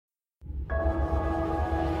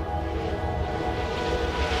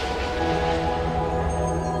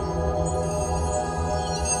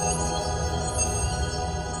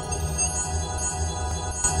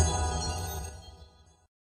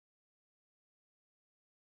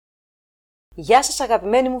Γεια σας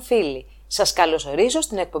αγαπημένοι μου φίλοι, σας καλωσορίζω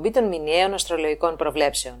στην εκπομπή των μηνιαίων αστρολογικών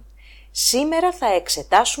προβλέψεων. Σήμερα θα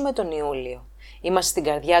εξετάσουμε τον Ιούλιο. Είμαστε στην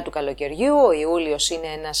καρδιά του καλοκαιριού, ο Ιούλιος είναι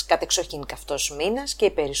ένας κατεξοχήν καυτός μήνας και οι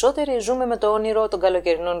περισσότεροι ζούμε με το όνειρο των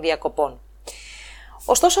καλοκαιρινών διακοπών.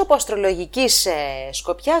 Ωστόσο από αστρολογικής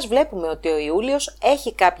σκοπιάς βλέπουμε ότι ο Ιούλιος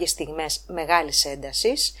έχει κάποιες στιγμές μεγάλης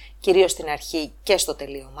έντασης, κυρίως στην αρχή και στο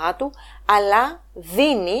τελείωμά του, αλλά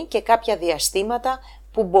δίνει και κάποια διαστήματα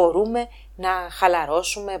που μπορούμε να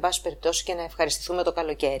χαλαρώσουμε, εν πάση περιπτώσει, και να ευχαριστηθούμε το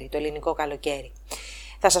καλοκαίρι, το ελληνικό καλοκαίρι.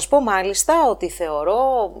 Θα σας πω μάλιστα ότι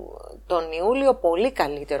θεωρώ τον Ιούλιο πολύ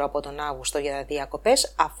καλύτερο από τον Αύγουστο για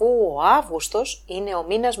διακοπές, αφού ο Αύγουστος είναι ο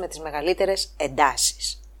μήνας με τις μεγαλύτερες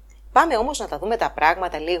εντάσεις. Πάμε όμως να τα δούμε τα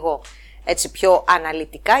πράγματα λίγο έτσι πιο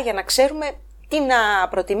αναλυτικά για να ξέρουμε τι να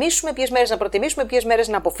προτιμήσουμε, ποιες μέρες να προτιμήσουμε, ποιες μέρες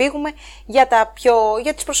να αποφύγουμε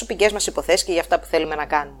για τις προσωπικές μας υποθέσεις και για αυτά που θέλουμε να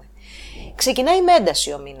κάνουμε. Ξεκινάει με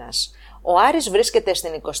ένταση ο μήνας. Ο Άρης βρίσκεται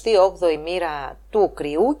στην 28η μοίρα του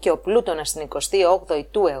Κρυού και ο Πλούτονας στην 28η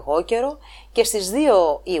του Εγώκερο και στις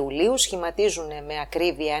 2 Ιουλίου σχηματίζουν με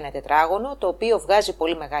ακρίβεια ένα τετράγωνο το οποίο βγάζει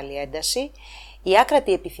πολύ μεγάλη ένταση. Η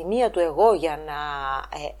άκρατη επιθυμία του εγώ για να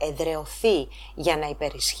εδραιωθεί, για να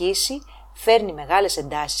υπερισχύσει, φέρνει μεγάλες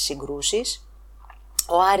εντάσεις, συγκρούσεις.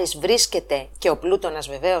 Ο Άρης βρίσκεται και ο Πλούτονας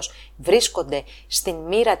βεβαίως βρίσκονται στην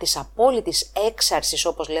μοίρα της απόλυτης έξαρσης,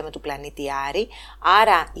 όπως λέμε, του πλανήτη Άρη,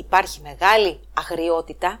 άρα υπάρχει μεγάλη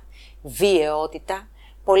αγριότητα, βιαιότητα,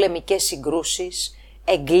 πολεμικές συγκρούσεις,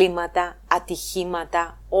 εγκλήματα,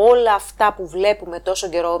 ατυχήματα, όλα αυτά που βλέπουμε τόσο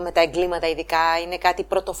καιρό με τα εγκλήματα ειδικά είναι κάτι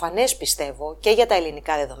πρωτοφανές πιστεύω και για τα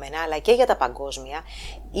ελληνικά δεδομένα αλλά και για τα παγκόσμια,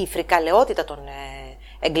 η φρικαλαιότητα των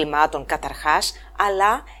εγκλημάτων καταρχάς,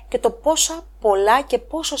 αλλά και το πόσα πολλά και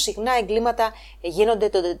πόσο συχνά εγκλήματα γίνονται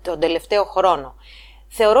τον τελευταίο χρόνο.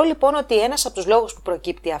 Θεωρώ λοιπόν ότι ένας από τους λόγους που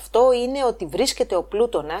προκύπτει αυτό είναι ότι βρίσκεται ο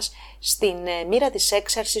Πλούτονας στην μοίρα της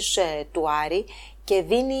έξαρσης του Άρη και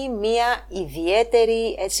δίνει μια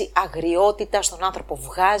ιδιαίτερη αγριότητα στον άνθρωπο.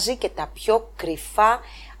 Βγάζει και τα πιο κρυφά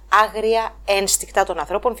άγρια ένστικτα των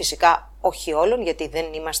ανθρώπων, φυσικά όχι όλων γιατί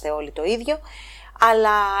δεν είμαστε όλοι το ίδιο,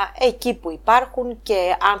 αλλά εκεί που υπάρχουν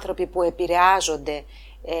και άνθρωποι που επηρεάζονται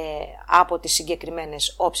από τις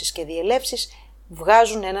συγκεκριμένες όψεις και διελεύσεις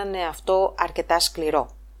βγάζουν έναν εαυτό αρκετά σκληρό.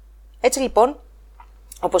 Έτσι λοιπόν,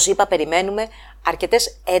 όπως είπα, περιμένουμε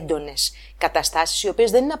αρκετές έντονες καταστάσεις οι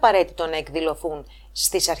οποίες δεν είναι απαραίτητο να εκδηλωθούν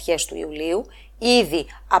στις αρχές του Ιουλίου. Ήδη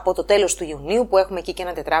από το τέλος του Ιουνίου που έχουμε εκεί και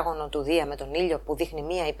ένα τετράγωνο του Δία με τον ήλιο που δείχνει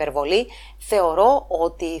μία υπερβολή, θεωρώ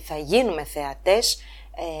ότι θα γίνουμε θεατές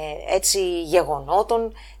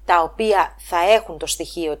γεγονότων τα οποία θα έχουν το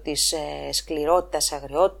στοιχείο της σκληρότητας,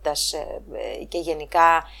 αγριότητας και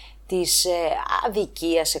γενικά της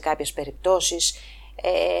αδικίας σε κάποιες περιπτώσεις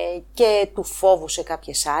και του φόβου σε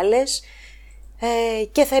κάποιες άλλες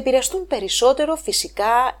και θα επηρεαστούν περισσότερο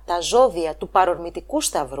φυσικά τα ζώδια του παρορμητικού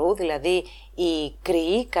σταυρού, δηλαδή οι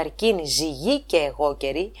Κρυοί, Καρκίνοι, Ζυγοί και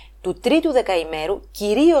Εγώκεροι του τρίτου δεκαημέρου,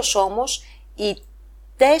 κυρίως όμως οι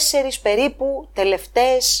 4 περίπου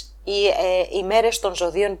τελευταίες ημέρες των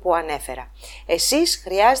ζωδίων που ανέφερα. Εσείς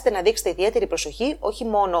χρειάζεται να δείξετε ιδιαίτερη προσοχή, όχι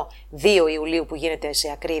μόνο 2 Ιουλίου που γίνεται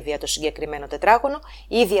σε ακρίβεια το συγκεκριμένο τετράγωνο,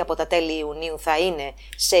 ήδη από τα τέλη Ιουνίου θα είναι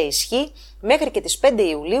σε ισχύ, μέχρι και τις 5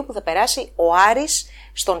 Ιουλίου που θα περάσει ο Άρης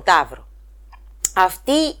στον Ταύρο.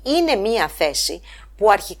 Αυτή είναι μία θέση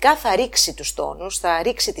που αρχικά θα ρίξει τους τόνους, θα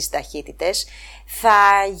ρίξει τις ταχύτητες,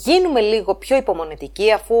 θα γίνουμε λίγο πιο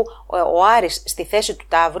υπομονετικοί αφού ο Άρης στη θέση του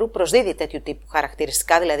Ταύρου προσδίδει τέτοιου τύπου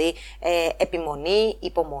χαρακτηριστικά, δηλαδή επιμονή,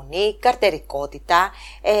 υπομονή, καρτερικότητα.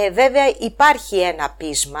 Βέβαια υπάρχει ένα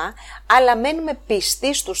πείσμα, αλλά μένουμε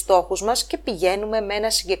πιστοί στους στόχους μας και πηγαίνουμε με ένα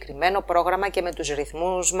συγκεκριμένο πρόγραμμα και με τους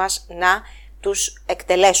ρυθμούς μας να τους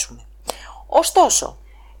εκτελέσουμε. Ωστόσο,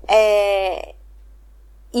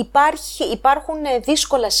 υπάρχουν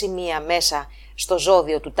δύσκολα σημεία μέσα στο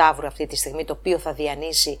ζώδιο του Ταύρου αυτή τη στιγμή, το οποίο θα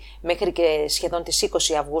διανύσει μέχρι και σχεδόν τις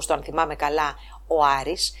 20 Αυγούστου, αν θυμάμαι καλά, ο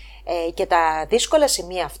Άρης. Και τα δύσκολα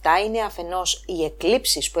σημεία αυτά είναι αφενός οι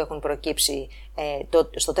εκλήψεις που έχουν προκύψει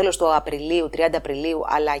στο τέλος του Απριλίου, 30 Απριλίου,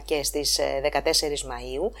 αλλά και στις 14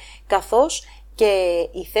 Μαΐου, καθώς και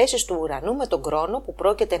οι θέσεις του ουρανού με τον Κρόνο που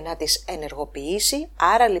πρόκειται να τις ενεργοποιήσει,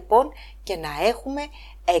 άρα λοιπόν και να έχουμε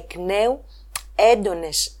εκ νέου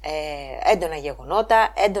έντονα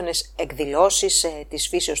γεγονότα, έντονες εκδηλώσεις της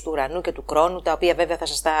φύσεως του ουρανού και του Κρόνου, τα οποία βέβαια θα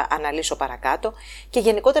σας τα αναλύσω παρακάτω, και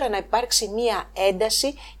γενικότερα να υπάρξει μία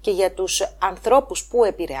ένταση και για τους ανθρώπους που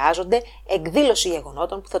επηρεάζονται, εκδήλωση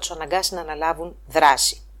γεγονότων που θα τους αναγκάσει να αναλάβουν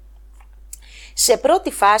δράση. Σε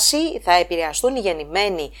πρώτη φάση θα επηρεαστούν οι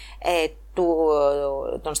γεννημένοι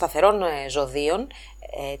των σταθερών ζωδίων,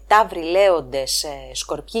 Ταύροι, Λέοντες,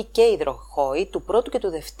 Σκορπιοί και Υδροχόοι του πρώτου και του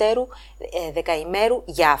δευτέρου δεκαημέρου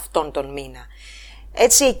για αυτόν τον μήνα.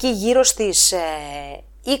 Έτσι εκεί γύρω στις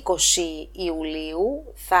 20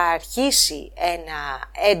 Ιουλίου θα αρχίσει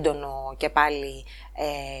ένα έντονο και πάλι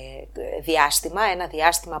διάστημα, ένα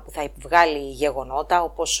διάστημα που θα βγάλει γεγονότα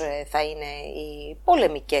όπως θα είναι οι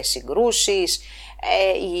πολεμικές συγκρούσεις,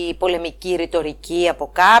 η πολεμική ρητορική από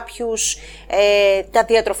κάποιους, τα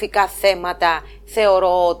διατροφικά θέματα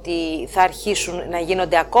θεωρώ ότι θα αρχίσουν να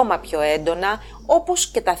γίνονται ακόμα πιο έντονα,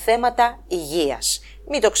 όπως και τα θέματα υγείας.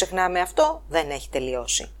 Μην το ξεχνάμε αυτό, δεν έχει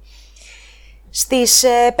τελειώσει. Στις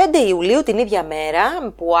 5 Ιουλίου την ίδια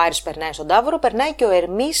μέρα που ο Άρης περνάει στον Ταύρο, περνάει και ο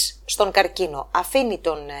Ερμής στον Καρκίνο. Αφήνει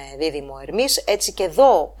τον δίδυμο Ερμής, έτσι και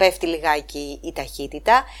εδώ πέφτει λιγάκι η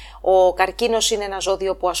ταχύτητα. Ο Καρκίνος είναι ένα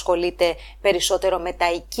ζώδιο που ασχολείται περισσότερο με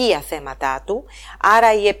τα οικεία θέματά του,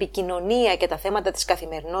 άρα η επικοινωνία και τα θέματα της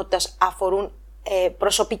καθημερινότητας αφορούν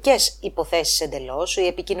προσωπικές υποθέσεις εντελώς. Η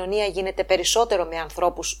επικοινωνία γίνεται περισσότερο με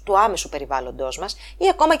ανθρώπους του άμεσου περιβάλλοντος μας ή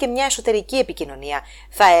ακόμα και μια εσωτερική επικοινωνία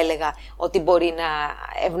θα έλεγα ότι μπορεί να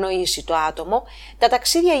ευνοήσει το άτομο. Τα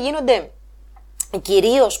ταξίδια γίνονται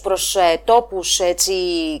κυρίως προς τόπους έτσι,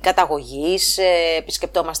 καταγωγής,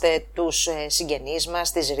 επισκεπτόμαστε τους συγγενείς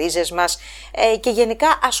μας, τις ρίζες μας και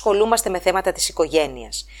γενικά ασχολούμαστε με θέματα της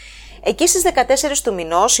οικογένειας. Εκεί στις 14 του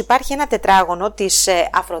μηνός υπάρχει ένα τετράγωνο της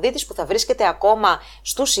Αφροδίτης που θα βρίσκεται ακόμα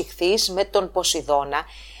στους Ιχθύς με τον Ποσειδώνα.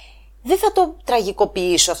 Δεν θα το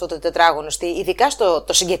τραγικοποιήσω αυτό το τετράγωνο, ειδικά στο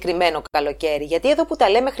συγκεκριμένο καλοκαίρι, γιατί εδώ που τα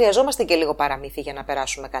λέμε χρειαζόμαστε και λίγο παραμύθι για να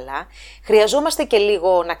περάσουμε καλά. Χρειαζόμαστε και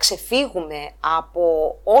λίγο να ξεφύγουμε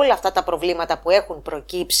από όλα αυτά τα προβλήματα που έχουν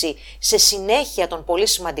προκύψει σε συνέχεια των πολύ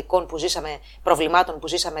σημαντικών προβλημάτων που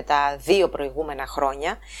ζήσαμε τα 2 προηγούμενα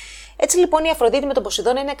χρόνια. Έτσι λοιπόν η Αφροδίτη με τον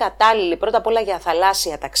Ποσειδώνα είναι κατάλληλη πρώτα απ' όλα για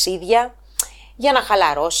θαλάσσια ταξίδια, για να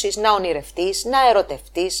χαλαρώσεις, να ονειρευτείς, να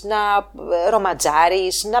ερωτευτείς, να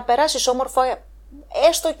ρομαντζάρεις, να περάσεις όμορφα,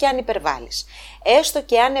 έστω και αν υπερβάλλεις. Έστω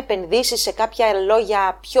και αν επενδύσεις σε κάποια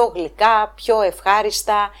λόγια πιο γλυκά, πιο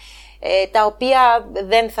ευχάριστα, τα οποία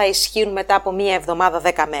δεν θα ισχύουν μετά από 1 εβδομάδα,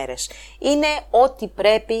 10 μέρες. Είναι ό,τι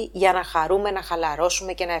πρέπει για να χαρούμε, να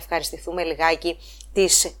χαλαρώσουμε και να ευχαριστηθούμε λιγάκι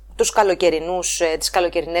τις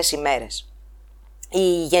καλοκαιρινές ημέρες.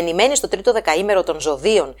 Οι γεννημένοι στο 3ο δεκαήμερο των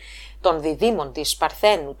ζωδίων, των διδύμων, της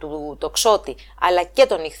Παρθένου, του Τοξότη, αλλά και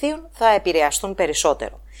των Ιχθύων θα επηρεαστούν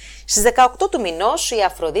περισσότερο. Στις 18 του μηνός η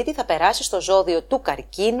Αφροδίτη θα περάσει στο ζώδιο του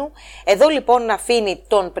Καρκίνου. Εδώ λοιπόν αφήνει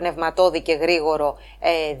τον πνευματώδη και γρήγορο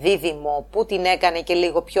δίδυμο που την έκανε και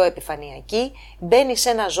λίγο πιο επιφανειακή. Μπαίνει σε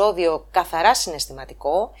ένα ζώδιο καθαρά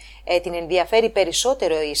συναισθηματικό, την ενδιαφέρει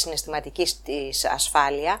περισσότερο η συναισθηματική της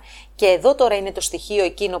ασφάλεια και εδώ τώρα είναι το στοιχείο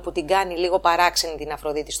εκείνο που την κάνει λίγο παράξενη την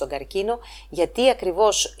Αφροδίτη στον Καρκίνο, γιατί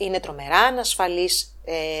ακριβώς είναι τρομερά ανασφαλής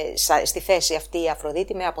στη θέση αυτή η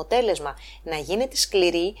Αφροδίτη, με αποτέλεσμα να γίνεται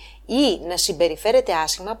σκληρή ή να συμπεριφέρεται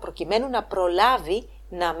άσχημα προκειμένου να προλάβει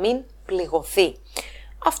να μην πληγωθεί.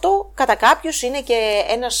 Αυτό κατά κάποιους είναι και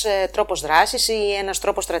ένας τρόπος δράσης ή ένας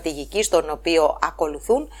τρόπος στρατηγικής τον οποίο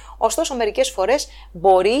ακολουθούν, ωστόσο μερικές φορές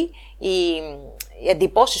μπορεί οι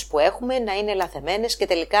εντυπώσεις που έχουμε να είναι λαθεμένες και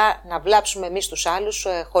τελικά να βλάψουμε εμείς τους άλλους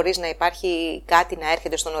χωρίς να υπάρχει κάτι να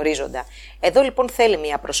έρχεται στον ορίζοντα. Εδώ λοιπόν θέλει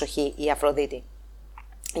μια προσοχή η Αφροδίτη.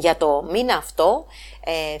 Για το μήνα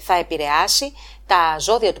θα επηρεάσει τα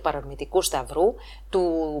ζώδια του παρορμητικού σταυρού,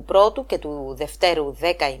 του πρώτου και του δευτέρου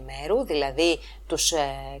δεκαημέρου, δηλαδή τους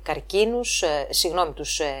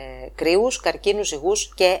τους κρύους, καρκίνους,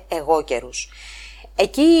 ζυγούς και εγώκερους.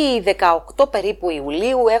 Εκεί 18 περίπου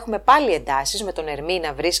Ιουλίου έχουμε πάλι εντάσεις με τον Ερμή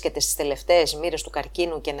να βρίσκεται στις τελευταίες μοίρες του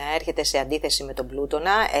καρκίνου και να έρχεται σε αντίθεση με τον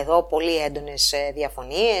Πλούτονα. Εδώ πολύ έντονες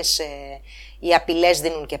διαφωνίες, οι απειλές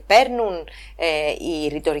δίνουν και παίρνουν, η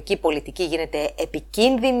ρητορική πολιτική γίνεται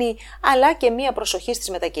επικίνδυνη, αλλά και μία προσοχή στις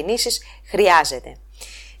μετακινήσεις χρειάζεται.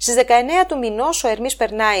 Στις 19 του μηνός ο Ερμής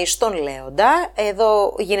περνάει στον Λέοντα,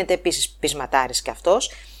 εδώ γίνεται επίσης πεισματάρης και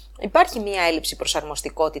αυτός. Υπάρχει μία έλλειψη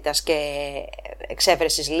προσαρμοστικότητας και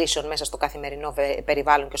εξέβρεσης λύσεων μέσα στο καθημερινό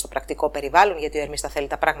περιβάλλον και στο πρακτικό περιβάλλον, γιατί ο Ερμής θα θέλει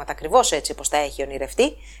τα πράγματα ακριβώς έτσι όπως τα έχει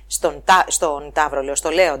ονειρευτεί, στον Ταύρο λέω, στο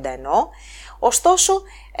Λέοντα εννοώ. Ωστόσο,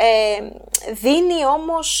 δίνει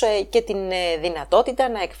όμως και την δυνατότητα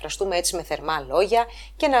να εκφραστούμε έτσι με θερμά λόγια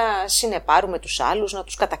και να συνεπάρουμε τους άλλους, να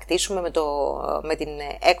τους κατακτήσουμε με την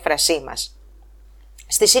έκφρασή μας.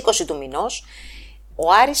 Στις 20 του μηνός,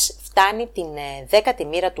 ο Άρης φτάνει την 10η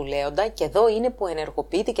μοίρα του Λέοντα και εδώ είναι που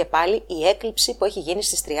ενεργοποιείται και πάλι η έκλειψη που έχει γίνει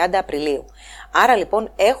στις 30 Απριλίου. Άρα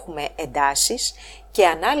λοιπόν έχουμε εντάσεις και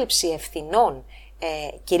ανάληψη ευθυνών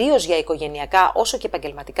κυρίως για οικογενειακά όσο και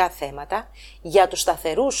επαγγελματικά θέματα, για τους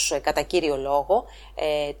σταθερούς κατά κύριο λόγο,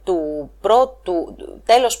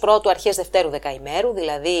 τέλος πρώτου αρχές δευτέρου δεκαημέρου,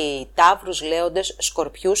 δηλαδή Ταύρους, Λέοντες,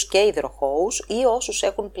 Σκορπιούς και Υδροχόους, ή όσους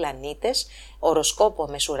έχουν πλανήτες, οροσκόπο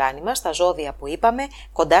μεσουράνημα, στα ζώδια που είπαμε,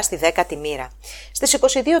 κοντά στη 10η μοίρα. Στις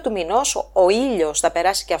 22 του μηνός ο ήλιος θα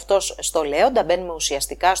περάσει και αυτός στο Λέοντα, μπαίνουμε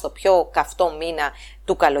ουσιαστικά στο πιο καυτό μήνα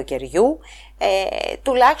του καλοκαιριού.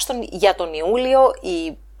 Τουλάχιστον για τον Ιούλιο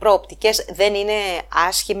οι προοπτικές δεν είναι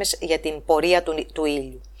άσχημες για την πορεία του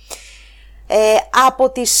ήλιου.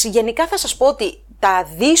 Γενικά θα σας πω ότι τα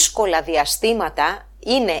δύσκολα διαστήματα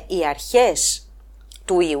είναι οι αρχές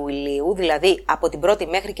του Ιουλίου, δηλαδή από την 1η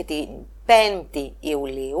μέχρι και την 5η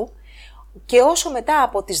Ιουλίου, και όσο μετά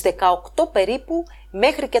από τις 18 περίπου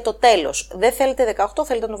μέχρι και το τέλος. Δεν θέλετε 18,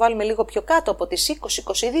 θέλετε να το βάλουμε λίγο πιο κάτω, από τις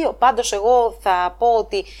 20-22. Πάντως εγώ θα πω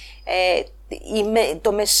ότι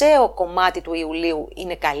το μεσαίο κομμάτι του Ιουλίου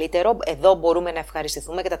είναι καλύτερο. Εδώ μπορούμε να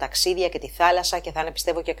ευχαριστηθούμε και τα ταξίδια και τη θάλασσα και θα είναι,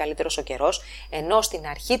 πιστεύω, και καλύτερος ο καιρός. Ενώ στην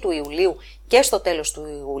αρχή του Ιουλίου και στο τέλος του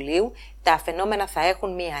Ιουλίου τα φαινόμενα θα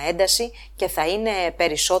έχουν μία ένταση και θα είναι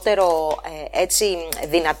περισσότερο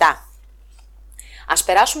δυνατά. Ας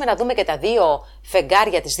περάσουμε να δούμε και τα δύο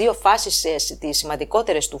φεγγάρια, τις δύο φάσεις τις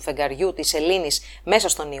σημαντικότερες του φεγγαριού της Σελήνης μέσα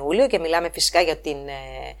στον Ιούλιο, και μιλάμε φυσικά για την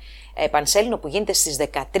Πανσέλινο που γίνεται στις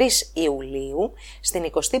 13 Ιουλίου,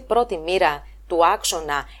 στην 21η μοίρα του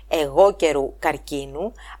άξονα εγώκερου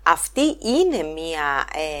καρκίνου. Αυτή είναι μία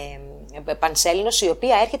Πανσέλινος η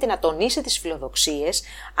οποία έρχεται να τονίσει τις φιλοδοξίες,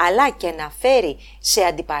 αλλά και να φέρει σε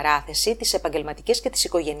αντιπαράθεση τις επαγγελματικές και τις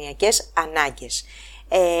οικογενειακές ανάγκες.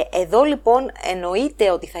 Εδώ λοιπόν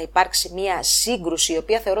εννοείται ότι θα υπάρξει μία σύγκρουση, η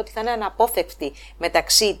οποία θεωρώ ότι θα είναι αναπόφευκτη,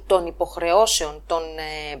 μεταξύ των υποχρεώσεων των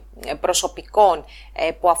προσωπικών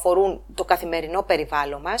που αφορούν το καθημερινό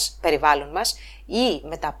περιβάλλον μας ή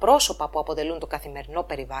με τα πρόσωπα που αποτελούν το καθημερινό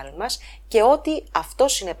περιβάλλον μας, και ότι αυτό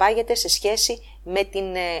συνεπάγεται σε σχέση με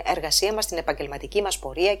την εργασία μας, την επαγγελματική μας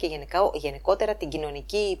πορεία και γενικότερα την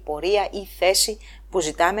κοινωνική πορεία ή θέση που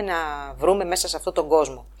ζητάμε να βρούμε μέσα σε αυτόν τον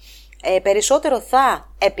κόσμο. Περισσότερο θα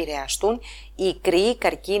επηρεαστούν οι Κρυοί,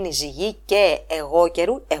 Καρκίνοι, Ζυγοί και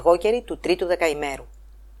εγώκεροι του τρίτου δεκαημέρου.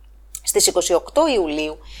 Στις 28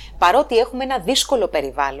 Ιουλίου, παρότι έχουμε ένα δύσκολο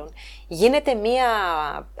περιβάλλον, γίνεται μία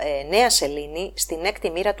νέα σελήνη στην 6η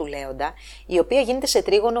μοίρα του Λέοντα, η οποία γίνεται σε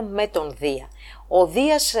τρίγωνο με τον Δία. Ο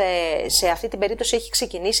Δίας σε αυτή την περίπτωση έχει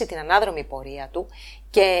ξεκινήσει την ανάδρομη πορεία του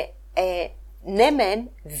και ναι μεν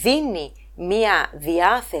δίνει μία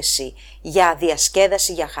διάθεση για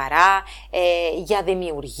διασκέδαση, για χαρά, για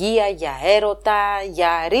δημιουργία, για έρωτα,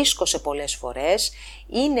 για ρίσκο σε πολλές φορές.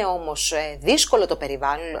 Είναι όμως δύσκολο το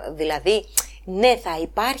περιβάλλον, δηλαδή ναι θα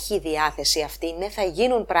υπάρχει η διάθεση αυτή, ναι θα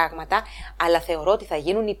γίνουν πράγματα, αλλά θεωρώ ότι θα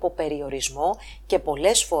γίνουν υποπεριορισμό και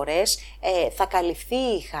πολλές φορές θα καλυφθεί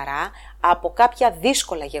η χαρά από κάποια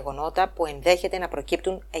δύσκολα γεγονότα που ενδέχεται να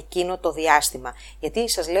προκύπτουν εκείνο το διάστημα. Γιατί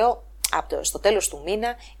σας λέω, στο τέλος του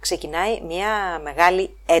μήνα ξεκινάει μια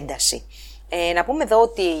μεγάλη ένταση. Να πούμε εδώ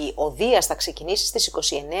ότι ο Δίας θα ξεκινήσει στις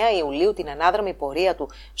 29 Ιουλίου την ανάδρομη πορεία του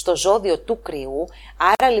στο ζώδιο του Κρυού,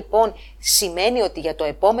 άρα λοιπόν σημαίνει ότι για το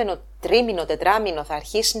επόμενο τρίμηνο, τετράμηνο θα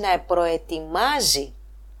αρχίσει να προετοιμάζει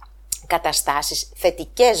καταστάσεις,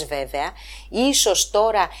 θετικές βέβαια. Ίσως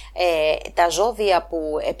τώρα τα ζώδια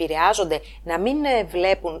που επηρεάζονται να μην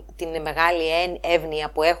βλέπουν την μεγάλη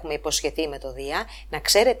εύνοια που έχουμε υποσχεθεί με το Δία. Να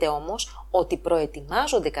ξέρετε όμως ότι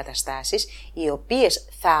προετοιμάζονται καταστάσεις οι οποίες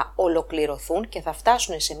θα ολοκληρωθούν και θα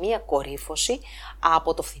φτάσουν σε μία κορύφωση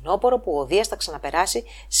από το φθινόπωρο που ο Δίας θα ξαναπεράσει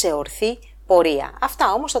σε ορθή πορεία.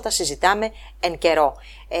 Αυτά όμως θα τα συζητάμε εν καιρό.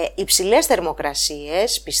 Υψηλές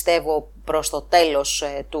θερμοκρασίες, πιστεύω προς το τέλος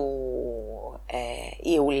του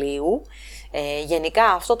Ιουλίου. Γενικά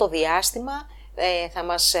αυτό το διάστημα θα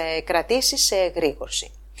μας κρατήσει σε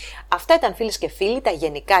γρήγορση. Αυτά ήταν, φίλες και φίλοι, τα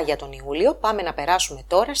γενικά για τον Ιούλιο. Πάμε να περάσουμε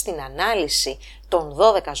τώρα στην ανάλυση των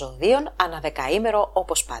 12 ζωδίων ανά δεκαήμερο,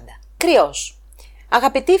 όπως πάντα. Κρυός.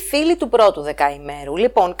 Αγαπητοί φίλοι του πρώτου δεκαημέρου,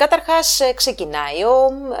 λοιπόν, καταρχάς ξεκινάει ο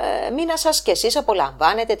μήνας σας και εσείς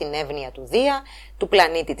απολαμβάνετε την εύνοια του Δία, του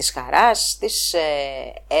πλανήτη της χαράς, της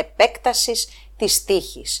επέκτασης, της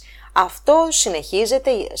τύχης. Αυτό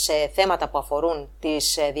συνεχίζεται σε θέματα που αφορούν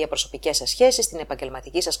τις διαπροσωπικές σας σχέσεις, την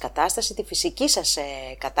επαγγελματική σας κατάσταση, τη φυσική σας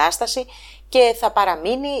κατάσταση και θα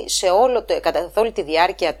παραμείνει καθ' όλη τη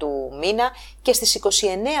διάρκεια του μήνα, και στις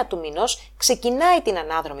 29 του μηνός ξεκινάει την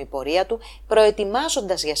ανάδρομη πορεία του,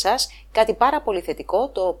 προετοιμάζοντας για σας κάτι πάρα πολύ θετικό,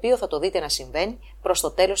 το οποίο θα το δείτε να συμβαίνει προς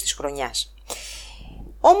το τέλος της χρονιάς.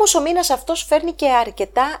 Όμως ο μήνας αυτός φέρνει και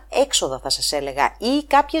αρκετά έξοδα, θα σας έλεγα, ή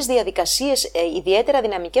κάποιες διαδικασίες ιδιαίτερα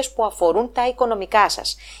δυναμικές που αφορούν τα οικονομικά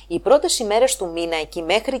σας. Οι πρώτες ημέρες του μήνα, εκεί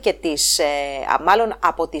μέχρι και μάλλον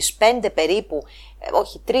από τις 5 περίπου,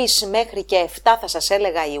 όχι 3 μέχρι και 7 θα σας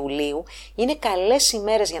έλεγα Ιουλίου, είναι καλές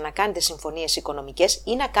ημέρες για να κάνετε συμφωνίες οικονομικές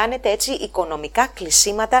ή να κάνετε έτσι οικονομικά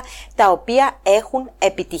κλεισίματα τα οποία έχουν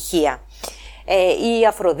επιτυχία. Η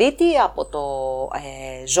Αφροδίτη από το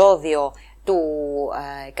ζώδιο του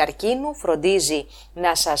καρκίνου φροντίζει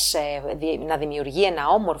να δημιουργεί ένα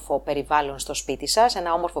όμορφο περιβάλλον στο σπίτι σας,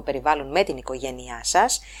 ένα όμορφο περιβάλλον με την οικογένειά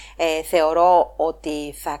σας. Θεωρώ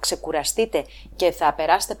ότι θα ξεκουραστείτε και θα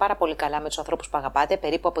περάσετε πάρα πολύ καλά με τους ανθρώπους που αγαπάτε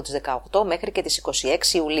περίπου από τις 18 μέχρι και τις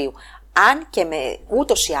 26 Ιουλίου. Αν και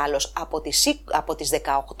ούτως ή άλλως από τις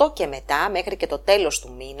 18 και μετά μέχρι και το τέλος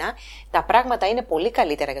του μήνα τα πράγματα είναι πολύ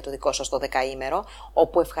καλύτερα για το δικό σας το δεκαήμερο,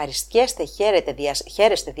 όπου ευχαριστιέστε,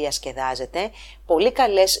 χαίρεστε, διασκεδάζετε. Πολύ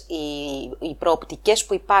καλές οι προοπτικές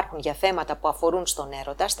που υπάρχουν για θέματα που αφορούν στον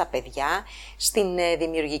έρωτα, στα παιδιά, στην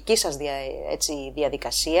δημιουργική σας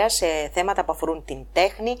διαδικασία, σε θέματα που αφορούν την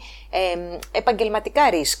τέχνη, επαγγελματικά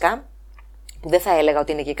ρίσκα, που δεν θα έλεγα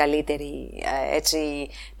ότι είναι και καλύτερη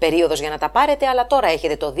περίοδος για να τα πάρετε, αλλά τώρα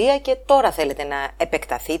έχετε το Δία και τώρα θέλετε να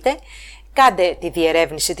επεκταθείτε. Κάντε τη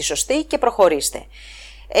διερεύνηση τη σωστή και προχωρήστε.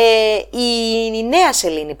 Η νέα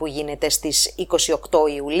σελήνη που γίνεται στις 28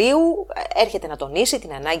 Ιουλίου έρχεται να τονίσει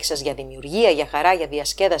την ανάγκη σας για δημιουργία, για χαρά, για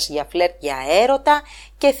διασκέδαση, για φλερτ, για έρωτα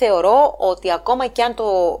και θεωρώ ότι ακόμα και αν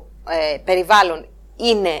το περιβάλλον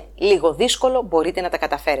είναι λίγο δύσκολο μπορείτε να τα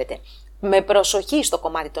καταφέρετε. Με προσοχή στο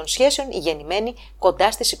κομμάτι των σχέσεων, οι γεννημένοι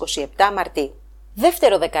κοντά στις 27 Μαρτίου.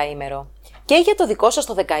 Δεύτερο δεκαήμερο. Και για το δικό σας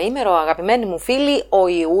το δεκαήμερο, αγαπημένοι μου φίλοι, ο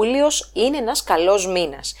Ιούλιος είναι ένας καλός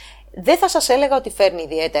μήνας. Δεν θα σας έλεγα ότι φέρνει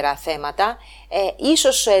ιδιαίτερα θέματα,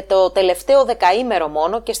 ίσως το τελευταίο δεκαήμερο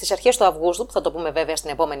μόνο και στις αρχές του Αυγούστου, που θα το πούμε βέβαια στην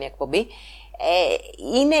επόμενη εκπομπή,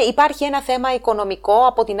 υπάρχει ένα θέμα οικονομικό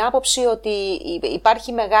από την άποψη ότι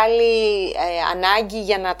υπάρχει μεγάλη ανάγκη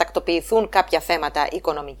για να τακτοποιηθούν κάποια θέματα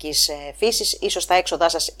οικονομικής φύσης, ίσως τα έξοδά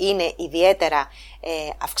σας είναι ιδιαίτερα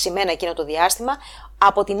αυξημένα εκείνο το διάστημα.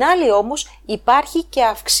 Από την άλλη όμως υπάρχει και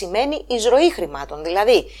αυξημένη εισρωή χρημάτων,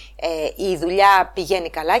 δηλαδή η δουλειά πηγαίνει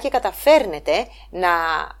καλά και καταφέρνετε να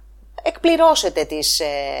εκπληρώσετε τις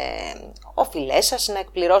οφειλές σας, να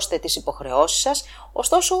εκπληρώσετε τις υποχρεώσεις σας,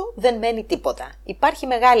 ωστόσο δεν μένει τίποτα. Υπάρχει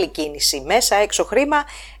μεγάλη κίνηση, μέσα έξω χρήμα,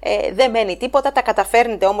 δεν μένει τίποτα, τα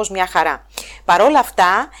καταφέρνετε όμως μια χαρά. Παρ' όλα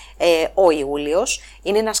αυτά, ο Ιούλιος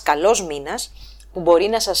είναι ένας καλός μήνας, που μπορεί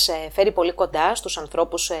να σας φέρει πολύ κοντά στους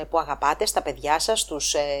ανθρώπους που αγαπάτε, στα παιδιά σας,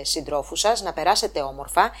 στους συντρόφους σας, να περάσετε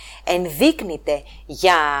όμορφα, ενδείκνυται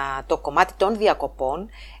για το κομμάτι των διακοπών,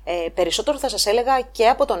 περισσότερο θα σας έλεγα και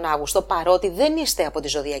από τον Αύγουστο, παρότι δεν είστε από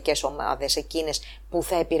τις ζωδιακές ομάδες εκείνες που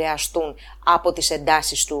θα επηρεαστούν από τις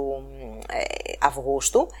εντάσεις του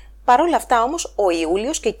Αυγούστου. Παρ' όλα αυτά όμως ο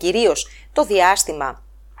Ιούλιος και κυρίως το διάστημα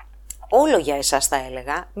όλο για εσάς θα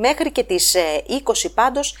έλεγα, μέχρι και τις 20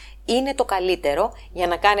 πάντως είναι το καλύτερο για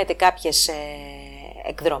να κάνετε κάποιες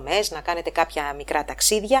εκδρομές, να κάνετε κάποια μικρά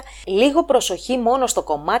ταξίδια. Λίγο προσοχή μόνο στο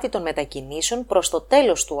κομμάτι των μετακινήσεων προς το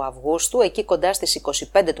τέλος του Αυγούστου, εκεί κοντά στις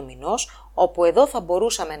 25 του μηνός, όπου εδώ θα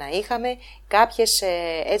μπορούσαμε να είχαμε κάποιες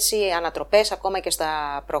ανατροπές ακόμα και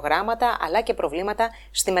στα προγράμματα, αλλά και προβλήματα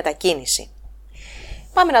στη μετακίνηση.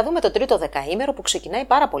 Πάμε να δούμε το τρίτο δεκαήμερο που ξεκινάει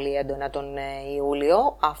πάρα πολύ έντονα τον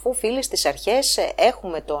Ιούλιο, αφού φίλοι στις αρχές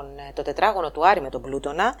έχουμε το τετράγωνο του Άρη με τον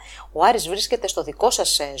Πλούτονα. Ο Άρης βρίσκεται στο δικό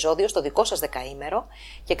σας ζώδιο, στο δικό σας δεκαήμερο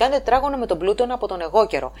και κάνετε τετράγωνο με τον Πλούτονα από τον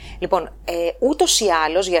εγώκερο. Λοιπόν, ούτως ή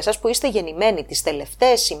άλλως για εσάς που είστε γεννημένοι τις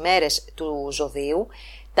τελευταίες ημέρες του ζωδίου,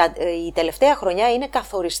 η τελευταία χρονιά είναι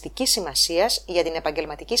καθοριστική σημασίας για την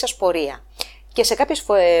επαγγελματική σας πορεία. Και σε κάποιες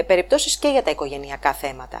περιπτώσεις και για τα οικογενειακά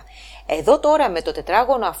θέματα. Εδώ τώρα με το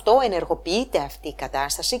τετράγωνο αυτό ενεργοποιείται αυτή η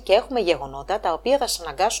κατάσταση και έχουμε γεγονότα τα οποία θα σας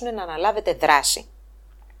αναγκάσουν να αναλάβετε δράση.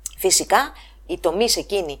 Φυσικά, οι τομείς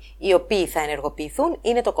εκείνοι οι οποίοι θα ενεργοποιηθούν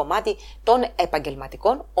είναι το κομμάτι των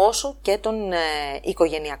επαγγελματικών όσο και των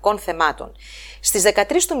οικογενειακών θεμάτων. Στις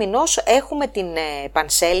 13 του μηνός έχουμε την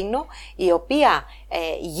Πανσέλινο, η οποία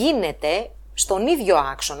γίνεται στον ίδιο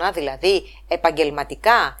άξονα, δηλαδή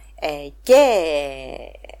επαγγελματικά και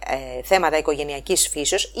θέματα οικογενειακής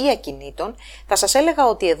φύσεως ή ακινήτων. Θα σας έλεγα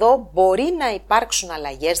ότι εδώ μπορεί να υπάρξουν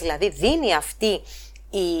αλλαγές, δηλαδή δίνει αυτή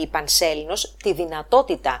η Πανσέλινος τη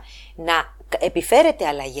δυνατότητα να επιφέρετε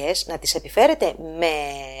αλλαγές, να τις επιφέρετε με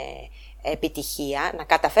επιτυχία, να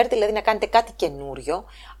καταφέρετε δηλαδή να κάνετε κάτι καινούριο,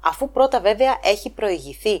 αφού πρώτα βέβαια έχει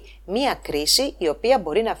προηγηθεί μία κρίση η οποία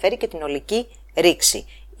μπορεί να φέρει και την ολική ρήξη.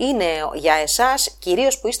 είναι για εσάς,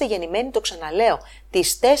 κυρίως που είστε γεννημένοι, το ξαναλέω,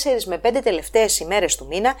 τις 4 με 5 τελευταίες ημέρες του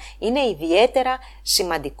μήνα είναι ιδιαίτερα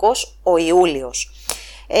σημαντικός ο Ιούλιος.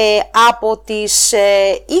 Από τις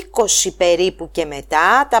 20 περίπου και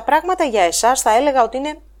μετά, τα πράγματα για εσάς θα έλεγα ότι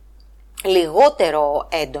είναι λιγότερο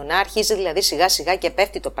έντονα, αρχίζει δηλαδή σιγά σιγά και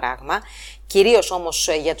πέφτει το πράγμα, κυρίως όμως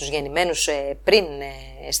για τους γεννημένους πριν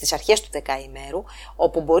στις αρχές του δεκαημέρου,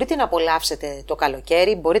 όπου μπορείτε να απολαύσετε το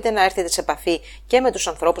καλοκαίρι, μπορείτε να έρθετε σε επαφή και με τους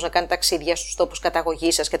ανθρώπους, να κάνετε ταξίδια στους τόπους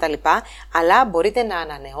καταγωγής σας κτλ. Αλλά μπορείτε να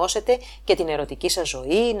ανανεώσετε και την ερωτική σας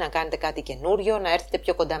ζωή, να κάνετε κάτι καινούριο, να έρθετε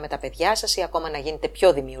πιο κοντά με τα παιδιά σας ή ακόμα να γίνετε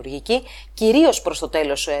πιο δημιουργικοί, κυρίως προς το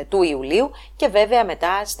τέλος του Ιουλίου και βέβαια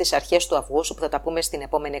μετά στις αρχές του Αυγούστου που θα τα πούμε στην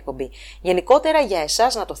επόμενη εκπομπή. Γενικότερα για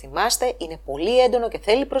εσάς να το θυμάστε, είναι πολύ έντονο και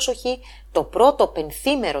θέλει προσοχή το πρώτο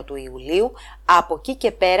πενθήμερο του Ιουλίου. Από εκεί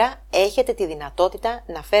και πέρα έχετε τη δυνατότητα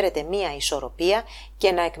να φέρετε μία ισορροπία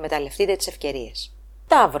και να εκμεταλλευτείτε τις ευκαιρίες.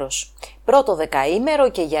 Ταύρος. Πρώτο δεκαήμερο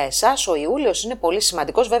και για εσάς ο Ιούλιος είναι πολύ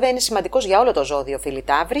σημαντικός, βέβαια είναι σημαντικός για όλο το ζώδιο, φίλοι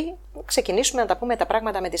Ταύροι. Ξεκινήσουμε να τα πούμε τα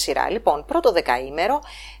πράγματα με τη σειρά. Λοιπόν, πρώτο δεκαήμερο,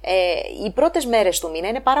 οι πρώτες μέρες του μήνα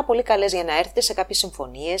είναι πάρα πολύ καλές για να έρθετε σε κάποιες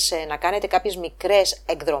συμφωνίες, να κάνετε κάποιες μικρές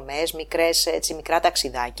εκδρομές, μικρά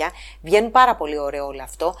ταξιδάκια. Βγαίνουν πάρα πολύ ωραίο όλο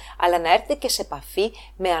αυτό, αλλά να έρθετε και σε επαφή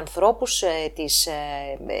με ανθρώπους της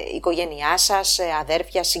οικογένειάς σας,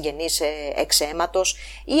 αδέρφια, συγγενείς εξ αίματος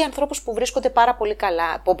ή ανθρώπους που βρίσκονται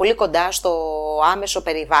πολύ κοντά στο άμεσο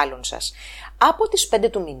περιβάλλον σας. Από τις 5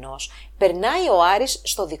 του μηνός περνάει ο Άρης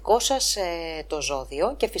στο δικό σας το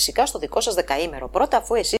ζώδιο και φυσικά στο δικό σας δεκαήμερο. Πρώτα,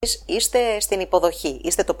 αφού εσείς είστε στην υποδοχή,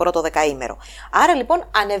 είστε το πρώτο δεκαήμερο. Άρα λοιπόν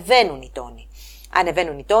ανεβαίνουν οι τόνοι.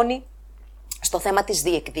 Ανεβαίνουν οι τόνοι στο θέμα της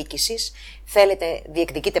διεκδίκησης.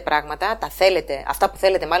 Διεκδικείτε πράγματα, αυτά που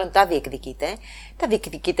θέλετε μάλλον τα διεκδικείτε. Τα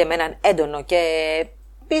διεκδικείτε με έναν έντονο και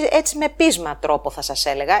έτσι με πείσμα τρόπο θα σας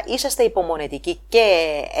έλεγα, είσαστε υπομονετικοί και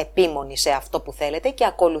επίμονοι σε αυτό που θέλετε και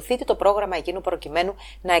ακολουθείτε το πρόγραμμα εκείνου προκειμένου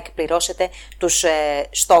να εκπληρώσετε τους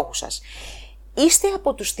στόχους σας. Είστε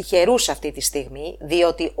από τους τυχερούς αυτή τη στιγμή,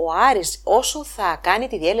 διότι ο Άρης όσο θα κάνει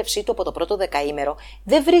τη διέλευσή του από το πρώτο δεκαήμερο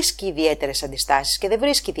δεν βρίσκει ιδιαίτερες αντιστάσεις και δεν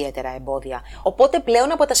βρίσκει ιδιαίτερα εμπόδια. Οπότε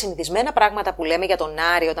πλέον από τα συνηθισμένα πράγματα που λέμε για τον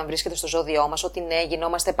Άρη όταν βρίσκεται στο ζώδιό μας, ότι ναι,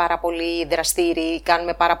 γινόμαστε πάρα πολύ δραστήριοι,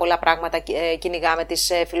 κάνουμε πάρα πολλά πράγματα, κυνηγάμε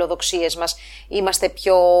τις φιλοδοξίες μας, είμαστε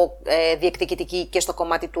πιο διεκδικητικοί και στο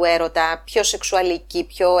κομμάτι του έρωτα, πιο σεξουαλικοί,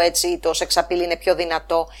 πιο έτσι, το σεξαπίλ είναι πιο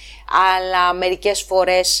δυνατό, αλλά μερικές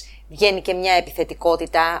φορές βγαίνει και μια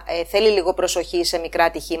επιθετικότητα, θέλει λίγο προσοχή σε μικρά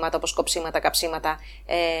ατυχήματα όπως κοψίματα, καψίματα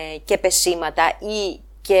και πεσίματα ή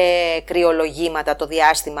και κρυολογήματα το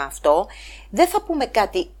διάστημα αυτό. Δεν θα πούμε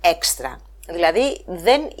κάτι έξτρα, δηλαδή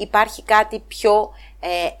δεν υπάρχει κάτι πιο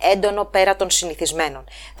έντονο πέρα των συνηθισμένων.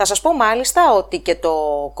 Θα σας πω μάλιστα ότι και το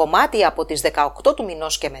κομμάτι από τις 18 του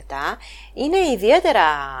μηνός και μετά είναι ιδιαίτερα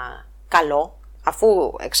καλό,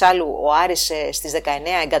 αφού εξάλλου ο Άρης στις 19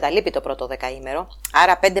 εγκαταλείπει το πρώτο δεκαήμερο,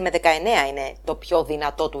 άρα 5 με 19 είναι το πιο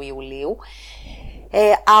δυνατό του Ιουλίου.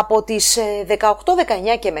 Από τις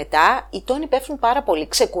 18-19 και μετά οι τόνοι πέφτουν πάρα πολύ,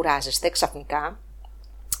 ξεκουράζεστε ξαφνικά,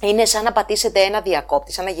 είναι σαν να πατήσετε ένα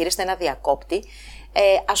διακόπτη, σαν να γυρίσετε ένα διακόπτη.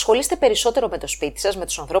 Ασχολείστε περισσότερο με το σπίτι σας, με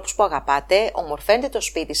τους ανθρώπους που αγαπάτε, ομορφαίνετε το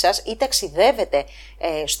σπίτι σας ή ταξιδεύετε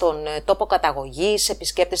στον τόπο καταγωγής,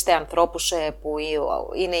 επισκέπτεστε ανθρώπους που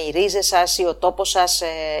είναι οι ρίζες σας ή ο τόπος σας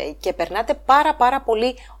και περνάτε πάρα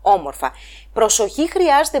πολύ όμορφα. Προσοχή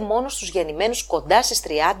χρειάζεται μόνο στους γεννημένους κοντά στις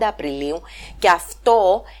 30 Απριλίου και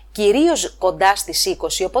αυτό κυρίως κοντά στις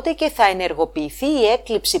 20, οπότε και θα ενεργοποιηθεί η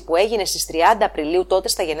έκλειψη που έγινε στις 30 Απριλίου τότε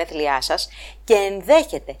στα γενέθλιά σας και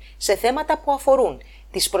ενδέχεται σε θέματα που αφορούν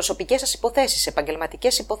τις προσωπικές σας υποθέσεις,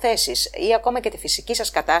 επαγγελματικές υποθέσεις ή ακόμα και τη φυσική σας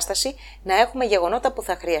κατάσταση να έχουμε γεγονότα που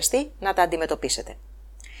θα χρειαστεί να τα αντιμετωπίσετε.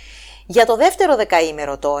 Για το δεύτερο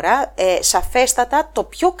δεκαήμερο τώρα, σαφέστατα το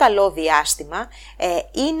πιο καλό διάστημα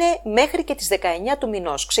είναι μέχρι και τις 19 του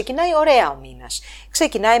μηνός. Ξεκινάει ωραία ο μήνας.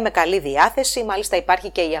 Ξεκινάει με καλή διάθεση, μάλιστα υπάρχει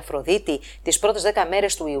και η Αφροδίτη τις πρώτες 10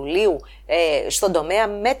 μέρες του Ιουλίου στον τομέα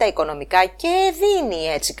με τα οικονομικά και δίνει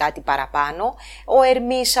έτσι κάτι παραπάνω. Ο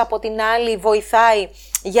Ερμής από την άλλη βοηθάει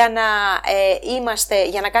για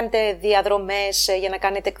να κάνετε διαδρομές, για να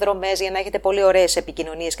κάνετε εκδρομές, για να έχετε πολύ ωραίες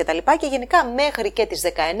επικοινωνίες κτλ. Και γενικά μέχρι και τις 19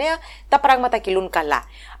 τα πράγματα κυλούν καλά.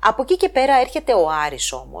 Από εκεί και πέρα έρχεται ο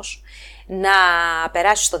Άρης όμως να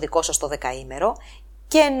περάσει στο δικό σας το δεκαήμερο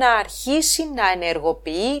και να αρχίσει να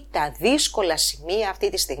ενεργοποιεί τα δύσκολα σημεία αυτή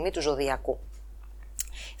τη στιγμή του ζωδιακού.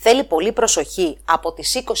 Θέλει πολύ προσοχή από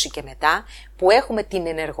τις 20 και μετά που έχουμε την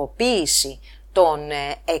ενεργοποίηση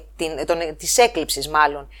της έκλειψης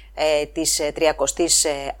μάλλον της 30ης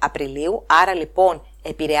Απριλίου, άρα λοιπόν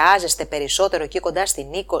επηρεάζεστε περισσότερο εκεί κοντά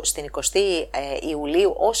στην 20η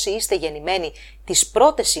Ιουλίου όσοι είστε γεννημένοι τις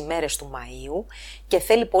πρώτες ημέρες του Μαΐου και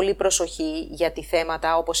θέλει πολύ προσοχή γιατί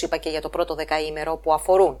θέματα, όπως είπα και για το πρώτο δεκαήμερο, που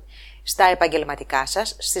αφορούν στα επαγγελματικά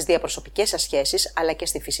σας, στις διαπροσωπικές σας σχέσεις, αλλά και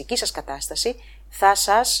στη φυσική σας κατάσταση, θα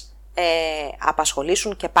σας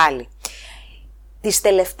απασχολήσουν και πάλι. Τις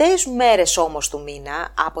τελευταίες μέρες όμως του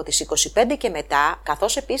μήνα, από τις 25 και μετά,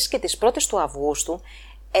 καθώς επίσης και τις πρώτες του Αυγούστου,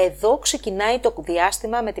 εδώ ξεκινάει το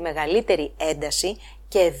διάστημα με τη μεγαλύτερη ένταση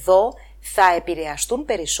και εδώ θα επηρεαστούν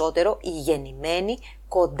περισσότερο οι γεννημένοι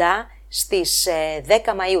κοντά στις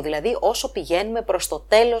 10 Μαΐου, δηλαδή όσο πηγαίνουμε προς το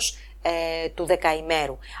τέλος του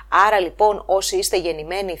δεκαημέρου. Άρα λοιπόν όσοι είστε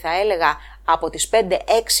γεννημένοι, θα έλεγα από τις 5-6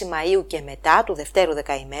 Μαΐου και μετά του δευτέρου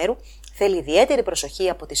δεκαημέρου, θέλει ιδιαίτερη προσοχή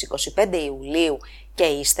από τις 25 Ιουλίου και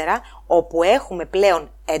ύστερα, όπου έχουμε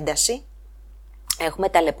πλέον ένταση, έχουμε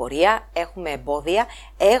ταλαιπωρία, έχουμε εμπόδια,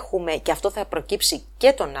 έχουμε, και αυτό θα προκύψει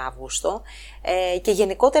και τον Αύγουστο, και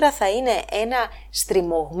γενικότερα θα είναι ένα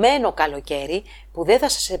στριμωγμένο καλοκαίρι που δεν θα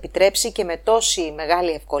σας επιτρέψει και με τόση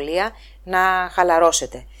μεγάλη ευκολία να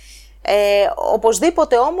χαλαρώσετε.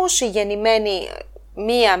 Οπωσδήποτε όμως οι γεννημένοι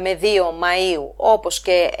 1 με 2 Μαΐου, όπως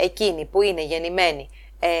και εκείνοι που είναι γεννημένοι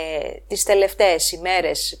τις τελευταίες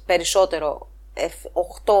ημέρες περισσότερο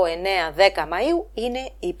 8, 9, 10 Μαΐου,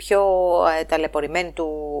 είναι οι πιο ταλαιπωρημένοι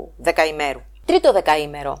του δεκαημέρου. Τρίτο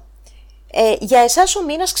δεκαήμερο. Για εσάς ο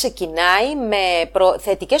μήνας ξεκινάει με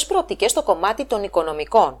θετικές προοπτικές στο κομμάτι των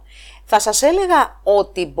οικονομικών. Θα σας έλεγα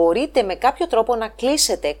ότι μπορείτε με κάποιο τρόπο να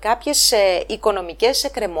κλείσετε κάποιες οικονομικές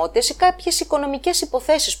εκκρεμότητες ή κάποιες οικονομικές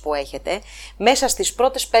υποθέσεις που έχετε μέσα στις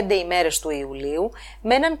πρώτες 5 ημέρες του Ιουλίου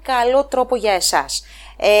με έναν καλό τρόπο για εσάς.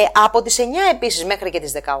 Από τις 9 επίσης μέχρι και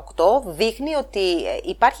τις 18 δείχνει ότι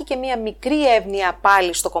υπάρχει και μία μικρή εύνοια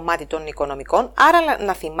πάλι στο κομμάτι των οικονομικών, άρα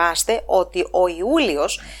να θυμάστε ότι ο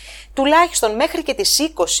Ιούλιος τουλάχιστον μέχρι και τις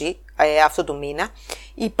 20 αυτού του μήνα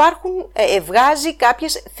βγάζει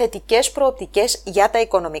κάποιες θετικές προοπτικές για τα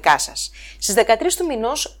οικονομικά σας. Στις 13 του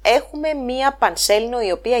μηνός έχουμε μία πανσέλινο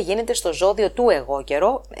η οποία γίνεται στο ζώδιο του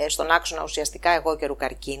εγώκερο, στον άξονα ουσιαστικά εγώκερου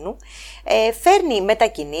καρκίνου, φέρνει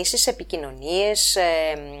μετακινήσεις, επικοινωνίες,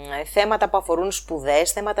 θέματα που αφορούν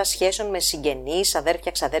σπουδές, θέματα σχέσεων με συγγενείς,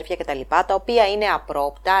 αδέρφια, ξαδέρφια κτλ. Τα οποία είναι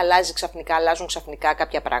απρόπτα, αλλάζουν ξαφνικά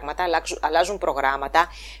κάποια πράγματα, αλλάζουν προγράμματα,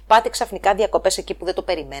 πάτε ξαφνικά διακοπές εκεί που δεν το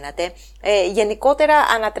περιμένατε. Γενικότερα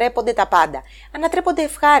ανατρέπονται τα πάντα. Ανατρέπονται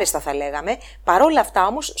ευχάριστα θα λέγαμε. Παρόλα αυτά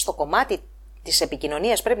όμως στο κομμάτι της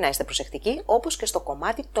επικοινωνίας πρέπει να είστε προσεκτικοί, όπως και στο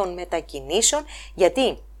κομμάτι των μετακινήσεων,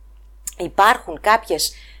 γιατί υπάρχουν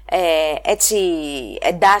κάποιες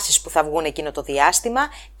εντάσεις που θα βγουν εκείνο το διάστημα,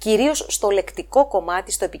 κυρίως στο λεκτικό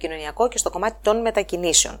κομμάτι, στο επικοινωνιακό και στο κομμάτι των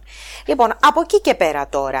μετακινήσεων. Λοιπόν, από εκεί και πέρα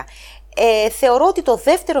τώρα, θεωρώ ότι το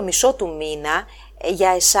δεύτερο μισό του μήνα για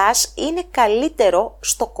εσάς είναι καλύτερο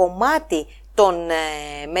στο κομμάτι των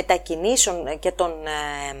μετακινήσεων και των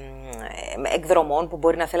εκδρομών που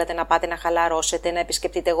μπορεί να θέλετε να πάτε να χαλαρώσετε, να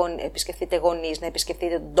επισκεφτείτε γονείς, να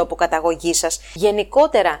επισκεφτείτε τον τόπο καταγωγής σας.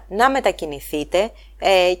 Γενικότερα να μετακινηθείτε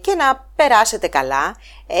και να περάσετε καλά,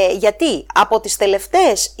 γιατί από τις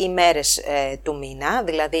τελευταίες ημέρες του μήνα,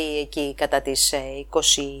 δηλαδή εκεί κατά τις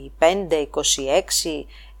 25-26,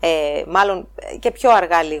 μάλλον και πιο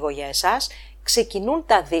αργά λίγο για εσάς, ξεκινούν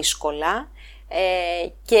τα δύσκολα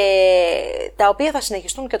και τα οποία θα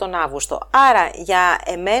συνεχιστούν και τον Αύγουστο. Άρα για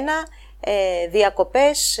εμένα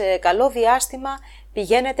διακοπές, καλό διάστημα,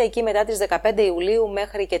 πηγαίνετε εκεί μετά τις 15 Ιουλίου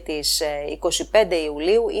μέχρι και τις 25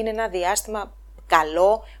 Ιουλίου, είναι ένα διάστημα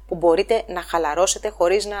καλό που μπορείτε να χαλαρώσετε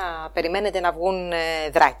χωρίς να περιμένετε να βγουν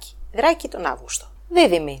δράκοι τον Αύγουστο.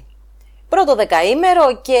 Δίδυμοι. Πρώτο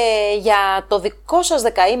δεκαήμερο, και για το δικό σας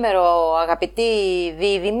δεκαήμερο αγαπητοί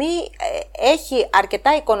δίδυμοι έχει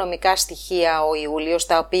αρκετά οικονομικά στοιχεία ο Ιούλιος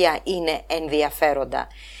τα οποία είναι ενδιαφέροντα.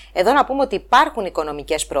 Εδώ να πούμε ότι υπάρχουν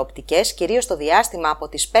οικονομικές προοπτικές, κυρίως στο διάστημα από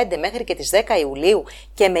τις 5 μέχρι και τις 10 Ιουλίου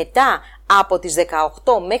και μετά από τις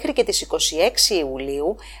 18 μέχρι και τις 26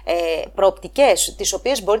 Ιουλίου, προοπτικές τις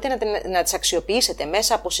οποίες μπορείτε να τις αξιοποιήσετε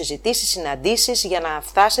μέσα από συζητήσεις, συναντήσεις για να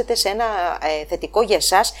φτάσετε σε ένα θετικό για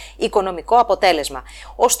εσάς οικονομικό αποτέλεσμα.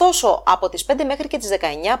 Ωστόσο, από τις 5 μέχρι και τις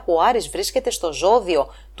 19 που ο Άρης βρίσκεται στο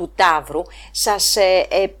ζώδιο του Ταύρου, σας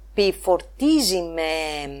επιφορτίζει με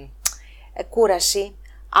κούραση,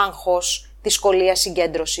 άγχος, δυσκολία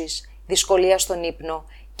συγκέντρωσης, δυσκολία στον ύπνο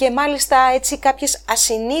και μάλιστα έτσι κάποιες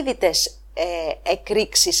ασυνείδητες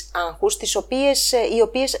εκρήξεις άγχους οι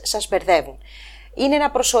οποίες σας μπερδεύουν. Είναι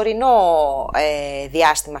ένα προσωρινό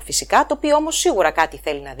διάστημα φυσικά, το οποίο όμως σίγουρα κάτι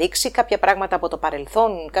θέλει να δείξει, κάποια πράγματα από το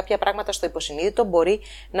παρελθόν, κάποια πράγματα στο υποσυνείδητο μπορεί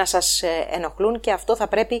να σας ενοχλούν και αυτό θα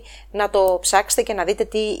πρέπει να το ψάξετε και να δείτε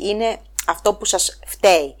τι είναι αυτό που σας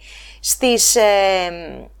φταίει.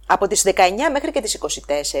 Από τις 19 μέχρι και τις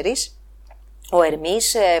 24, ο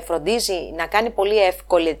Ερμής φροντίζει να κάνει πολύ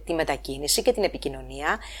εύκολη τη μετακίνηση και την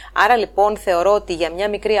επικοινωνία. Άρα λοιπόν θεωρώ ότι για μια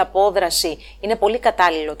μικρή απόδραση είναι πολύ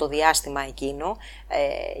κατάλληλο το διάστημα εκείνο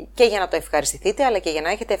και για να το ευχαριστηθείτε αλλά και για να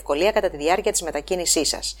έχετε ευκολία κατά τη διάρκεια της μετακίνησής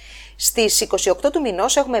σας. Στις 28 του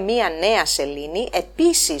μηνός έχουμε μία νέα σελήνη,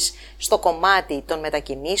 επίσης στο κομμάτι των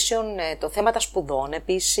μετακινήσεων, το θέματα σπουδών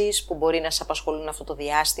επίσης που μπορεί να σας απασχολούν αυτό το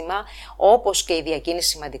διάστημα, όπως και η διακίνηση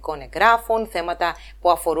σημαντικών εγγράφων, θέματα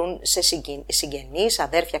που αφορούν σε συγγενείς,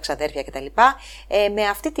 αδέρφια, ξαδέρφια κτλ. Με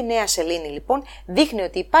αυτή τη νέα σελήνη λοιπόν δείχνει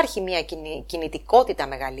ότι υπάρχει μια κινητικότητα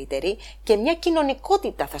μεγαλύτερη και μια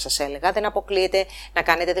κοινωνικότητα θα σας έλεγα, δεν αποκλείεται να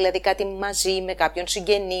κάνετε δηλαδή κάτι μαζί με κάποιον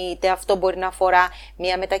συγγενή, είτε αυτό μπορεί να αφορά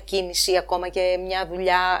μια μετακίνηση, ακόμα και μια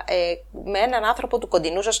δουλειά με έναν άνθρωπο του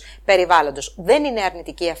κοντινού σας περιβάλλοντος. Δεν είναι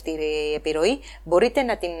αρνητική αυτή η επιρροή, μπορείτε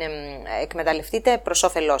να την εκμεταλλευτείτε προς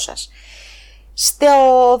όφελός σας. Στο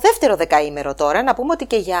δεύτερο δεκαήμερο τώρα, να πούμε ότι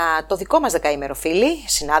και για το δικό μας δεκαήμερο φίλοι,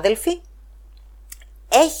 συνάδελφοι,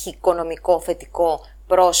 έχει οικονομικό θετικό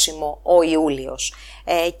πρόσημο ο Ιούλιος.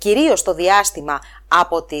 Κυρίως το διάστημα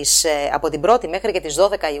από την 1η μέχρι και τις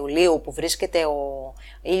 12 Ιουλίου που βρίσκεται ο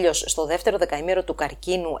ήλιος στο δεύτερο δεκαήμερο του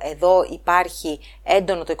καρκίνου, εδώ υπάρχει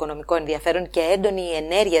έντονο το οικονομικό ενδιαφέρον και έντονη η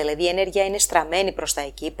ενέργεια, δηλαδή η ενέργεια είναι στραμμένη προς τα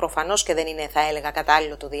εκεί, προφανώς και δεν είναι θα έλεγα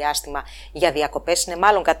κατάλληλο το διάστημα για διακοπές, είναι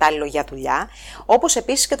μάλλον κατάλληλο για δουλειά, όπως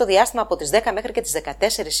επίσης και το διάστημα από τις 10 μέχρι και τις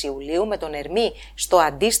 14 Ιουλίου με τον Ερμή στο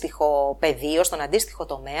αντίστοιχο πεδίο, στον αντίστοιχο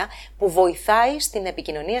τομέα που βοηθάει στην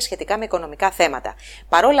επικοινωνία σχετικά με οικονομικά θέματα.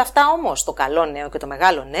 Παρ' όλα αυτά όμως το καλό νέο και το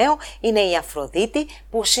μεγάλο νέο είναι η Αφροδίτη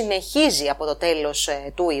που συνεχίζει από το τέλος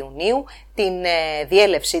του Ιουνίου την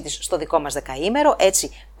διέλευσή της στο δικό μας δεκαήμερο,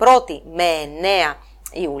 έτσι 1η με 9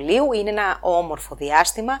 Ιουλίου είναι ένα όμορφο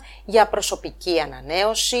διάστημα για προσωπική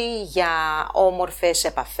ανανέωση, για όμορφες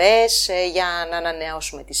επαφές, για να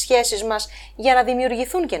ανανεώσουμε τις σχέσεις μας, για να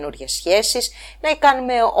δημιουργηθούν καινούργιες σχέσεις, να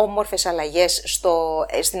κάνουμε όμορφες αλλαγές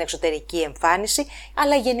στην εξωτερική εμφάνιση,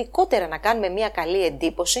 αλλά γενικότερα να κάνουμε μια καλή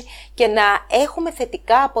εντύπωση και να έχουμε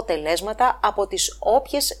θετικά αποτελέσματα από τις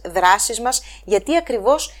όποιες δράσεις μας, γιατί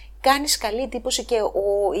ακριβώς κάνεις καλή εντύπωση και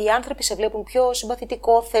οι άνθρωποι σε βλέπουν πιο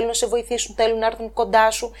συμπαθητικό, θέλουν να σε βοηθήσουν, θέλουν να έρθουν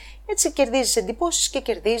κοντά σου. Έτσι κερδίζεις εντυπώσεις και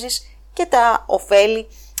κερδίζεις και τα ωφέλη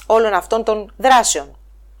όλων αυτών των δράσεων.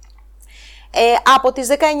 Από τις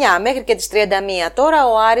 19 μέχρι και τις 31 τώρα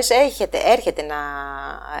ο Άρης έρχεται να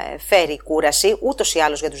φέρει κούραση, ούτως ή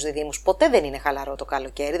άλλως για τους διδύμους ποτέ δεν είναι χαλαρό το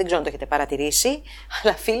καλοκαίρι, δεν ξέρω αν το έχετε παρατηρήσει,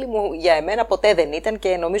 αλλά φίλοι μου για εμένα ποτέ δεν ήταν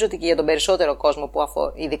και νομίζω ότι και για τον περισσότερο κόσμο που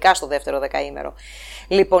ειδικά στο δεύτερο δεκαήμερο,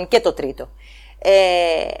 λοιπόν και το τρίτο.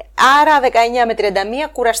 Άρα 19 με 31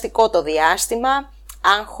 κουραστικό το διάστημα,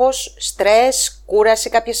 άγχος, στρες, κούραση,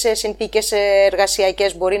 κάποιες συνθήκες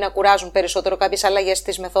εργασιακές μπορεί να κουράζουν περισσότερο, κάποιες αλλαγές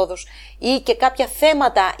στις μεθόδους ή και κάποια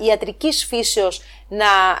θέματα ιατρικής φύσεως να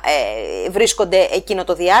βρίσκονται εκείνο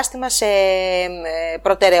το διάστημα σε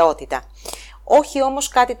προτεραιότητα. Όχι όμως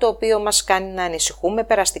κάτι το οποίο μας κάνει να ανησυχούμε,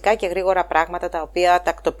 περαστικά και γρήγορα πράγματα τα οποία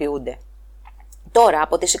τακτοποιούνται. Τώρα,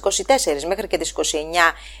 από τις 24 μέχρι και τις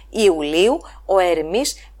 29 Ιουλίου, ο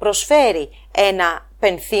Ερμής προσφέρει ένα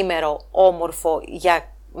πενθήμερο όμορφο για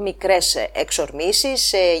μικρές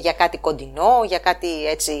εξορμήσεις, για κάτι κοντινό, για κάτι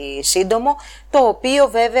έτσι σύντομο, το οποίο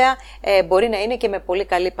βέβαια μπορεί να είναι και με πολύ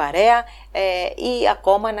καλή παρέα ή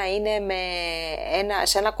ακόμα να είναι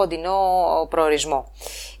σε ένα κοντινό προορισμό.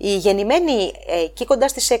 Οι γεννημένοι εκεί κοντά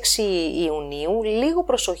στις 6 Ιουνίου, λίγο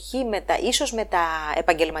προσοχή ίσως με τα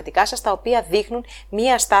επαγγελματικά σας, τα οποία δείχνουν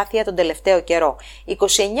μία αστάθεια τον τελευταίο καιρό. 29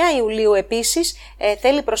 Ιουλίου επίσης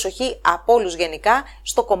θέλει προσοχή από όλους γενικά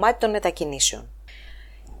στο κομμάτι των μετακινήσεων.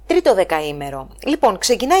 Τρίτο δεκαήμερο. Λοιπόν,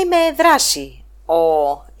 ξεκινάει με δράση ο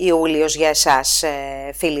Ιούλιος για εσάς,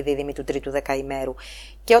 φίλοι δίδυμοι του τρίτου δεκαημέρου.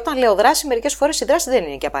 Και όταν λέω δράση, μερικές φορές η δράση δεν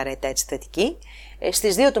είναι και απαραίτητα έτσι θετική.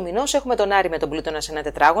 Στις 2 του μηνός έχουμε τον Άρη με τον Πλούτονα σε ένα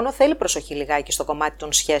τετράγωνο. Θέλει προσοχή λιγάκι στο κομμάτι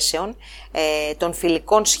των σχέσεων, των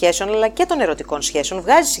φιλικών σχέσεων, αλλά και των ερωτικών σχέσεων.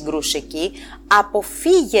 Βγάζει συγκρούσεις εκεί.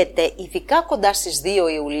 Αποφύγετε, ειδικά κοντά στις 2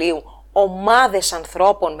 Ιουλίου, ομάδες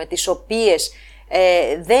ανθρώπων με τις οποίες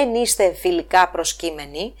δεν είστε φιλικά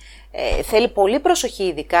προσκύμενοι. Θέλει πολύ προσοχή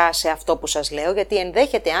ειδικά σε αυτό που σας λέω, γιατί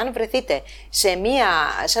ενδέχεται αν βρεθείτε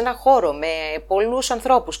σε ένα χώρο με πολλούς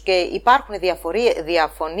ανθρώπους και υπάρχουν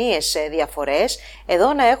διαφορές,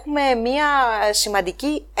 εδώ να έχουμε μια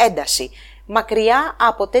σημαντική ένταση, μακριά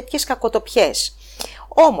από τέτοιες κακοτοπιές.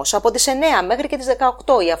 Όμως από τις 9 μέχρι και τις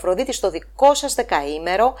 18 η Αφροδίτη στο δικό σας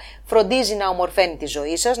δεκαήμερο φροντίζει να ομορφαίνει τη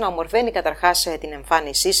ζωή σας, να ομορφαίνει καταρχάς την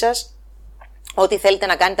εμφάνισή σας, Ό,τι θέλετε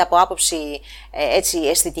να κάνετε από άποψη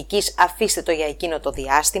αισθητικής, αφήστε το για εκείνο το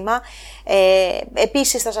διάστημα.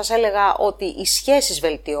 Επίσης θα σας έλεγα ότι οι σχέσεις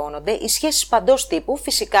βελτιώνονται, οι σχέσεις παντός τύπου,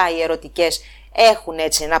 φυσικά οι ερωτικές έχουν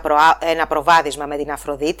έτσι ένα προβάδισμα με την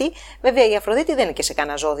Αφροδίτη. Βέβαια η Αφροδίτη δεν είναι και σε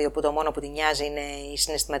κανένα ζώδιο που το μόνο που την νοιάζει είναι η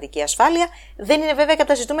συναισθηματική ασφάλεια. Δεν είναι βέβαια και από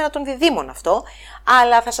τα ζητούμενα των διδήμων αυτό.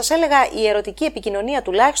 Αλλά θα σας έλεγα η ερωτική επικοινωνία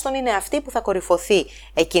τουλάχιστον είναι αυτή που θα κορυφωθεί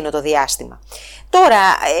εκείνο το διάστημα. Τώρα,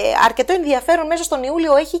 αρκετό ενδιαφέρον μέσα στον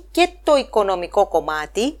Ιούλιο έχει και το οικονομικό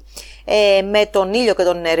κομμάτι. Με τον Ήλιο και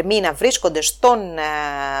τον Ερμή να βρίσκονται στον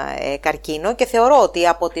Καρκίνο και θεωρώ ότι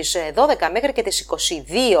από τις 12 μέχρι και τις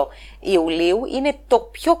 22 Ιουλίου είναι το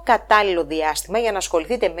πιο κατάλληλο διάστημα για να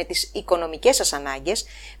ασχοληθείτε με τις οικονομικές σας ανάγκες,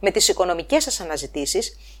 με τις οικονομικές σας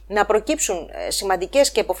αναζητήσεις, να προκύψουν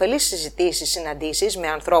σημαντικές και επωφελείς συζητήσεις, συναντήσεις με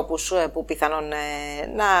ανθρώπους που πιθανόν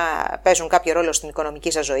να παίζουν κάποιο ρόλο στην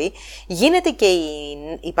οικονομική σας ζωή. Γίνεται και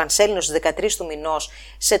η πανσέλινος στις 13 του μηνός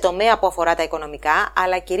σε τομέα που αφορά τα οικονομικά,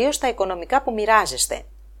 αλλά κυρίως τα οικονομικά που μοιράζεστε.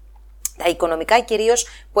 Τα οικονομικά κυρίως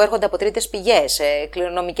που έρχονται από τρίτες πηγές,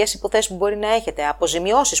 κληρονομικές υποθέσεις που μπορεί να έχετε,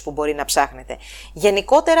 αποζημιώσεις που μπορεί να ψάχνετε.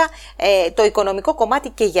 Γενικότερα το οικονομικό κομμάτι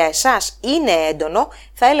και για εσάς είναι έντονο,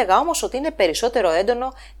 θα έλεγα όμως ότι είναι περισσότερο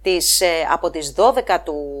έντονο από τις 12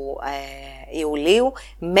 του Ιουλίου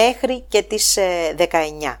μέχρι και τις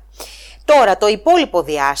 19. Τώρα το υπόλοιπο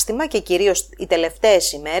διάστημα και κυρίως οι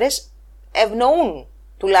τελευταίες ημέρες ευνοούν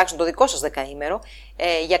τουλάχιστον το δικό σας δεκαήμερο,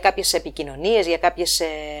 για κάποιες επικοινωνίες, για κάποιες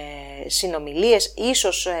συνομιλίες,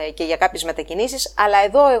 ίσως και για κάποιες μετακινήσεις, αλλά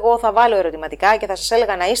εδώ εγώ θα βάλω ερωτηματικά και θα σας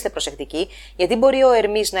έλεγα να είστε προσεκτικοί, γιατί μπορεί ο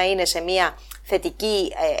Ερμής να είναι σε μια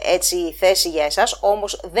θετική θέση για εσάς,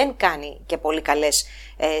 όμως δεν κάνει και πολύ καλές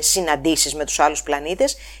συναντήσεις με τους άλλους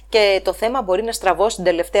πλανήτες και το θέμα μπορεί να στραβώσει την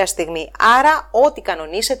τελευταία στιγμή. Άρα ό,τι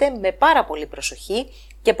κανονίσετε με πάρα πολύ προσοχή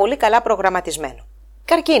και πολύ καλά προγραμματισμένο.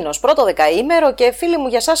 Καρκίνος, πρώτο δεκαήμερο και φίλοι μου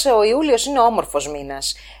για σας ο Ιούλιος είναι όμορφος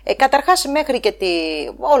μήνας. Καταρχάς μέχρι και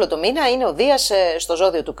όλο το μήνα είναι ο Δίας στο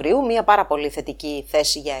ζώδιο του Κρυού, μια πάρα πολύ θετική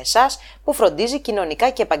θέση για εσάς που φροντίζει κοινωνικά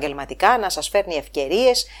και επαγγελματικά να σας φέρνει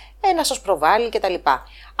ευκαιρίες, να σας προβάλλει κτλ.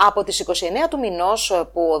 Από τις 29 του μηνός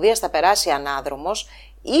που ο Δίας θα περάσει ανάδρομος,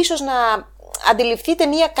 ίσως να αντιληφθείτε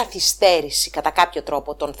μία καθυστέρηση κατά κάποιο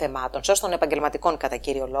τρόπο των θεμάτων σας, των επαγγελματικών κατά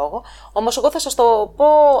κύριο λόγο, όμως εγώ θα σας το πω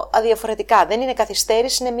αδιαφορετικά, δεν είναι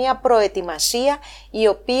καθυστέρηση, είναι μία προετοιμασία η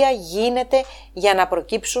οποία γίνεται για να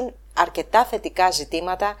προκύψουν αρκετά θετικά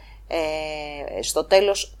ζητήματα στο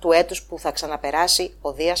τέλος του έτους που θα ξαναπεράσει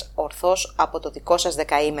ο Δίας ορθώς από το δικό σας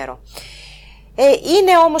δεκαήμερο.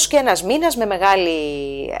 Είναι όμως και ένας μήνας με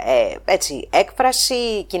μεγάλη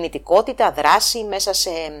έκφραση, κινητικότητα, δράση μέσα σε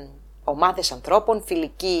ομάδες ανθρώπων,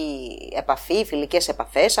 φιλική επαφή, φιλικές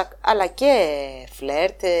επαφές, αλλά και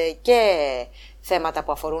φλερτ και θέματα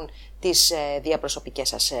που αφορούν τις διαπροσωπικές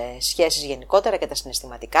σας σχέσεις γενικότερα και τα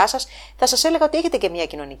συναισθηματικά σας. Θα σας έλεγα ότι έχετε και μια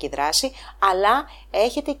κοινωνική δράση, αλλά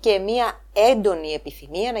έχετε και μια έντονη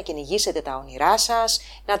επιθυμία να κυνηγήσετε τα όνειρά σας,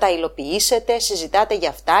 να τα υλοποιήσετε, συζητάτε για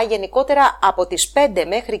αυτά. Γενικότερα από τις 5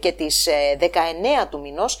 μέχρι και τις 19 του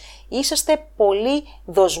μηνός είσαστε πολύ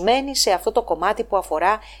δοσμένοι σε αυτό το κομμάτι που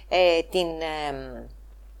αφορά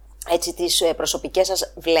τις προσωπικές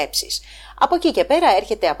σας βλέψεις. Από εκεί και πέρα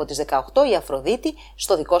έρχεται από τις 18 η Αφροδίτη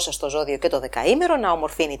στο δικό σας το ζώδιο και το δεκαήμερο να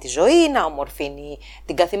ομορφύνει τη ζωή, να ομορφύνει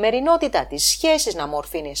την καθημερινότητα, τις σχέσεις, να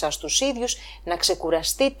ομορφύνει εσάς τους ίδιους, να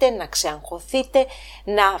ξεκουραστείτε, να ξεαγχωθείτε,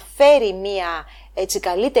 να φέρει μια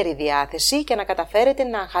καλύτερη διάθεση και να καταφέρετε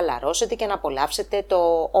να χαλαρώσετε και να απολαύσετε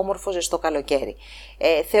το όμορφο ζεστό καλοκαίρι.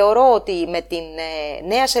 Θεωρώ ότι με την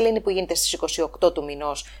νέα σελήνη που γίνεται στις 28 του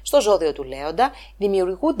μηνός στο ζώδιο του Λέοντα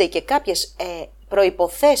δημιουργούνται και κάποιες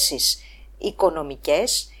προϋποθέσεις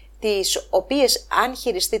οικονομικές, τις οποίες αν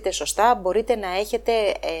χειριστείτε σωστά μπορείτε να έχετε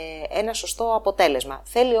ένα σωστό αποτέλεσμα.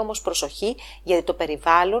 Θέλει όμως προσοχή γιατί το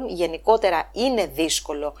περιβάλλον γενικότερα είναι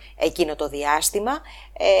δύσκολο εκείνο το διάστημα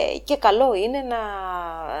και καλό είναι να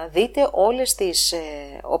δείτε όλες τις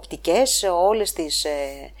οπτικές, όλες τις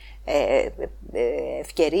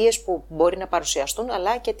ευκαιρίες που μπορεί να παρουσιαστούν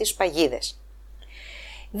αλλά και τις παγίδες.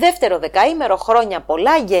 Δεύτερο δεκαήμερο, χρόνια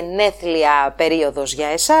πολλά, γενέθλια περίοδος για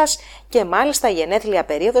εσάς και μάλιστα γενέθλια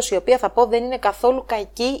περίοδος η οποία θα πω δεν είναι καθόλου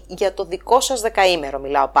κακή για το δικό σας δεκαήμερο,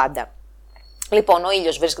 μιλάω πάντα. Λοιπόν, ο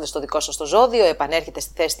ήλιος βρίσκεται στο δικό σας το ζώδιο, επανέρχεται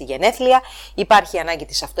στη θέση τη γενέθλια, υπάρχει ανάγκη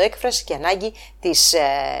της αυτοέκφρασης και ανάγκη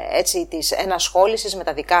της ενασχόλησης με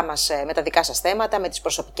τα δικά σας θέματα, με τις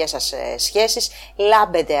προσωπικές σας σχέσεις.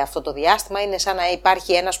 Λάμπετε αυτό το διάστημα, είναι σαν να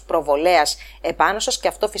υπάρχει ένας προβολέας επάνω σας και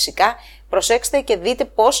αυτό φυσικά προσέξτε και δείτε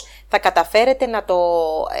πώς θα καταφέρετε να το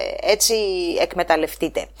έτσι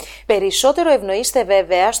εκμεταλλευτείτε. Περισσότερο ευνοείστε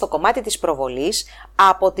βέβαια στο κομμάτι της προβολής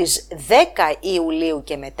από τις 10 Ιουλίου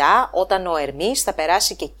και μετά, όταν ο Ερμής θα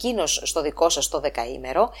περάσει και εκείνος στο δικό σας το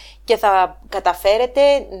δεκαήμερο και θα καταφέρετε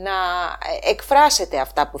να εκφράσετε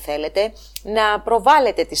αυτά που θέλετε, να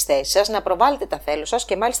προβάλλετε τις θέσεις σας, να προβάλλετε τα θέλω σας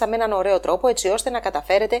και μάλιστα με έναν ωραίο τρόπο, έτσι ώστε να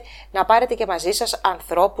καταφέρετε να πάρετε και μαζί σας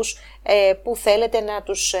ανθρώπους που θέλετε να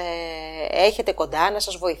τους έχετε κοντά, να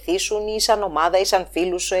σας βοηθήσουν ή σαν ομάδα ή σαν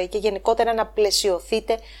φίλους και γενικότερα να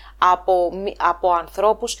πλαισιωθείτε από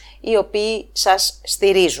ανθρώπους οι οποίοι σας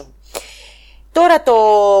στηρίζουν. Τώρα το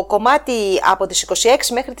κομμάτι από τις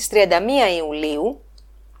 26 μέχρι τις 31 Ιουλίου,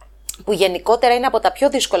 που γενικότερα είναι από τα πιο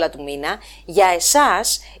δύσκολα του μήνα, για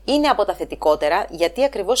εσάς είναι από τα θετικότερα, γιατί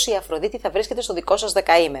ακριβώς η Αφροδίτη θα βρίσκεται στο δικό σας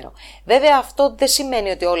δεκαήμερο. Βέβαια αυτό δεν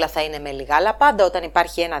σημαίνει ότι όλα θα είναι με λιγά, αλλά πάντα όταν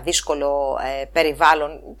υπάρχει ένα δύσκολο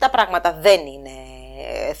περιβάλλον, τα πράγματα δεν είναι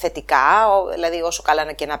θετικά, δηλαδή όσο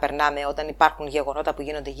καλά και να περνάμε, όταν υπάρχουν γεγονότα που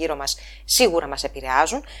γίνονται γύρω μας, σίγουρα μας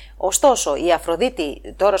επηρεάζουν. Ωστόσο, η Αφροδίτη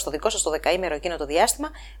τώρα στο δικό σας το δεκαήμερο εκείνο το διάστημα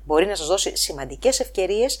μπορεί να σας δώσει σημαντικές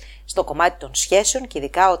ευκαιρίες στο κομμάτι των σχέσεων και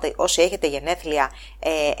ειδικά όσοι έχετε γενέθλια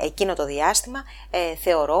εκείνο το διάστημα,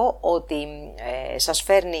 θεωρώ ότι σας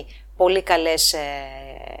φέρνει πολύ καλές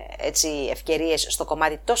ευκαιρίες στο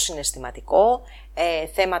κομμάτι το συναισθηματικό,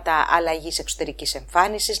 θέματα αλλαγής εξωτερικής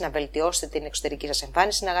εμφάνισης, να βελτιώσετε την εξωτερική σας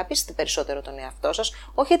εμφάνιση, να αγαπήσετε περισσότερο τον εαυτό σας,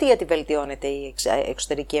 όχι γιατί βελτιώνεται η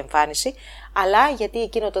εξωτερική εμφάνιση, αλλά γιατί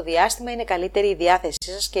εκείνο το διάστημα είναι καλύτερη η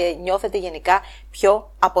διάθεσή σας και νιώθετε γενικά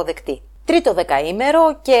πιο αποδεκτοί. Τρίτο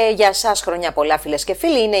δεκαήμερο και για εσάς χρονιά πολλά φίλες και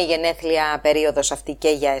φίλοι, είναι η γενέθλια περίοδος αυτή και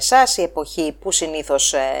για εσάς, η εποχή που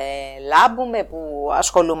συνήθως λάμπουμε, που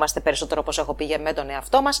ασχολούμαστε περισσότερο όπως έχω πει με τον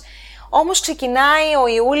εαυτό μας. Όμως ξεκινάει ο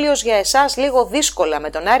Ιούλιος για εσάς λίγο δύσκολα, με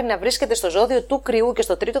τον Άρη να βρίσκεται στο ζώδιο του Κρυού και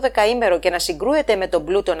στο τρίτο δεκαήμερο και να συγκρούεται με τον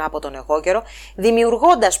Πλούτονα από τον εγώκερο,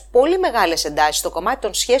 δημιουργώντας πολύ μεγάλες εντάσεις στο κομμάτι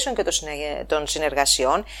των σχέσεων και των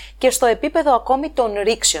συνεργασιών και στο επίπεδο ακόμη των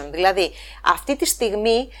ρήξεων. Δηλαδή αυτή τη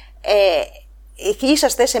στιγμή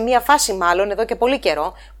είσαστε σε μια φάση μάλλον εδώ και πολύ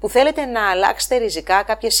καιρό που θέλετε να αλλάξετε ριζικά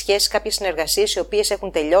κάποιες σχέσεις, κάποιες συνεργασίες οι οποίες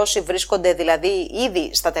έχουν τελειώσει, βρίσκονται δηλαδή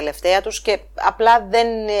ήδη στα τελευταία τους και απλά δεν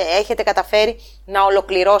έχετε καταφέρει να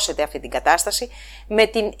ολοκληρώσετε αυτή την κατάσταση. Με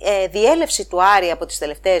την διέλευση του Άρη από τις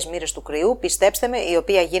τελευταίες μοίρες του Κρυού, πιστέψτε με, η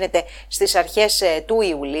οποία γίνεται στις αρχές του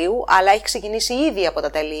Ιουλίου, αλλά έχει ξεκινήσει ήδη από τα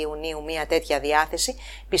τέλη Ιουνίου μια τέτοια διάθεση,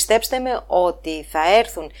 πιστέψτε με ότι θα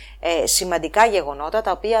έρθουν σημαντικά γεγονότα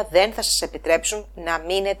τα οποία δεν θα σας επιτρέψουν να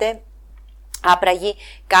μείνετε άπραγοι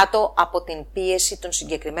κάτω από την πίεση των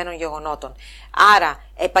συγκεκριμένων γεγονότων. Άρα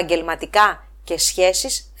επαγγελματικά και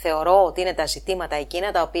σχέσεις θεωρώ ότι είναι τα ζητήματα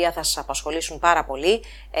εκείνα τα οποία θα σας απασχολήσουν πάρα πολύ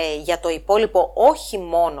για το υπόλοιπο όχι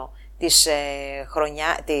μόνο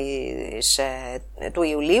του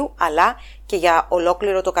Ιουλίου, αλλά και για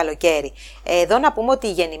ολόκληρο το καλοκαίρι. Εδώ να πούμε ότι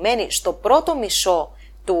οι γεννημένοι στο πρώτο μισό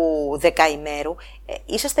του δεκαημέρου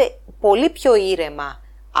είσαστε πολύ πιο ήρεμα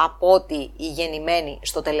από ότι οι γεννημένοι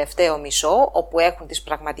στο τελευταίο μισό, όπου έχουν τις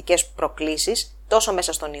πραγματικές προκλήσεις τόσο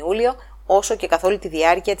μέσα στον Ιούλιο όσο και καθ' όλη τη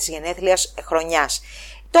διάρκεια της γενέθλιας χρονιάς.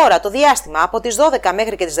 Τώρα το διάστημα από τις 12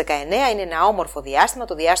 μέχρι και τις 19 είναι ένα όμορφο διάστημα,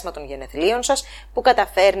 το διάστημα των γενεθλίων σας, που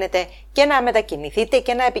καταφέρνετε και να μετακινηθείτε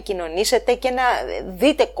και να επικοινωνήσετε και να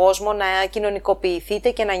δείτε κόσμο, να κοινωνικοποιηθείτε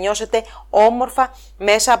και να νιώσετε όμορφα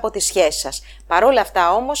μέσα από τις σχέσεις σας. Παρ' όλα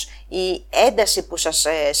αυτά όμως η ένταση που σας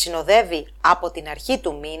συνοδεύει από την αρχή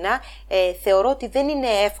του μήνα θεωρώ ότι δεν είναι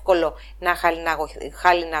εύκολο να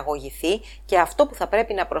χαλιναγωγηθεί και αυτό που θα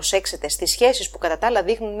πρέπει να προσέξετε στις σχέσεις που κατά τα άλλα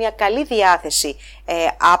δείχνουν μια καλή διάθεση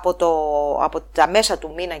από τα μέσα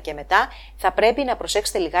του μήνα και μετά, θα πρέπει να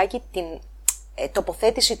προσέξετε λιγάκι την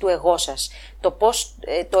τοποθέτηση του εγώ σας. Το πώς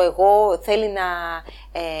το εγώ θέλει να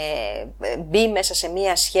μπει μέσα σε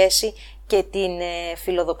μία σχέση και την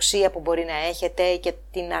φιλοδοξία που μπορεί να έχετε και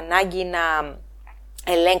την ανάγκη να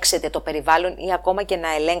ελέγξετε το περιβάλλον ή ακόμα και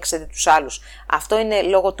να ελέγξετε τους άλλους. Αυτό είναι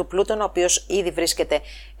λόγω του Πλούτονα, ο οποίος ήδη βρίσκεται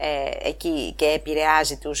εκεί και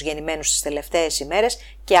επηρεάζει τους γεννημένους στις τελευταίες ημέρες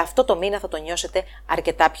και αυτό το μήνα θα το νιώσετε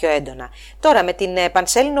αρκετά πιο έντονα. Τώρα με την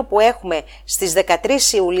πανσέλινο που έχουμε στις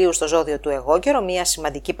 13 Ιουλίου στο ζώδιο του εγώκερο, μια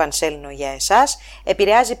σημαντική πανσέλινο για εσάς,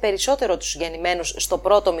 επηρεάζει περισσότερο τους γεννημένους στο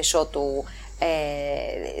πρώτο μισό του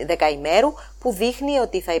δεκαημέρου, που δείχνει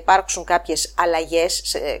ότι θα υπάρξουν κάποιες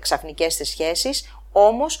αλλαγές ξαφνικές στις σχέσεις,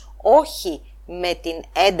 όμως όχι με την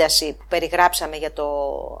ένταση που περιγράψαμε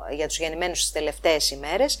για τους γεννημένους στις τελευταίες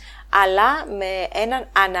ημέρες, αλλά με έναν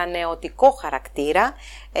ανανεωτικό χαρακτήρα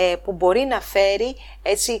που μπορεί να φέρει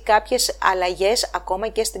έτσι κάποιες αλλαγές ακόμα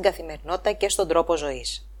και στην καθημερινότητα και στον τρόπο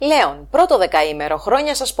ζωής. Λέων, πρώτο δεκαήμερο,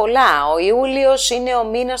 χρόνια σας πολλά. Ο Ιούλιος είναι ο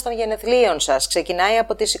μήνας των γενεθλίων σας. Ξεκινάει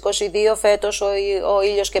από τις 22 φέτος ο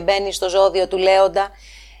ήλιος και μπαίνει στο ζώδιο του Λέοντα.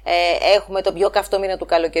 Έχουμε τον πιο καυτό μήνα του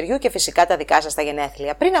καλοκαιριού και φυσικά τα δικά σας τα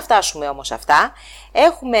γενέθλια. Πριν να φτάσουμε όμως αυτά,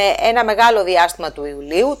 έχουμε ένα μεγάλο διάστημα του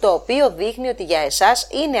Ιουλίου, το οποίο δείχνει ότι για εσάς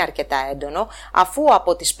είναι αρκετά έντονο, αφού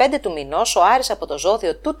από τις 5 του μηνός ο Άρης από το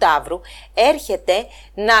ζώδιο του Ταύρου έρχεται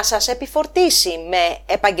να σας επιφορτήσει με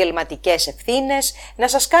επαγγελματικές ευθύνες, να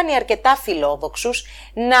σας κάνει αρκετά φιλόδοξους,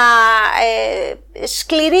 να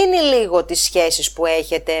σκληρύνει λίγο τις σχέσεις που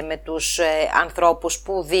έχετε με τους ανθρώπους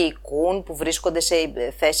που διοικούν, που βρίσκονται σε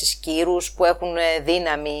θέσεις κύρους, που έχουν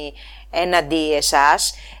δύναμη εναντί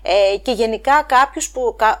εσάς και γενικά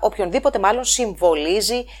οποιονδήποτε μάλλον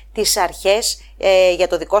συμβολίζει τις αρχές για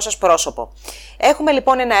το δικό σας πρόσωπο. Έχουμε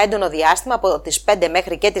λοιπόν ένα έντονο διάστημα από τις 5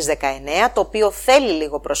 μέχρι και τις 19, το οποίο θέλει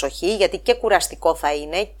λίγο προσοχή γιατί και κουραστικό θα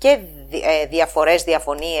είναι και διαφορές,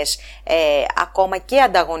 διαφωνίες, ακόμα και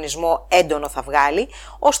ανταγωνισμό έντονο θα βγάλει.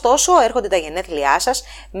 Ωστόσο έρχονται τα γενέθλιά σας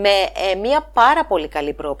με μια πάρα πολύ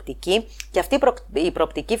καλή προοπτική και αυτή η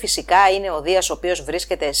προοπτική φυσικά είναι ο Δίας ο οποίος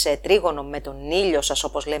βρίσκεται σε τρίγωνο με τον ήλιο σας,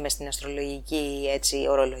 όπως λέμε στην αστρολογική έτσι,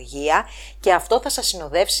 ορολογία, και αυτό θα σας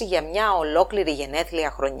συνοδεύσει για μια ολόκληρη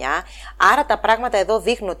γενέθλια χρονιά. Άρα τα πράγματα εδώ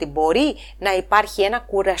δείχνουν ότι μπορεί να υπάρχει ένα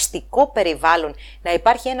κουραστικό περιβάλλον, να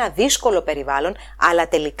υπάρχει ένα δύσκολο περιβάλλον, αλλά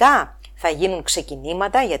τελικά θα γίνουν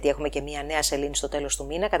ξεκινήματα, γιατί έχουμε και μια νέα σελήνη στο τέλος του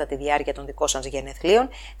μήνα κατά τη διάρκεια των δικών σας γενεθλίων,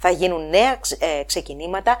 θα γίνουν νέα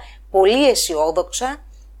ξεκινήματα, πολύ αισιόδοξα.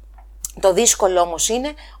 Το δύσκολο όμως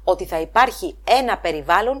είναι ότι θα υπάρχει ένα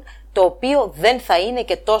περιβάλλον το οποίο δεν θα είναι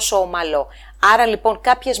και τόσο ομαλό. Άρα λοιπόν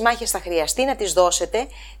κάποιες μάχες θα χρειαστεί να τις δώσετε,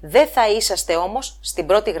 δεν θα είσαστε όμως στην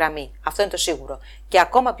πρώτη γραμμή. Αυτό είναι το σίγουρο. Και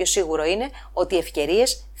ακόμα πιο σίγουρο είναι ότι οι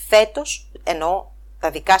ευκαιρίες φέτος, ενώ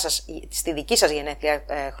στη δική σας γενέθλια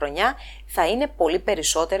χρονιά, θα είναι πολύ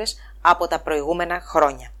περισσότερες από τα προηγούμενα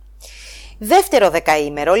χρόνια. Δεύτερο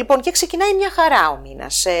δεκαήμερο, λοιπόν, και ξεκινάει μια χαρά ο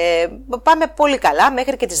μήνας. Πάμε πολύ καλά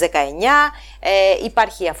μέχρι και τις 19.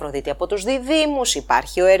 Υπάρχει η Αφροδίτη από τους Διδύμους,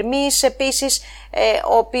 υπάρχει ο Ερμής επίσης,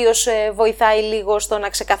 ο οποίος βοηθάει λίγο στο να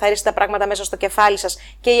ξεκαθαρίσει τα πράγματα μέσα στο κεφάλι σας,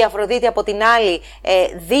 και η Αφροδίτη από την άλλη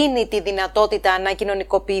δίνει τη δυνατότητα να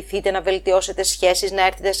κοινωνικοποιηθείτε, να βελτιώσετε σχέσεις, να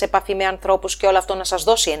έρθετε σε επαφή με ανθρώπους και όλο αυτό να σας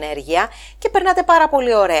δώσει ενέργεια και περνάτε πάρα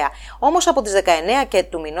πολύ ωραία. Όμως από τις 19 και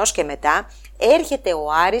του μηνός και μετά έρχεται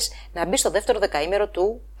ο Άρης να μπει στο δεύτερο δεκαήμερο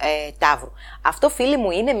του Ταύρου. Αυτό, φίλοι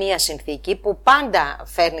μου, είναι μια συνθήκη που πάντα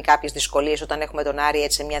φέρνει κάποιες δυσκολίες όταν έχουμε τον Άρη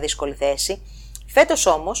έτσι σε μια δύσκολη θέση. Φέτος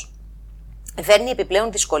όμως φέρνει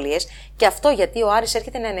επιπλέον δυσκολίες, και αυτό γιατί ο Άρης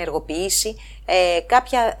έρχεται να ενεργοποιήσει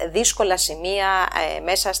κάποια δύσκολα σημεία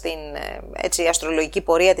μέσα στην αστρολογική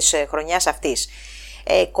πορεία της χρονιάς αυτής.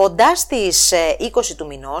 Κοντά στις 20 του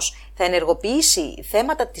μηνός θα ενεργοποιήσει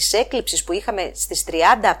θέματα της έκλειψης που είχαμε στις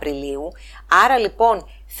 30 Απριλίου, άρα λοιπόν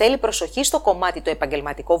θέλει προσοχή στο κομμάτι το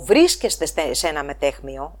επαγγελματικό, βρίσκεστε σε ένα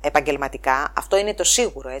μετέχμιο επαγγελματικά, αυτό είναι το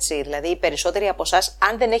σίγουρο, έτσι, δηλαδή οι περισσότεροι από εσάς,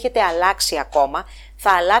 αν δεν έχετε αλλάξει ακόμα,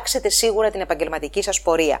 θα αλλάξετε σίγουρα την επαγγελματική σας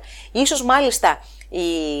πορεία. Ίσως μάλιστα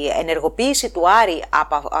η ενεργοποίηση του Άρη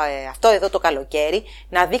από αυτό εδώ το καλοκαίρι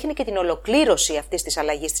να δείχνει και την ολοκλήρωση αυτής της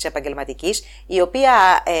αλλαγής της επαγγελματικής, η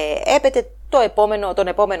οποία έπεται τον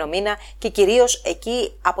επόμενο μήνα και κυρίως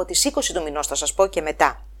εκεί από τις 20 του μηνός θα σας πω και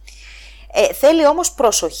μετά. Θέλει όμως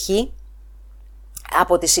προσοχή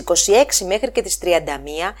από τις 26 μέχρι και τις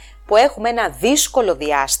 31 που έχουμε ένα δύσκολο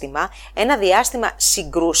διάστημα, ένα διάστημα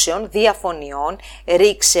συγκρούσεων, διαφωνιών,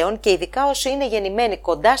 ρήξεων, και ειδικά όσοι είναι γεννημένοι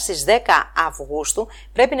κοντά στις 10 Αυγούστου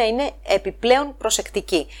πρέπει να είναι επιπλέον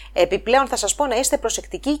προσεκτικοί. Επιπλέον θα σας πω να είστε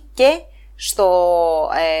προσεκτικοί και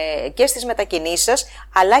στις μετακινήσεις σας,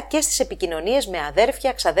 αλλά και στις επικοινωνίες με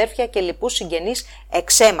αδέρφια, ξαδέρφια και λοιπούς συγγενείς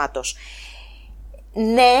εξαίματος.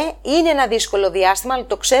 Ναι, είναι ένα δύσκολο διάστημα, αλλά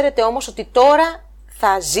το ξέρετε όμως ότι τώρα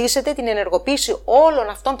θα ζήσετε την ενεργοποίηση όλων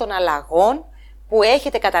αυτών των αλλαγών που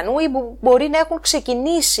έχετε κατά νου ή που μπορεί να έχουν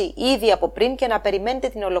ξεκινήσει ήδη από πριν και να περιμένετε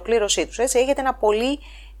την ολοκλήρωσή τους. Έτσι, έχετε ένα πολύ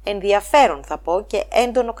ενδιαφέρον, θα πω, και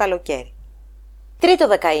έντονο καλοκαίρι. Τρίτο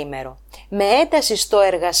δεκαήμερο. Με ένταση στο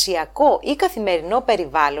εργασιακό ή καθημερινό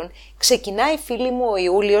περιβάλλον ξεκινάει, φίλοι μου, ο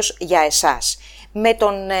Ιούλιος για εσάς. Με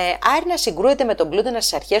τον Άρη να συγκρούεται με τον Πλούτονα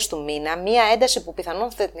στις αρχές του μήνα, μία ένταση που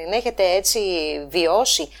πιθανόν θα την έχετε έτσι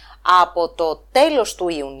βιώσει από το τέλος του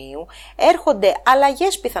Ιουνίου έρχονται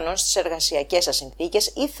αλλαγές πιθανόν στις εργασιακές σας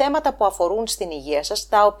συνθήκες ή θέματα που αφορούν στην υγεία σας,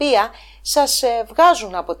 τα οποία σας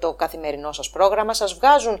βγάζουν από το καθημερινό σας πρόγραμμα, σας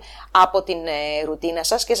βγάζουν από την ρουτίνα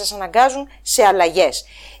σας και σας αναγκάζουν σε αλλαγές.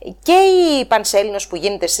 Και η Πανσέλινος που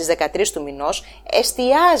γίνεται στις 13 του μηνός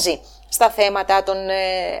εστιάζει στα θέματα των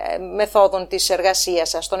μεθόδων της εργασίας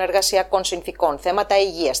σας, των εργασιακών συνθήκων, θέματα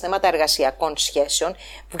υγείας, θέματα εργασιακών σχέσεων,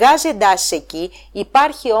 βγάζει εντάσεις εκεί,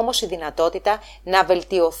 υπάρχει όμως η δυνατότητα να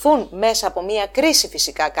βελτιωθούν μέσα από μια κρίση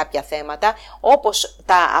φυσικά κάποια θέματα, όπως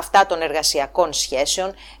αυτά των εργασιακών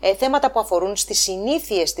σχέσεων, θέματα που αφορούν στις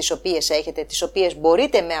συνήθειες τις οποίες έχετε, τις οποίες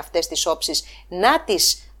μπορείτε με αυτές τις όψεις να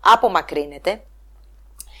τις απομακρύνετε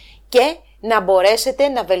και να μπορέσετε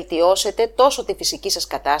να βελτιώσετε τόσο τη φυσική σας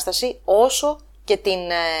κατάσταση όσο και την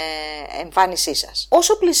εμφάνισή σας.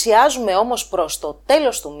 Όσο πλησιάζουμε όμως προς το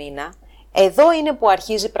τέλος του μήνα, εδώ είναι που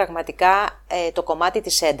αρχίζει πραγματικά το κομμάτι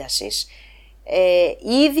της έντασης.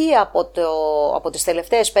 Ήδη από τις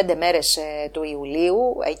τελευταίες 5 μέρες του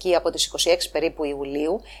Ιουλίου, εκεί από τις 26 περίπου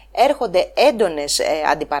Ιουλίου, έρχονται έντονες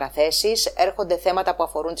αντιπαραθέσεις, έρχονται θέματα που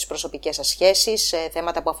αφορούν τις προσωπικές σας σχέσεις,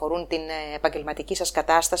 θέματα που αφορούν την επαγγελματική σας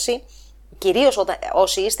κατάσταση. Κυρίως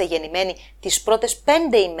όσοι είστε γεννημένοι τις πρώτες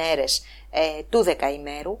 5 ημέρες του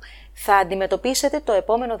δεκαημέρου, θα αντιμετωπίσετε το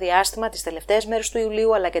επόμενο διάστημα, τις τελευταίες μέρες του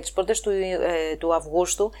Ιουλίου αλλά και τις πρώτες του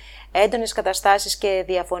Αυγούστου, έντονες καταστάσεις και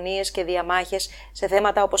διαφωνίες και διαμάχες σε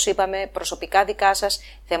θέματα, όπως είπαμε, προσωπικά δικά σας,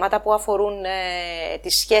 θέματα που αφορούν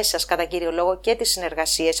τις σχέσεις σας κατά κύριο λόγο και τις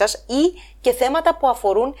συνεργασίες σας, ή και θέματα που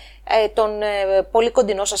αφορούν τον πολύ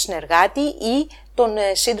κοντινό σας συνεργάτη ή τον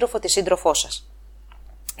σύντροφο, τη σύντροφό σας.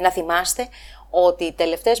 Να θυμάστε ότι οι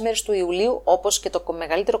τελευταίες μέρες του Ιουλίου, όπως και το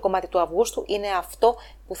μεγαλύτερο κομμάτι του Αυγούστου, είναι αυτό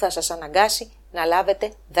που θα σας αναγκάσει να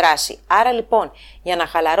λάβετε δράση. Άρα λοιπόν, για να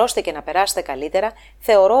χαλαρώσετε και να περάσετε καλύτερα,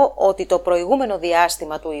 θεωρώ ότι το προηγούμενο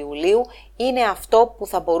διάστημα του Ιουλίου είναι αυτό που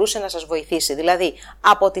θα μπορούσε να σας βοηθήσει. Δηλαδή,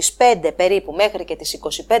 από τις 5 περίπου μέχρι και τις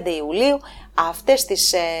 25 Ιουλίου, αυτές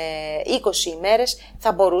τις 20 ημέρες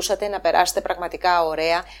θα μπορούσατε να περάσετε πραγματικά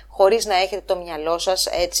ωραία, χωρίς να έχετε το μυαλό σας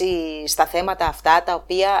έτσι στα θέματα αυτά, τα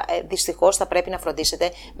οποία δυστυχώς θα πρέπει να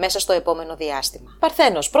φροντίσετε μέσα στο επόμενο διάστημα.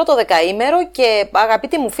 Παρθένος, πρώτο δεκαήμερο και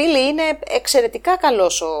αγαπητοί μου φίλοι, είναι εξαιρετικά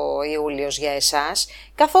καλός ο Ιούλιος για εσάς,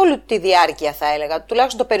 καθ' όλη τη διάρκεια θα έλεγα,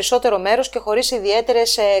 τουλάχιστον το περισσότερο μέρος και χωρίς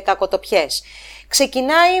ιδιαίτερες κακοτοπιές.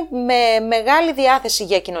 Ξεκινάει με μεγάλη διάθεση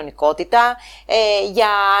για κοινωνικότητα, για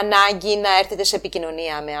ανάγκη να έρθετε σε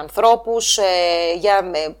επικοινωνία με ανθρώπους,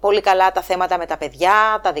 για πολύ καλά τα θέματα με τα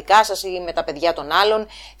παιδιά, τα δικά σας ή με τα παιδιά των άλλων,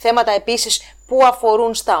 θέματα επίσης που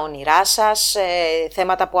αφορούν στα όνειρά σας,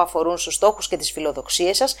 θέματα που αφορούν στους στόχους και τις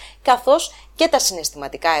φιλοδοξίες σας, καθώς και τα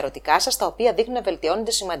συναισθηματικά ερωτικά σας, τα οποία δείχνουν να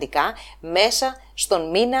βελτιώνονται σημαντικά μέσα στον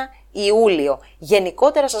μήνα Ιούλιο.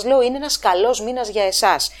 Γενικότερα σας λέω, είναι ένας καλός μήνας για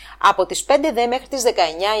εσάς. Από τις 5 δε μέχρι τις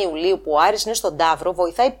 19 Ιουλίου που ο Άρης είναι στον Ταύρο,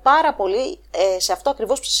 βοηθάει πάρα πολύ σε αυτό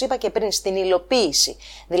ακριβώς που σας είπα και πριν, στην υλοποίηση.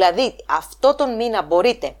 Δηλαδή, αυτό τον μήνα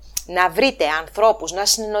μπορείτε να βρείτε ανθρώπους, να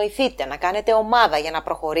συνεννοηθείτε, να κάνετε ομάδα για να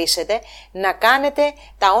προχωρήσετε, να κάνετε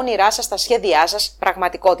τα όνειρά σας, τα σχέδιά σας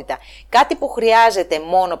πραγματικότητα. Κάτι που χρειάζεται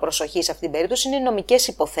μόνο προσοχή σε αυτήν την περίπτωση είναι οι νομικές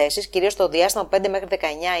υποθέσεις, κυρίως το διάστημα 5 μέχρι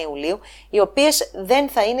 19 Ιουλίου, οι οποίες δεν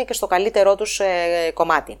θα είναι και στο καλύτερό τους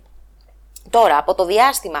κομμάτι. Τώρα, από το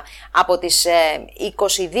διάστημα από τις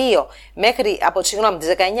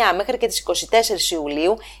 19 μέχρι και τις 24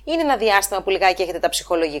 Ιουλίου είναι ένα διάστημα που λιγάκι έχετε τα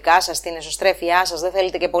ψυχολογικά σας, την εσωστρέφειά σας, δεν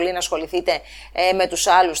θέλετε και πολύ να ασχοληθείτε με τους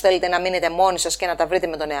άλλους, θέλετε να μείνετε μόνοι σας και να τα βρείτε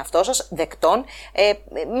με τον εαυτό σας, δεκτών.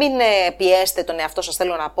 Μην πιέσετε τον εαυτό σας,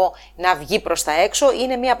 θέλω να πω, να βγει προς τα έξω,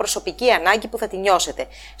 είναι μια προσωπική ανάγκη που θα τη νιώσετε.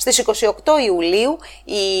 Στις 28 Ιουλίου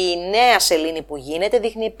η νέα σελήνη που γίνεται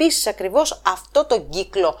δείχνει επίσης ακριβώς αυτό το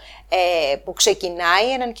κύκλο που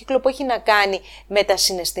ξεκινάει, έναν κύκλο που έχει να κάνει με τα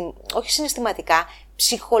όχι συναισθηματικά,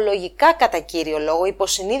 ψυχολογικά κατά κύριο λόγο,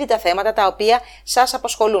 υποσυνείδητα θέματα τα οποία σας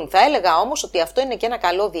απασχολούν. Θα έλεγα όμως ότι αυτό είναι και ένα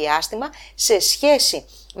καλό διάστημα σε σχέση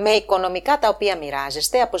με οικονομικά τα οποία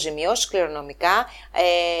μοιράζεστε, αποζημιώσεις κληρονομικά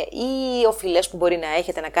ή οφειλές που μπορεί να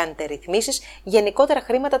έχετε να κάνετε ρυθμίσεις, γενικότερα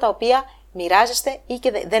χρήματα τα οποία μοιράζεστε ή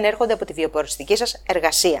και δεν έρχονται από τη βιοποριστική σας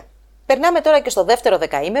εργασία. Περνάμε τώρα και στο δεύτερο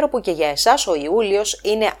δεκαήμερο που και για εσάς ο Ιούλιος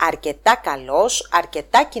είναι αρκετά καλός,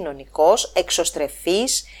 αρκετά κοινωνικός,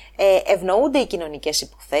 εξωστρεφής, ευνοούνται οι κοινωνικές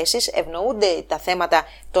υποθέσεις, ευνοούνται τα θέματα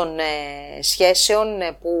των σχέσεων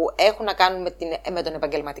που έχουν να κάνουν με τον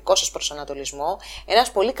επαγγελματικό σας προσανατολισμό.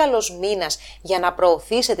 Ένας πολύ καλός μήνας για να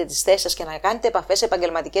προωθήσετε τις θέσεις σας και να κάνετε επαφές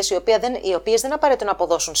επαγγελματικές οι οποίες δεν απαραίτητο να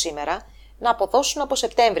αποδώσουν σήμερα. να αποδώσουν από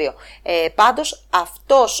Σεπτέμβριο. Πάντως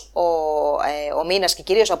αυτός ο μήνας και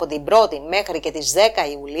κυρίως από την 1η μέχρι και τις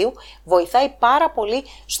 10 Ιουλίου βοηθάει πάρα πολύ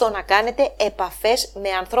στο να κάνετε επαφές με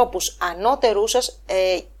ανθρώπους ανώτερούς σας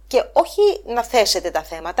και όχι να θέσετε τα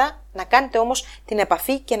θέματα, να κάνετε όμως την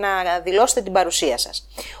επαφή και να δηλώσετε την παρουσία σας.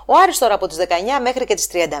 Ο Άρης τώρα από τις 19 μέχρι και τις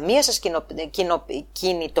 31 σας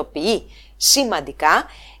κινητοποιεί σημαντικά,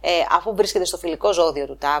 αφού βρίσκεται στο φιλικό ζώδιο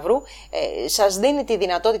του Ταύρου, σας δίνει τη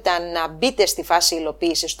δυνατότητα να μπείτε στη φάση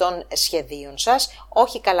υλοποίησης των σχεδίων σας,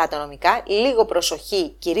 όχι καλά τα νομικά, λίγο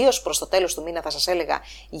προσοχή, κυρίως προς το τέλος του μήνα θα σας έλεγα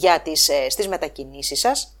στις μετακινήσεις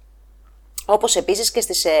σας, όπως επίσης και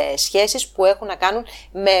στις σχέσεις που έχουν να κάνουν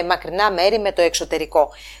με μακρινά μέρη, με το εξωτερικό.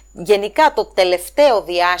 Γενικά το τελευταίο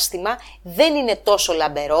διάστημα δεν είναι τόσο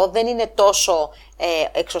λαμπερό, δεν είναι τόσο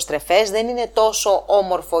εξωστρεφές, δεν είναι τόσο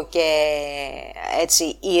όμορφο και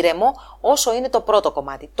έτσι ήρεμο όσο είναι το πρώτο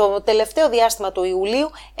κομμάτι. Το τελευταίο διάστημα του Ιουλίου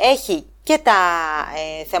έχει και τα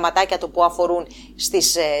θεματάκια του που αφορούν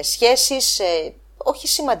στις σχέσεις, όχι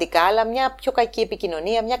σημαντικά, αλλά μια πιο κακή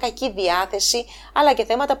επικοινωνία, μια κακή διάθεση, αλλά και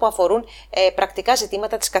θέματα που αφορούν πρακτικά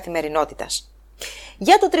ζητήματα της καθημερινότητας.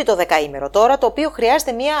 Για το τρίτο δεκαήμερο τώρα, το οποίο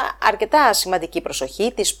χρειάζεται μια αρκετά σημαντική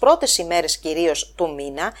προσοχή, τις πρώτες ημέρες κυρίως του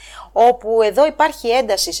μήνα, όπου εδώ υπάρχει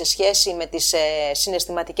ένταση σε σχέση με τις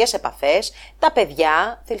συναισθηματικές επαφές, τα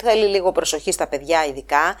παιδιά, θέλει λίγο προσοχή στα παιδιά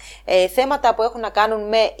ειδικά, θέματα που έχουν να κάνουν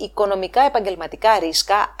με οικονομικά επαγγελματικά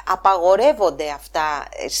ρίσκα, απαγορεύονται αυτά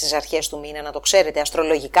στις αρχές του μήνα, να το ξέρετε,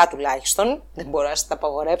 αστρολογικά τουλάχιστον, δεν μπορώ να σας τα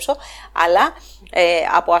απαγορέψω, αλλά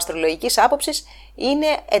από αστρολογικής άποψης είναι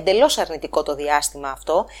εντελώς αρνητικό το διάστημα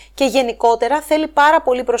αυτό και γενικότερα θέλει πάρα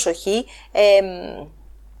πολύ προσοχή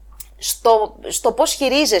στο πώς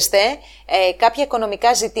χειρίζεστε κάποια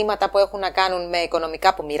οικονομικά ζητήματα που έχουν να κάνουν με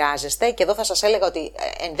οικονομικά που μοιράζεστε, και εδώ θα σας έλεγα ότι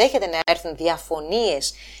ενδέχεται να έρθουν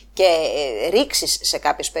διαφωνίες και ρήξεις σε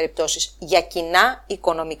κάποιες περιπτώσεις για κοινά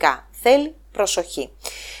οικονομικά. Θέλει προσοχή.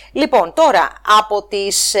 Λοιπόν, τώρα από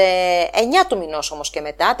τις 9 του μηνός όμως και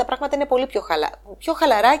μετά τα πράγματα είναι πολύ πιο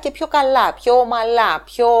χαλαρά και πιο καλά, πιο ομαλά,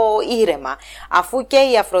 πιο ήρεμα. Αφού και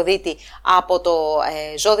η Αφροδίτη από το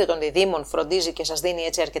ζώδιο των διδήμων φροντίζει και σας δίνει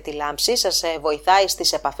έτσι αρκετή λάμψη, σας βοηθάει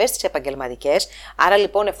στις επαφές τις επαγγελματικές. Άρα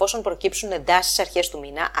λοιπόν, εφόσον προκύψουν εντάσεις αρχές του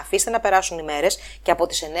μήνα, αφήστε να περάσουν οι μέρες και από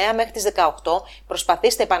τις 9 μέχρι τις 18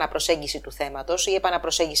 προσπαθήστε επαναπροσέγγιση του θέματος ή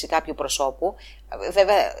επαναπροσέγγιση κάποιου προσώπου.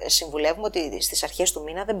 Βέβαια, συμβουλεύουμε ότι στις αρχές του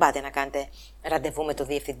μήνα δεν πάτε να κάνετε ραντεβού με το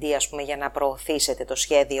διευθυντή, ας πούμε, για να προωθήσετε το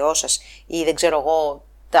σχέδιό σας ή δεν ξέρω εγώ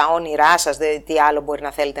τα όνειρά σας, τι άλλο μπορεί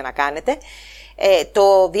να θέλετε να κάνετε.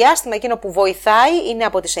 Το διάστημα εκείνο που βοηθάει είναι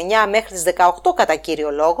από τις 9 μέχρι τις 18 κατά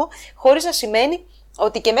κύριο λόγο, χωρίς να σημαίνει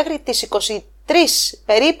ότι και μέχρι τις 23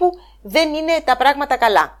 περίπου δεν είναι τα πράγματα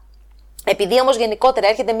καλά. Επειδή όμως γενικότερα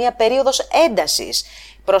έρχεται μια περίοδος έντασης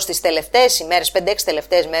προς τις τελευταίες ημέρες, 5-6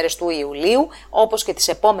 τελευταίες μέρες του Ιουλίου, όπως και τις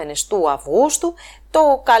επόμενες του Αυγούστου,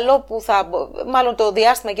 το καλό που μάλλον το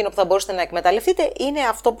διάστημα εκείνο που θα μπορούσατε να εκμεταλλευτείτε είναι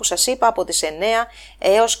αυτό που σας είπα από τις 9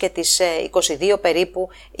 έως και τις 22 περίπου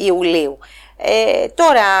Ιουλίου.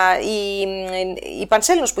 Τώρα η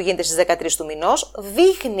πανσέλινος που γίνεται στις 13 του μηνός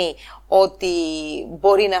δείχνει ότι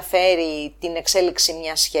μπορεί να φέρει την εξέλιξη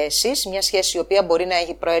μιας σχέσης, μια σχέση η οποία μπορεί να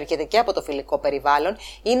προέρχεται και από το φιλικό περιβάλλον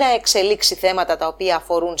ή να εξελίξει θέματα τα οποία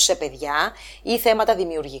αφορούν σε παιδιά ή θέματα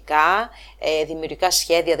δημιουργικά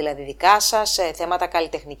σχέδια δηλαδή δικά σας, θέματα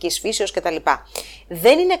καλλιτεχνικής φύσεως κτλ.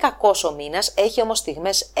 Δεν είναι κακός ο μήνας, έχει όμως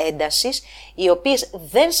στιγμές έντασης οι οποίες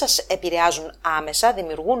δεν σας επηρεάζουν άμεσα,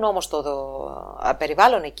 δημιουργούν όμως το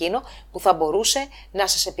περιβάλλον εκείνο που θα μπορούσε να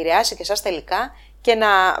σας επηρεάσει και εσάς τελικά και να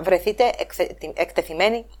βρεθείτε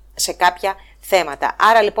εκτεθειμένοι σε κάποια θέματα.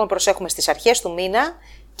 Άρα λοιπόν προσέχουμε στις αρχές του μήνα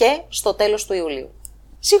και στο τέλος του Ιουλίου.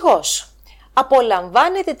 Συγχώς,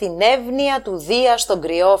 απολαμβάνετε την εύνοια του Δία στον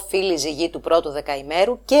κρυό φίλη ζυγή του πρώτου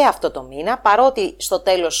δεκαημέρου και αυτό το μήνα, παρότι στο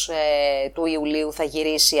τέλος του Ιουλίου θα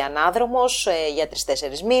γυρίσει ανάδρομος για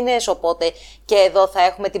 3-4 μήνες, οπότε και εδώ θα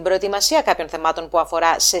έχουμε την προετοιμασία κάποιων θεμάτων που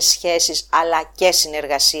αφορά σε σχέσεις αλλά και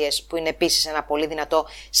συνεργασίες, που είναι επίσης ένα πολύ δυνατό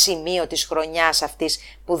σημείο της χρονιάς αυτής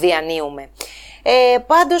που διανύουμε.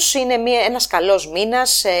 Πάντως είναι ένας καλός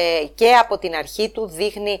μήνας και από την αρχή του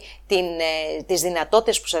δείχνει τις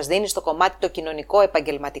δυνατότητες που σας δίνει στο κομμάτι το κοινωνικό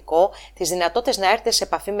επαγγελματικό, τις δυνατότητες να έρθετε σε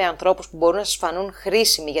επαφή με ανθρώπους που μπορούν να σας φανούν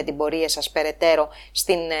χρήσιμοι για την πορεία σας περαιτέρω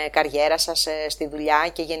στην καριέρα σας, στη δουλειά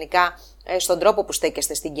και γενικά στον τρόπο που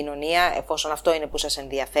στέκεστε στην κοινωνία, εφόσον αυτό είναι που σας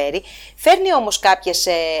ενδιαφέρει. Φέρνει όμως κάποιες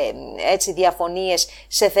διαφωνίες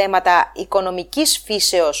σε θέματα οικονομικής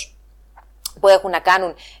φύσεως που έχουν να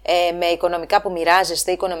κάνουν με οικονομικά που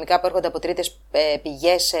μοιράζεστε, οικονομικά που έρχονται από τρίτες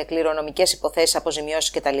πηγές, κληρονομικές υποθέσεις,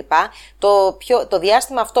 αποζημιώσεις κτλ. Το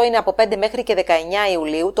διάστημα αυτό είναι από 5 μέχρι και 19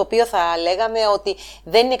 Ιουλίου, το οποίο θα λέγαμε ότι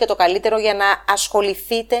δεν είναι και το καλύτερο για να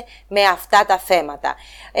ασχοληθείτε με αυτά τα θέματα.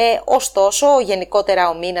 Ωστόσο, γενικότερα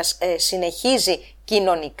ο μήνας συνεχίζει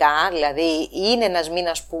κοινωνικά, δηλαδή είναι ένας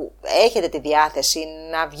μήνας που έχετε τη διάθεση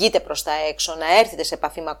να βγείτε προς τα έξω, να έρθετε σε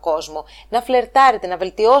επαφή με κόσμο, να φλερτάρετε, να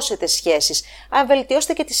βελτιώσετε σχέσεις, αν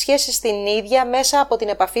βελτιώσετε και τις σχέσεις την ίδια μέσα από την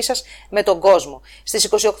επαφή σας με τον κόσμο. Στις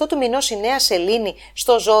 28 του μηνός η νέα σελήνη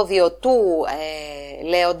στο ζώδιο του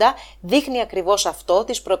Λέοντα δείχνει ακριβώς αυτό,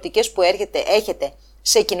 τις προοπτικές που έχετε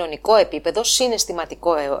σε κοινωνικό επίπεδο,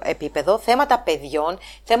 συναισθηματικό επίπεδο, θέματα παιδιών,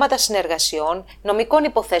 θέματα συνεργασιών, νομικών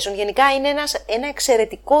υποθέσεων. Γενικά είναι ένα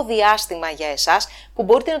εξαιρετικό διάστημα για εσάς που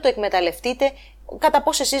μπορείτε να το εκμεταλλευτείτε κατά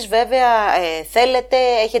πώς εσείς βέβαια θέλετε,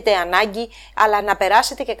 έχετε ανάγκη, αλλά να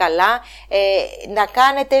περάσετε και καλά, να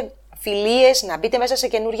κάνετε φιλίες, να μπείτε μέσα σε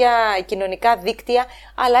καινούρια κοινωνικά δίκτυα,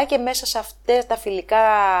 αλλά και μέσα σε αυτά τα φιλικά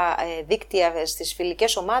δίκτυα, στις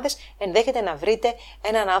φιλικές ομάδες, ενδέχεται να βρείτε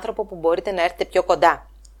έναν άνθρωπο που μπορείτε να έρθετε πιο κοντά.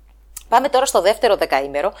 Πάμε τώρα στο δεύτερο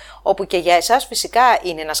δεκαήμερο, όπου και για εσάς φυσικά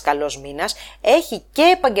είναι ένας καλός μήνας. Έχει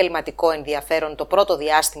και επαγγελματικό ενδιαφέρον το πρώτο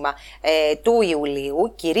διάστημα του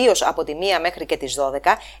Ιουλίου, κυρίως από τη 1 μέχρι και τις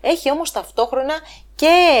 12. Έχει όμως ταυτόχρονα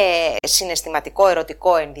και συναισθηματικό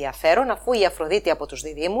ερωτικό ενδιαφέρον, αφού η Αφροδίτη από τους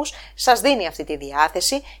διδύμους σας δίνει αυτή τη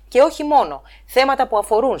διάθεση και όχι μόνο. Θέματα που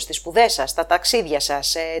αφορούν στις σπουδές σας, τα ταξίδια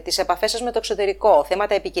σας, τις επαφές σας με το εξωτερικό,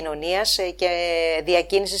 θέματα επικοινωνίας και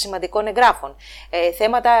διακίνησης σημαντικών εγγράφων,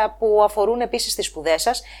 θέματα που αφορούν επίσης τις σπουδές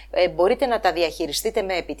σας, μπορείτε να τα διαχειριστείτε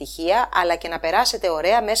με επιτυχία, αλλά και να περάσετε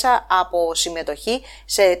ωραία μέσα από συμμετοχή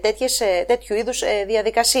σε τέτοιου είδους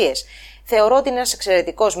διαδικασίες. Θεωρώ ότι είναι ένας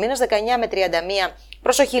εξαιρετικός μήνας, 19 με 31,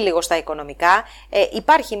 προσοχή λίγο στα οικονομικά,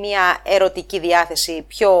 υπάρχει μια ερωτική διάθεση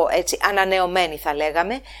πιο έτσι ανανεωμένη θα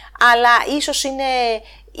λέγαμε, αλλά ίσως είναι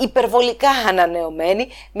υπερβολικά ανανεωμένη,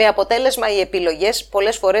 με αποτέλεσμα οι επιλογές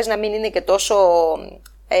πολλές φορές να μην είναι και τόσο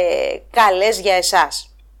καλές για εσάς.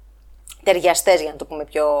 Ταιριαστές, για να το πούμε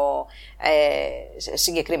πιο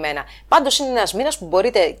συγκεκριμένα. Πάντως είναι ένας μήνας που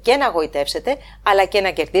μπορείτε και να γοητεύσετε, αλλά και να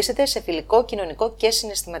κερδίσετε σε φιλικό, κοινωνικό και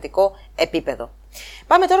συναισθηματικό επίπεδο.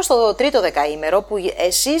 Πάμε τώρα στο τρίτο δεκαήμερο, που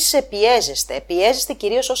εσείς πιέζεστε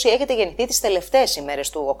κυρίως όσοι έχετε γεννηθεί τις τελευταίες ημέρες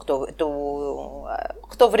του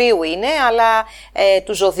Οκτωβρίου είναι, αλλά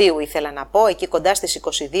του Ζωδίου ήθελα να πω, εκεί κοντά στις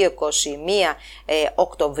 22-21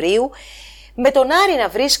 Οκτωβρίου. Με τον Άρη να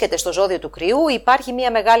βρίσκεται στο ζώδιο του Κρυού υπάρχει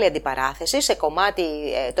μια μεγάλη αντιπαράθεση σε κομμάτι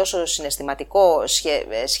τόσο συναισθηματικό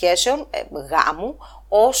σχέσεων, γάμου,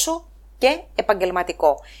 όσο και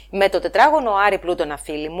επαγγελματικό. Με το τετράγωνο Άρη Πλούτονα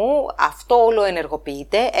φίλοι μου, αυτό όλο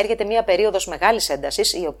ενεργοποιείται, έρχεται μια περίοδος μεγάλης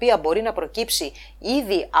έντασης, η οποία μπορεί να προκύψει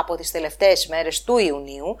ήδη από τις τελευταίες μέρες του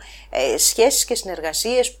Ιουνίου, σχέσεις και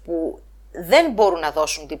συνεργασίες που δεν μπορούν να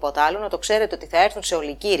δώσουν τίποτα άλλο, να το ξέρετε ότι θα έρθουν σε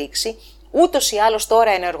ολική ρήξη. Ούτως ή άλλως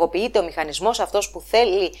τώρα ενεργοποιείται ο μηχανισμός αυτός που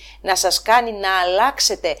θέλει να σας κάνει να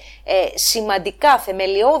αλλάξετε σημαντικά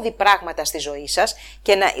θεμελιώδη πράγματα στη ζωή σας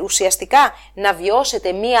και ουσιαστικά να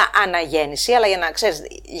βιώσετε μία αναγέννηση, αλλά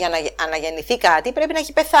για να αναγεννηθεί κάτι πρέπει να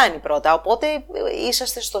έχει πεθάνει πρώτα, οπότε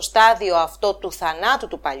είσαστε στο στάδιο αυτό του θανάτου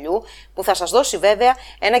του παλιού που θα σας δώσει βέβαια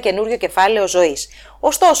ένα καινούριο κεφάλαιο ζωής.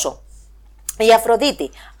 Ωστόσο, η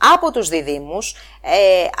Αφροδίτη από τους διδύμους,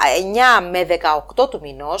 9 με 18 του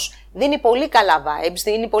μηνός, δίνει πολύ καλά vibes,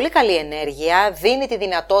 δίνει πολύ καλή ενέργεια, δίνει τη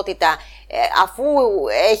δυνατότητα, αφού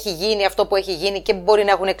έχει γίνει αυτό που έχει γίνει και μπορεί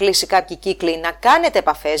να έχουν κλείσει κάποιοι κύκλοι, να κάνετε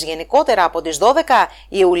επαφές. Γενικότερα από τις 12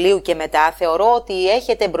 Ιουλίου και μετά θεωρώ ότι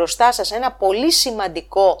έχετε μπροστά σας ένα πολύ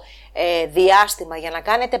σημαντικό διάστημα για να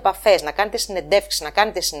κάνετε επαφές, να κάνετε συνεντεύξεις, να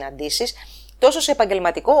κάνετε συναντήσεις, τόσο σε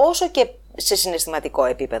επαγγελματικό όσο και σε συναισθηματικό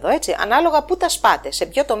επίπεδο, έτσι, ανάλογα που τα σπάτε, σε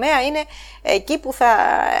ποιο τομέα είναι εκεί που θα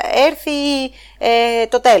έρθει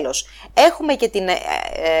το τέλος. Έχουμε και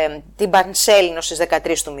την Πανσέλινο στις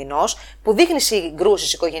 13 του μηνός, που δείχνει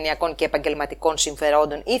συγκρούσεις οικογενειακών και επαγγελματικών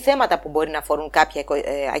συμφερόντων ή θέματα που μπορεί να αφορούν κάποια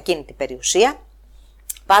ακίνητη περιουσία.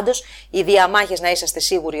 Πάντως, οι διαμάχες να είσαστε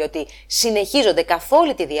σίγουροι ότι συνεχίζονται καθ'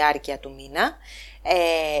 όλη τη διάρκεια του μήνα,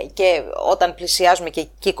 και όταν πλησιάζουμε και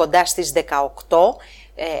εκεί κοντά στις 18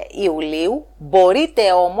 Ιουλίου,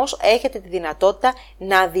 μπορείτε όμως, έχετε τη δυνατότητα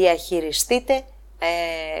να διαχειριστείτε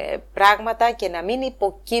πράγματα και να μην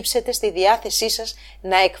υποκύψετε στη διάθεσή σας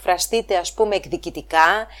να εκφραστείτε ας πούμε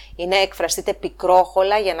εκδικητικά ή να εκφραστείτε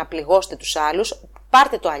πικρόχολα για να πληγώσετε τους άλλους.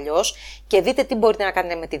 Πάρτε το αλλιώς και δείτε τι μπορείτε να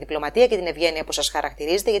κάνετε με τη διπλωματία και την ευγένεια που σας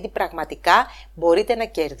χαρακτηρίζετε, γιατί πραγματικά μπορείτε να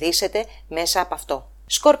κερδίσετε μέσα από αυτό.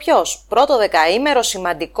 Σκορπιός, πρώτο δεκαήμερο,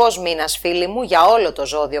 σημαντικός μήνας φίλοι μου, για όλο το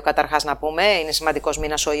ζώδιο καταρχάς να πούμε, είναι σημαντικός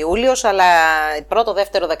μήνας ο Ιούλιος, αλλά πρώτο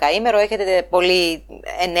δεύτερο δεκαήμερο έχετε πολύ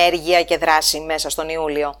ενέργεια και δράση μέσα στον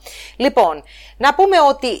Ιούλιο. Λοιπόν, να πούμε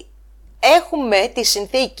ότι έχουμε τη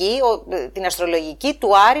συνθήκη, την αστρολογική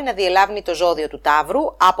του Άρη να διελάβει το ζώδιο του Ταύρου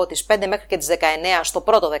από τις 5 μέχρι και τις 19 στο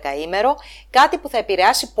πρώτο δεκαήμερο, κάτι που θα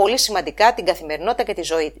επηρεάσει πολύ σημαντικά την καθημερινότητα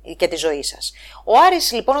και τη ζωή σας. Ο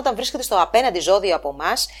Άρης λοιπόν όταν βρίσκεται στο απέναντι ζώδιο από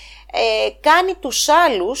εμάς, κάνει τους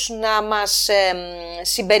άλλους να μας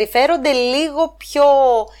συμπεριφέρονται λίγο πιο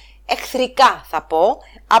εχθρικά θα πω,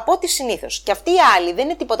 από ό,τι συνήθως. Και αυτοί οι άλλοι δεν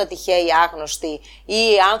είναι τίποτα τυχαίοι, άγνωστοι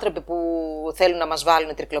ή άνθρωποι που θέλουν να μας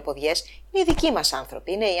βάλουν τρικλοποδιές. Είναι οι δικοί μας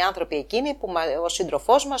άνθρωποι. Είναι οι άνθρωποι εκείνοι που ο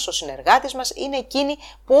σύντροφός μας, ο συνεργάτης μας, είναι εκείνοι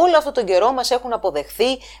που όλο αυτόν τον καιρό μας έχουν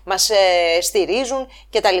αποδεχθεί, μας στηρίζουν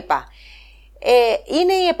κτλ.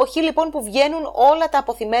 Είναι η εποχή λοιπόν που βγαίνουν όλα τα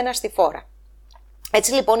αποθυμένα στη φόρα.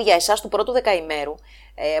 Έτσι λοιπόν για εσάς του πρώτου δεκαημέρου,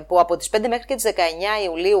 που από τις 5 μέχρι και τις 19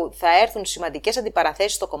 Ιουλίου θα έρθουν σημαντικές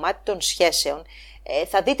αντιπαραθέσεις στο κομμάτι των σχέσεων,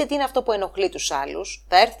 θα δείτε τι είναι αυτό που ενοχλεί τους άλλους,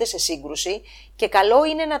 θα έρθετε σε σύγκρουση και καλό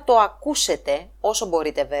είναι να το ακούσετε όσο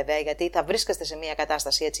μπορείτε βέβαια, γιατί θα βρίσκεστε σε μια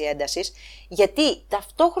κατάσταση έτσι έντασης, γιατί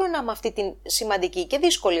ταυτόχρονα με αυτή τη σημαντική και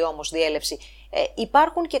δύσκολη όμως διέλευση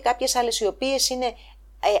υπάρχουν και κάποιες άλλες οι οποίες είναι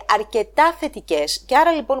αρκετά θετικές και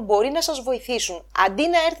άρα λοιπόν μπορεί να σας βοηθήσουν αντί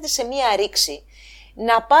να έρθετε σε μια ρήξη,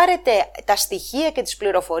 να πάρετε τα στοιχεία και τις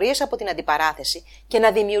πληροφορίες από την αντιπαράθεση και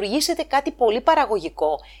να δημιουργήσετε κάτι πολύ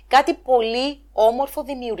παραγωγικό, κάτι πολύ όμορφο,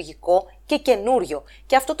 δημιουργικό και καινούριο.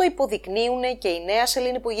 Και αυτό το υποδεικνύουν και η νέα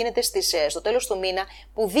σελήνη που γίνεται στο τέλος του μήνα,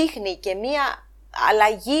 που δείχνει και μία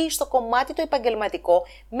αλλαγή στο κομμάτι το επαγγελματικό,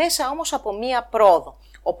 μέσα όμως από μία πρόοδο.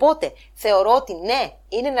 Οπότε θεωρώ ότι ναι,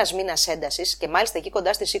 είναι ένας μήνας έντασης και μάλιστα εκεί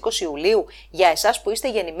κοντά στις 20 Ιουλίου για εσάς που είστε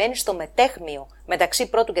γεννημένοι στο μετέχμιο μεταξύ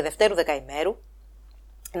πρώτου και δευτέρου δεκαημέρου.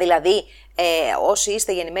 Δηλαδή όσοι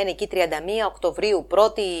είστε γεννημένοι εκεί 31 Οκτωβρίου,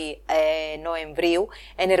 1η Νοεμβρίου,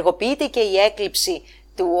 ενεργοποιείται και η έκλειψη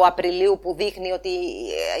του Απριλίου που δείχνει ότι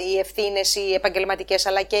οι ευθύνες, οι επαγγελματικές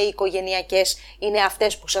αλλά και οι οικογενειακές είναι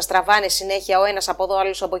αυτές που σας τραβάνε συνέχεια ο ένας από εδώ, ο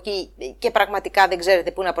άλλος από εκεί και πραγματικά δεν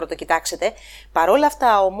ξέρετε πού να πρωτοκοιτάξετε. Παρόλα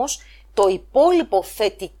αυτά όμως το υπόλοιπο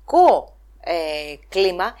θετικό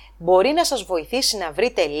κλίμα μπορεί να σας βοηθήσει να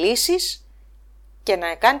βρείτε λύσεις και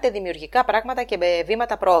να κάνετε δημιουργικά πράγματα και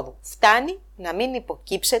βήματα πρόοδου. Φτάνει να μην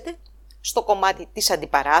υποκύψετε στο κομμάτι της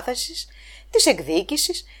αντιπαράθεσης, της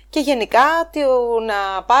εκδίκησης και γενικά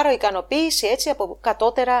να πάρω ικανοποίηση έτσι από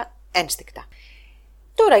κατώτερα ένστικτα.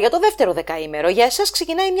 Τώρα για το δεύτερο δεκαήμερο, για εσάς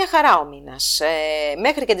ξεκινάει μια χαρά ο μήνας.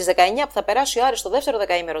 Μέχρι και τις 19 που θα περάσει ο Άρης στο δεύτερο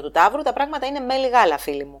δεκαήμερο του Ταύρου, τα πράγματα είναι μέλι γάλα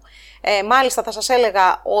φίλοι μου. Μάλιστα θα σας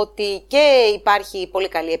έλεγα ότι και υπάρχει πολύ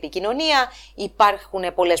καλή επικοινωνία,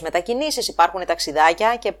 υπάρχουν πολλές μετακινήσεις, υπάρχουν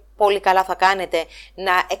ταξιδάκια και πολύ καλά θα κάνετε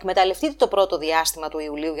να εκμεταλλευτείτε το πρώτο διάστημα του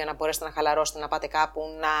Ιουλίου για να μπορέσετε να χαλαρώσετε, να πάτε κάπου,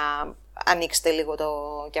 να ανοίξετε λίγο το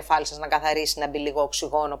κεφάλι σας, να καθαρίσει, να μπει λίγο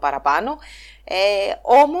οξυγόνο παραπάνω.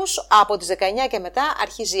 Όμως από τις 19 και μετά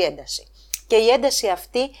αρχίζει η ένταση. Και η ένταση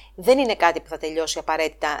αυτή δεν είναι κάτι που θα τελειώσει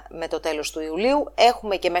απαραίτητα με το τέλος του Ιουλίου.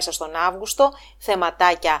 Έχουμε και μέσα στον Αύγουστο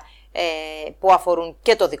θεματάκια που αφορούν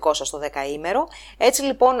και το δικό σας το δεκαήμερο. Έτσι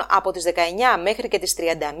λοιπόν από τις 19 μέχρι και τις 31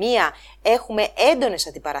 έχουμε έντονες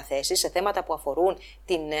αντιπαραθέσεις σε θέματα που αφορούν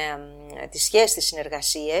τις σχέσεις, τις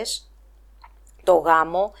συνεργασίες, το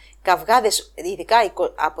γάμο, καυγάδες, ειδικά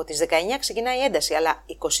από τις 19 ξεκινάει η ένταση, αλλά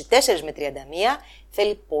 24 με 31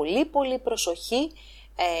 θέλει πολύ πολύ προσοχή,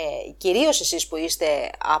 κυρίως εσείς που είστε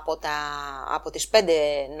από τις 5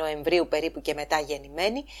 Νοεμβρίου περίπου και μετά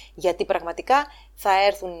γεννημένοι, γιατί πραγματικά θα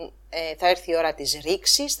έρθει η ώρα της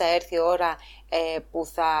ρήξης, θα έρθει η ώρα που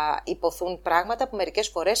θα υποθούν πράγματα που μερικές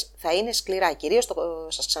φορές θα είναι σκληρά, κυρίως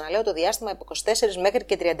σας ξαναλέω το διάστημα από 24 μέχρι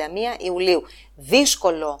και 31 Ιουλίου.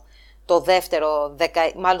 Δύσκολο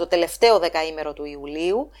το τελευταίο δεκαήμερο του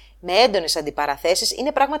Ιουλίου, με έντονες αντιπαραθέσεις,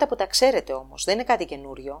 είναι πράγματα που τα ξέρετε όμως, δεν είναι κάτι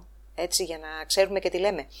καινούριο, έτσι για να ξέρουμε και τι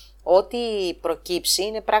λέμε. Ό,τι προκύψει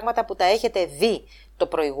είναι πράγματα που τα έχετε δει το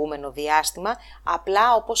προηγούμενο διάστημα,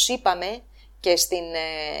 απλά όπως είπαμε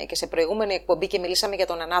και σε προηγούμενη εκπομπή και μιλήσαμε για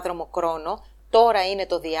τον ανάδρομο χρόνο, τώρα είναι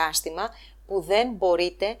το διάστημα που δεν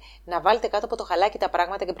μπορείτε να βάλετε κάτω από το χαλάκι τα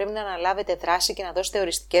πράγματα και πρέπει να αναλάβετε δράση και να δώσετε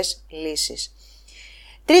οριστικές λύσεις.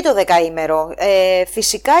 Τρίτο δεκαήμερο,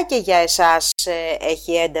 φυσικά και για εσάς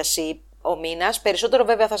έχει ένταση ο μήνας, περισσότερο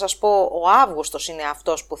βέβαια θα σας πω ο Αύγουστος είναι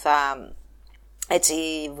αυτός που θα έτσι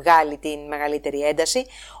βγάλει την μεγαλύτερη ένταση.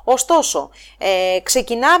 Ωστόσο,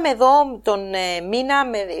 ξεκινάμε εδώ τον μήνα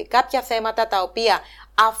με κάποια θέματα τα οποία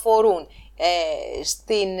αφορούν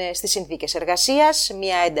στις συνθήκες εργασίας,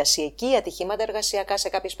 μια ένταση εκεί, ατυχήματα εργασιακά σε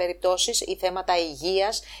κάποιες περιπτώσεις, ή θέματα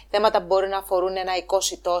υγείας, θέματα που μπορεί να αφορούν ένα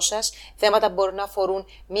οικόσιτό σας, θέματα που μπορεί να αφορούν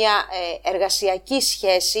μια εργασιακή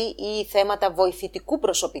σχέση ή θέματα βοηθητικού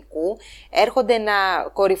προσωπικού, έρχονται να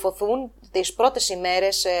κορυφωθούν τις πρώτες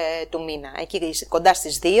ημέρες του μήνα, εκεί κοντά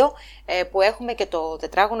στις 2 που έχουμε και το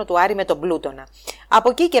τετράγωνο του Άρη με τον Πλούτονα. Από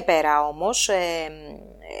εκεί και πέρα όμως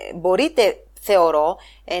μπορείτε, θεωρώ,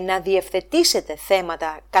 να διευθετήσετε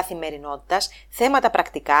θέματα καθημερινότητας, θέματα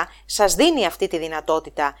πρακτικά, σας δίνει αυτή τη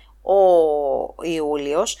δυνατότητα ο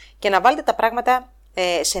Ιούλιος και να βάλετε τα πράγματα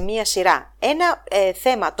σε μία σειρά. Ένα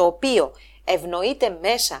θέμα το οποίο ευνοείται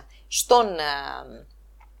μέσα στον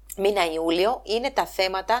μήνα Ιούλιο είναι τα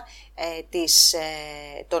θέματα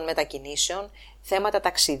των μετακινήσεων, θέματα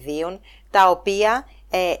ταξιδίων, τα οποία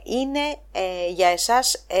είναι για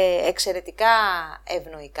εσάς εξαιρετικά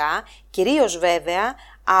ευνοϊκά, κυρίως βέβαια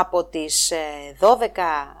από τις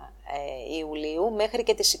 12 Ιουλίου μέχρι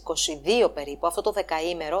και τις 22 περίπου, αυτό το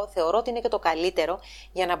δεκαήμερο θεωρώ ότι είναι και το καλύτερο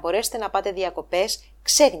για να μπορέσετε να πάτε διακοπές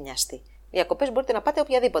ξέγνιαστοι. Διακοπές μπορείτε να πάτε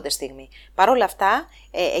οποιαδήποτε στιγμή. Παρ' όλα αυτά,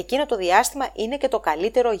 εκείνο το διάστημα είναι και το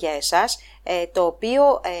καλύτερο για εσάς, το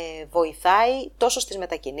οποίο βοηθάει τόσο στις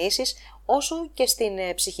μετακινήσεις όσο και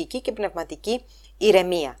στην ψυχική και πνευματική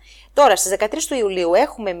ηρεμία. Τώρα, στις 13 του Ιουλίου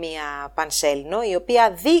έχουμε μία πανσέλινο, η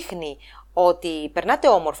οποία δείχνει ότι περνάτε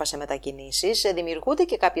όμορφα σε μετακινήσεις, δημιουργούνται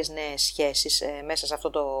και κάποιες νέες σχέσεις μέσα σε αυτό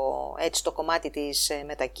το κομμάτι της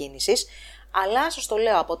μετακίνησης, αλλά σας το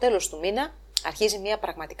λέω, από τέλος του μήνα αρχίζει μια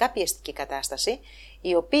πραγματικά πιεστική κατάσταση,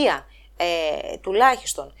 η οποία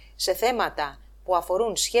τουλάχιστον σε θέματα που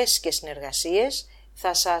αφορούν σχέσεις και συνεργασίες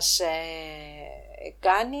θα σας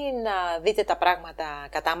κάνει να δείτε τα πράγματα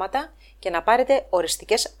κατάματα και να πάρετε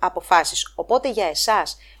οριστικές αποφάσεις. Οπότε για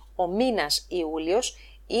εσάς ο μήνας Ιούλιος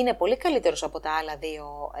είναι πολύ καλύτερος από τα άλλα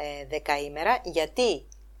 2 δεκαήμερα, γιατί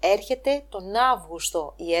έρχεται τον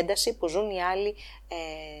Αύγουστο η ένταση που ζουν οι άλλοι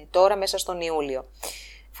τώρα μέσα στον Ιούλιο.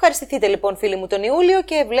 Ευχαριστηθείτε λοιπόν φίλοι μου τον Ιούλιο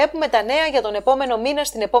και βλέπουμε τα νέα για τον επόμενο μήνα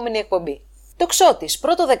στην επόμενη εκπομπή. Τοξότης,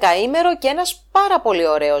 πρώτο δεκαήμερο και ένας πάρα πολύ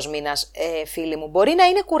ωραίος μήνας, φίλοι μου. Μπορεί να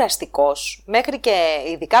είναι κουραστικός, μέχρι και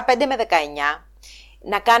ειδικά 5 με 19,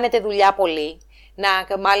 να κάνετε δουλειά πολύ,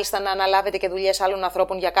 μάλιστα να αναλάβετε και δουλειές άλλων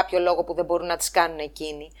ανθρώπων για κάποιο λόγο που δεν μπορούν να τις κάνουν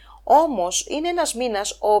εκείνοι. Όμως είναι ένας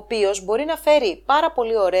μήνας ο οποίος μπορεί να φέρει πάρα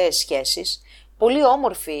πολύ ωραίες σχέσεις, πολύ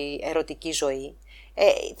όμορφη ερωτική ζωή,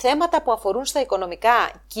 θέματα που αφορούν στα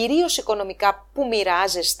οικονομικά, κυρίως οικονομικά που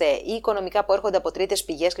μοιράζεστε ή οικονομικά που έρχονται από τρίτες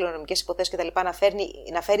πηγές, κληρονομικές υποθέσεις κτλ.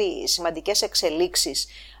 Να φέρει σημαντικές εξελίξεις,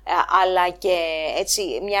 αλλά και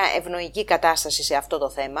έτσι μια ευνοϊκή κατάσταση σε αυτό το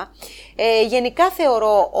θέμα. Γενικά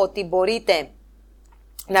θεωρώ ότι μπορείτε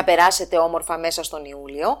να περάσετε όμορφα μέσα στον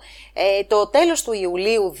Ιούλιο. Το τέλος του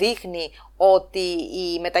Ιουλίου δείχνει ότι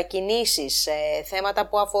οι μετακινήσεις, θέματα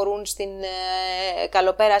που αφορούν στην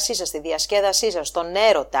καλοπέρασή σας, στη διασκέδασή σας, στον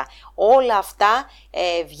έρωτα, όλα αυτά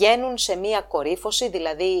βγαίνουν σε μία κορύφωση,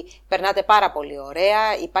 δηλαδή περνάτε πάρα πολύ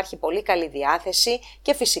ωραία, υπάρχει πολύ καλή διάθεση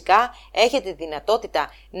και φυσικά έχετε δυνατότητα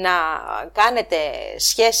να κάνετε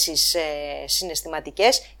σχέσεις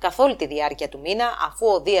συναισθηματικές καθ' όλη τη διάρκεια του μήνα, αφού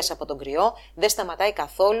ο Δίας από τον κρυό δεν σταματάει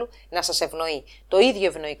καθόλου να σας ευνοεί. Το ίδιο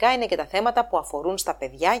ευνοϊκά είναι και τα θέματα που αφορούν στα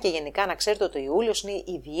παιδιά και γενικά να ξέρετε ότι ο Ιούλιος είναι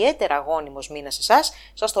ιδιαίτερα αγώνιμος μήνας σε εσάς.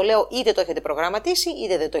 Σας το λέω, είτε το έχετε προγραμματίσει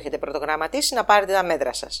είτε δεν το έχετε προγραμματίσει, να πάρετε τα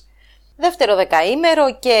μέτρα σας. Δεύτερο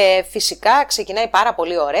δεκαήμερο και φυσικά ξεκινάει πάρα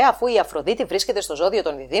πολύ ωραία, αφού η Αφροδίτη βρίσκεται στο ζώδιο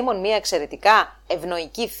των Διδύμων, μια εξαιρετικά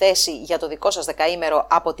ευνοϊκή θέση για το δικό σας δεκαήμερο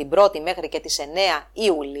από την 1η μέχρι και τις 9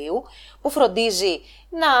 Ιουλίου, που φροντίζει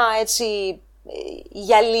να έτσι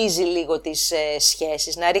γυαλίζει λίγο τις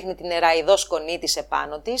σχέσεις, να ρίχνει την νεραϊδό σκονή της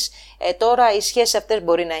επάνω της. Τώρα οι σχέσεις αυτές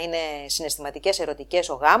μπορεί να είναι συναισθηματικές, ερωτικές,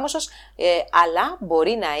 ο γάμος σας, αλλά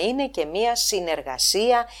μπορεί να είναι και μία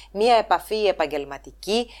συνεργασία, μία επαφή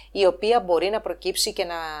επαγγελματική, η οποία μπορεί να προκύψει και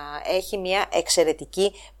να έχει μία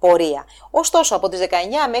εξαιρετική πορεία. Ωστόσο, από τις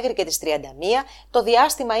 19 μέχρι και τις 31, το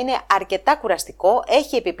διάστημα είναι αρκετά κουραστικό,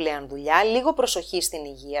 έχει επιπλέον δουλειά, λίγο προσοχή στην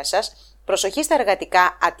υγεία σας, προσοχή στα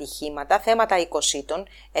εργατικά ατυχήματα, θέματα οικοσίτων,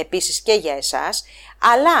 επίσης και για εσάς,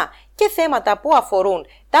 αλλά και θέματα που αφορούν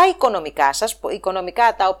τα οικονομικά σας,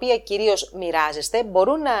 οικονομικά τα οποία κυρίως μοιράζεστε,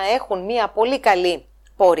 μπορούν να έχουν μια πολύ καλή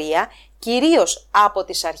πορεία, κυρίως από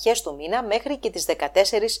τις αρχές του μήνα μέχρι και τις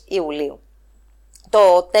 14 Ιουλίου.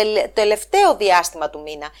 Το τελευταίο διάστημα του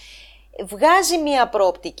μήνα βγάζει μια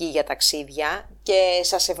προοπτική για ταξίδια και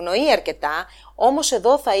σας ευνοεί αρκετά, Όμως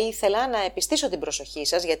εδώ θα ήθελα να επιστήσω την προσοχή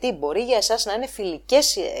σας, γιατί μπορεί για εσάς να είναι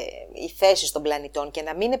φιλικές οι θέσεις των πλανητών και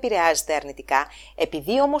να μην επηρεάζεται αρνητικά,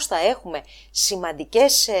 επειδή όμως θα έχουμε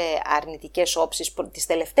σημαντικές αρνητικές όψεις τις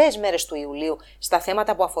τελευταίες μέρες του Ιουλίου στα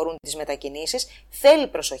θέματα που αφορούν τις μετακινήσεις, θέλει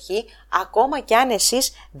προσοχή, ακόμα κι αν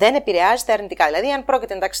εσείς δεν επηρεάζετε αρνητικά. Δηλαδή, αν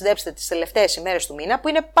πρόκειται να ταξιδέψετε τις τελευταίες ημέρες του μήνα, που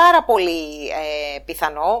είναι πάρα πολύ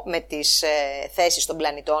πιθανό με τις θέσεις των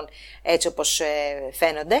πλανητών έτσι όπως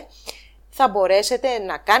φαίνονται, θα μπορέσετε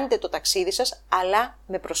να κάνετε το ταξίδι σας, αλλά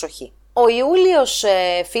με προσοχή. Ο Ιούλιος,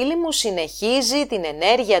 φίλοι μου, συνεχίζει την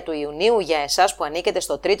ενέργεια του Ιουνίου για εσάς που ανήκετε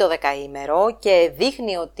στο τρίτο δεκαήμερο και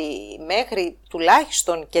δείχνει ότι μέχρι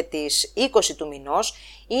τουλάχιστον και τις 20 του μηνός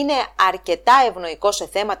είναι αρκετά ευνοϊκό σε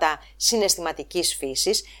θέματα συναισθηματικής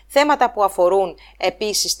φύσης, θέματα που αφορούν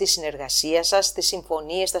επίσης τη συνεργασία σας, τις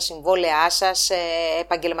συμφωνίες, τα συμβόλαιά σας,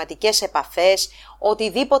 επαγγελματικές επαφές,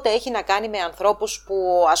 οτιδήποτε έχει να κάνει με ανθρώπους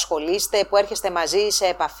που ασχολείστε, που έρχεστε μαζί σε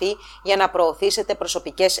επαφή για να προωθήσετε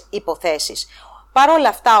προσωπικές υποθέσεις. Παρ' όλα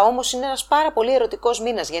αυτά όμως είναι ένας πάρα πολύ ερωτικός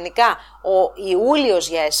μήνας. Γενικά ο Ιούλιος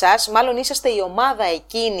για εσάς, μάλλον είσαστε η ομάδα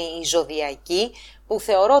εκείνη, η ζωδιακή, που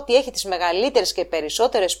θεωρώ ότι έχει τις μεγαλύτερες και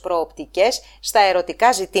περισσότερες προοπτικές στα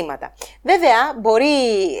ερωτικά ζητήματα. Βέβαια μπορεί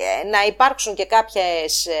να υπάρξουν και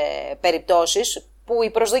κάποιες περιπτώσεις που οι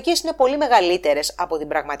προσδοκίες είναι πολύ μεγαλύτερες από την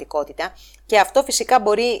πραγματικότητα και αυτό φυσικά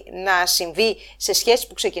μπορεί να συμβεί σε σχέσεις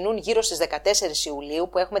που ξεκινούν γύρω στις 14 Ιουλίου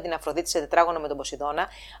που έχουμε την Αφροδίτη σε τετράγωνο με τον Ποσειδώνα,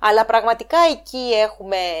 αλλά πραγματικά εκεί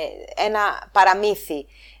έχουμε ένα παραμύθι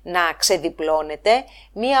να ξεδιπλώνεται,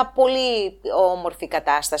 μια πολύ όμορφη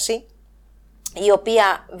κατάσταση, η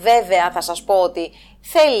οποία βέβαια θα σας πω ότι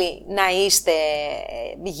θέλει να είστε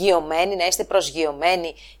γειωμένοι, να είστε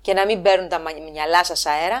προσγειωμένοι και να μην παίρνουν τα μυαλά σας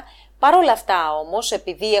αέρα. Παρ' όλα αυτά όμως,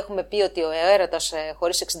 επειδή έχουμε πει ότι ο έρωτας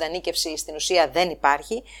χωρίς εξυντανίκευση στην ουσία δεν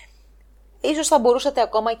υπάρχει, ίσως θα μπορούσατε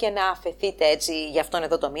ακόμα και να αφεθείτε έτσι για αυτόν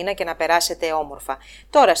εδώ το μήνα και να περάσετε όμορφα.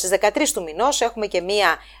 Τώρα στις 13 του μηνός έχουμε και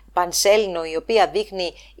μία πανσέλινο η οποία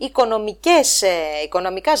δείχνει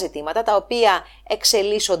οικονομικά ζητήματα τα οποία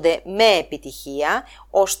εξελίσσονται με επιτυχία,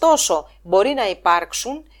 ωστόσο μπορεί να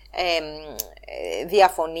υπάρξουν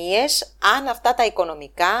διαφωνίες αν αυτά τα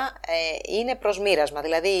οικονομικά είναι προς μοίρασμα.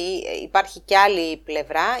 Δηλαδή υπάρχει και άλλη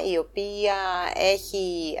πλευρά η οποία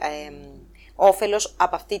έχει όφελος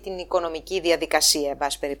από αυτή την οικονομική διαδικασία, εν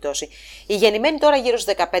πάση περιπτώσει. Οι γεννημένοι τώρα γύρω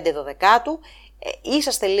στις 15 Δεκάτου,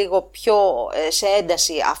 είσαστε λίγο πιο σε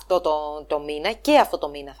ένταση αυτό το μήνα και αυτό το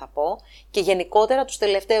μήνα θα πω και γενικότερα τους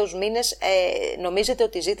τελευταίους μήνες νομίζετε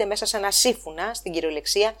ότι ζείτε μέσα σε ένα σύμφωνα στην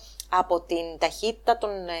κυριολεξία από την ταχύτητα των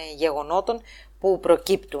γεγονότων που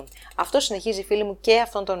προκύπτουν. Αυτό συνεχίζει φίλοι μου και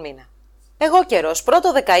αυτόν τον μήνα. Εγώ καιρός,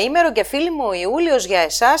 πρώτο δεκαήμερο και φίλοι μου ο Ιούλιος για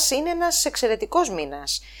εσάς είναι ένας εξαιρετικός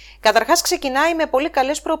μήνας. Καταρχάς ξεκινάει με πολύ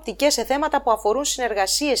καλές προοπτικές σε θέματα που αφορούν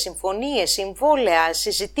συνεργασίες, συμφωνίες, συμβόλαια,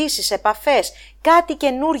 συζητήσεις, επαφές. Κάτι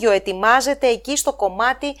καινούριο ετοιμάζεται εκεί στο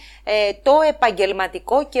κομμάτι το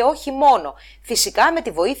επαγγελματικό και όχι μόνο. Φυσικά με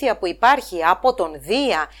τη βοήθεια που υπάρχει από τον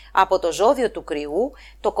Δία, από το ζώδιο του Κρυού,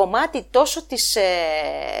 το κομμάτι τόσο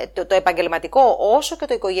το επαγγελματικό όσο και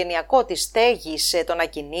το οικογενειακό της στέγης των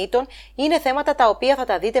ακινήτων είναι θέματα τα οποία θα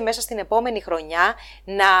τα δείτε μέσα στην επόμενη χρονιά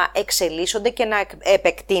να εξελίσσονται και να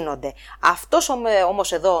επεκτείνονται. Αυτός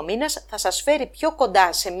όμως εδώ ο μήνας θα σας φέρει πιο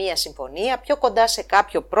κοντά σε μία συμφωνία, πιο κοντά σε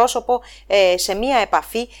κάποιο πρόσωπο, σε μία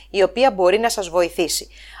επαφή η οποία μπορεί να σας βοηθήσει.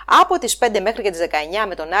 Από τις 5 μέχρι και τις 19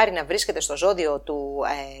 με τον Άρη να βρίσκεται στο ζώδιο του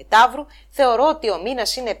Ταύρου, θεωρώ ότι ο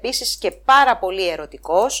μήνας είναι επίσης και πάρα πολύ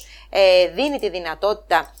ερωτικός, δίνει τη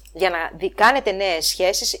δυνατότητα για να κάνετε νέες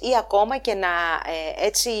σχέσεις ή ακόμα και να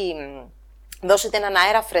έτσι δώσετε έναν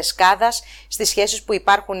αέρα φρεσκάδας στις σχέσεις που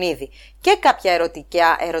υπάρχουν ήδη. Και κάποια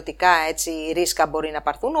ερωτικά έτσι, ρίσκα μπορεί να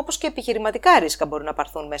πάρθουν, όπως και επιχειρηματικά ρίσκα μπορεί να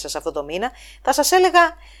πάρθουν μέσα σε αυτό το μήνα. Θα σας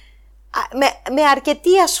έλεγα με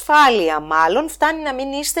αρκετή ασφάλεια μάλλον, φτάνει να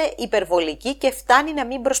μην είστε υπερβολικοί και φτάνει να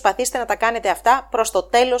μην προσπαθήσετε να τα κάνετε αυτά προς το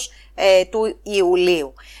τέλος του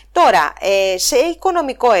Ιουλίου. Τώρα, σε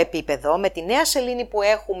οικονομικό επίπεδο, με τη νέα σελήνη που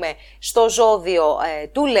έχουμε στο ζώδιο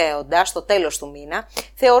του Λέοντα, στο τέλος του μήνα,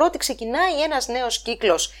 θεωρώ ότι ξεκινάει ένας νέος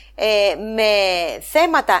κύκλος με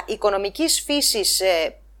θέματα οικονομικής φύσης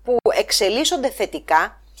που εξελίσσονται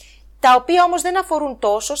θετικά, τα οποία όμως δεν αφορούν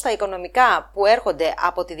τόσο στα οικονομικά που έρχονται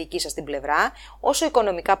από τη δική σας την πλευρά, όσο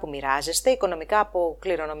οικονομικά που μοιράζεστε, οικονομικά από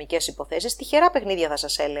κληρονομικές υποθέσεις, τυχερά παιχνίδια θα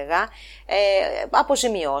σας έλεγα,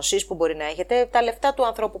 αποζημιώσεις που μπορεί να έχετε, τα λεφτά του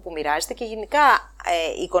ανθρώπου που μοιράζεστε και γενικά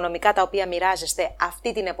οικονομικά τα οποία μοιράζεστε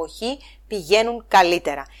αυτή την εποχή πηγαίνουν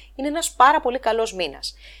καλύτερα. Είναι ένας πάρα πολύ καλός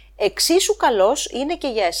μήνας. Εξίσου καλός είναι και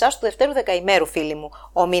για εσάς του δευτέρου δεκαημέρου φίλοι μου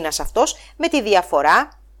ο μήνας αυτός, με τη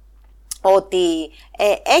διαφορά ότι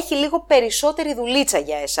έχει λίγο περισσότερη δουλίτσα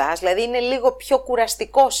για εσάς, δηλαδή είναι λίγο πιο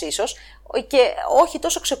κουραστικός ίσως και όχι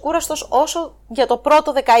τόσο ξεκούραστος όσο για το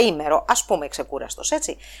πρώτο δεκαήμερο, ας πούμε ξεκούραστος,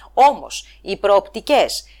 έτσι. Όμως, οι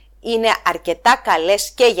προοπτικές είναι αρκετά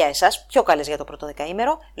καλές και για εσάς, πιο καλές για το πρώτο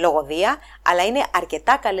δεκαήμερο, λογοδία, αλλά είναι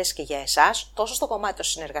αρκετά καλές και για εσάς, τόσο στο κομμάτι των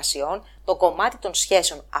συνεργασιών, το κομμάτι των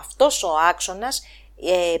σχέσεων. Αυτός ο άξονας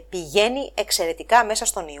πηγαίνει εξαιρετικά μέσα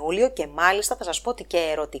στον Ιούλιο και μάλιστα θα σας πω ότι και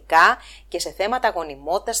ερωτικά και σε θέματα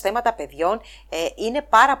γονιμότητας, θέματα παιδιών, είναι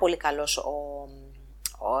πάρα πολύ καλός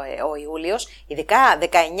ο Ιούλιος, ειδικά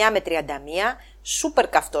 19 με 31, σούπερ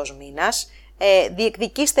καυτός μήνας.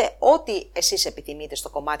 Διεκδικήστε ό,τι εσείς επιθυμείτε στο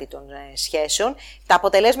κομμάτι των σχέσεων. Τα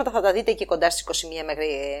αποτελέσματα θα τα δείτε και κοντά στις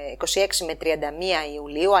 26 με 31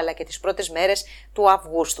 Ιουλίου, αλλά και τις πρώτες μέρες του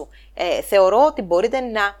Αυγούστου. Θεωρώ ότι μπορείτε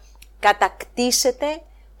να κατακτήσετε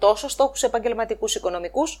τόσο στόχους επαγγελματικούς,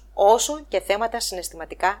 οικονομικούς, όσο και θέματα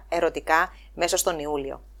συναισθηματικά, ερωτικά μέσα στον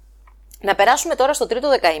Ιούλιο. Να περάσουμε τώρα στο τρίτο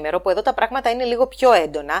δεκαήμερο, που εδώ τα πράγματα είναι λίγο πιο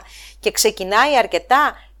έντονα και ξεκινάει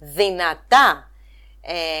αρκετά δυνατά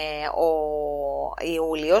ο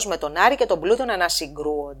Ιούλιος με τον Άρη και τον Πλούτο να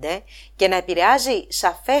ανασυγκρούονται και να επηρεάζει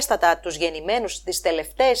σαφέστατα τους γεννημένους τις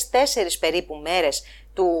τελευταίες 4 περίπου μέρες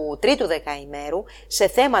του τρίτου δεκαημέρου σε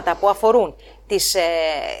θέματα που αφορούν τις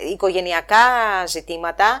οικογενειακά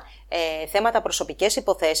ζητήματα, θέματα προσωπικές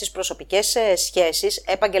υποθέσεις, προσωπικές σχέσεις,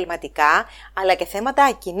 επαγγελματικά, αλλά και θέματα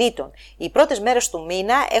ακινήτων. Οι πρώτες μέρες του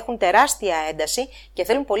μήνα έχουν τεράστια ένταση και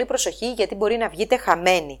θέλουν πολύ προσοχή γιατί μπορεί να βγείτε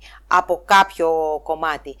χαμένοι από κάποιο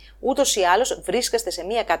κομμάτι. Ούτως ή άλλως βρίσκεστε σε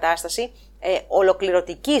μια κατάσταση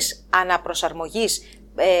ολοκληρωτικής αναπροσαρμογής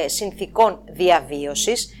συνθηκών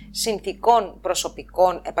διαβίωσης, συνθηκών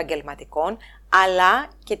προσωπικών επαγγελματικών, αλλά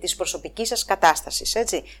και της προσωπικής σας κατάστασης,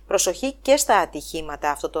 έτσι. Προσοχή και στα ατυχήματα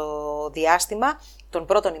αυτό το διάστημα των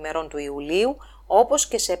πρώτων ημερών του Ιουλίου, όπως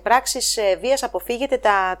και σε πράξεις βίας αποφύγετε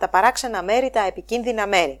τα παράξενα μέρη, τα επικίνδυνα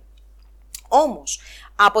μέρη. Όμως,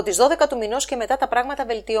 από τις 12 του μηνός και μετά τα πράγματα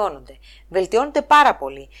βελτιώνονται. Βελτιώνονται πάρα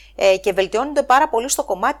πολύ και βελτιώνονται πάρα πολύ στο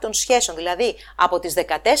κομμάτι των σχέσεων. Δηλαδή, από τις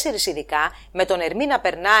 14 ειδικά, με τον Ερμή να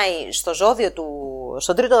περνάει στο ζώδιο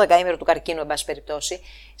στον τρίτο δεκαήμερο του καρκίνου, εν πάση περιπτώσει,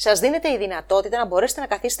 σας δίνεται η δυνατότητα να μπορέσετε να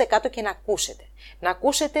καθίσετε κάτω και να ακούσετε. Να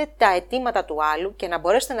ακούσετε τα αιτήματα του άλλου και να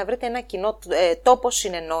μπορέσετε να βρείτε ένα κοινό τόπο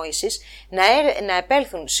συνεννόησης, να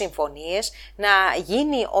επέλθουν συμφωνίες, να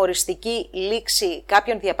γίνει οριστική λήξη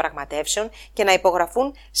κάποιων διαπραγματεύσεων και να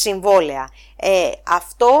υπογραφούν συμβόλαια.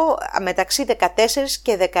 Αυτό μεταξύ 14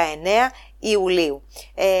 και 19 Ιουλίου.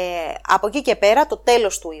 Από εκεί και πέρα το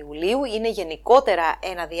τέλος του Ιουλίου είναι γενικότερα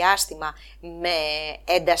ένα διάστημα με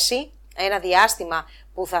ένταση, ένα διάστημα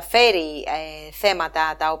που θα φέρει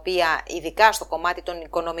θέματα τα οποία ειδικά στο κομμάτι των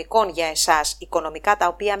οικονομικών για εσάς, οικονομικά τα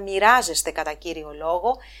οποία μοιράζεστε κατά κύριο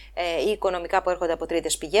λόγο ή οικονομικά που έρχονται από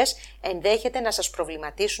τρίτες πηγές, ενδέχεται να σας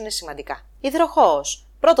προβληματίσουν σημαντικά. Υδροχόος.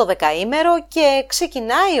 Πρώτο δεκαήμερο και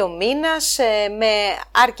ξεκινάει ο μήνας με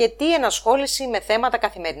αρκετή ενασχόληση με θέματα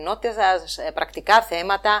καθημερινότητας, πρακτικά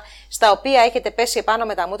θέματα, στα οποία έχετε πέσει επάνω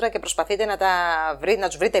με τα μούτρα και προσπαθείτε να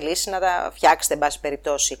τους βρείτε λύση, να τα φτιάξετε, εν πάση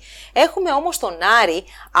περιπτώσει. Έχουμε όμως τον Άρη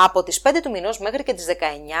από τις 5 του μηνός μέχρι και τις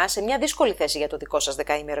 19 σε μια δύσκολη θέση για το δικό σας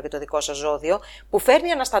δεκαήμερο και το δικό σας ζώδιο, που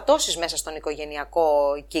φέρνει αναστατώσεις μέσα στον οικογενειακό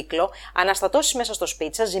κύκλο, αναστατώσεις μέσα στο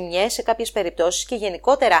σπίτι σας, ζημιές σε κάποιες περιπτώσεις και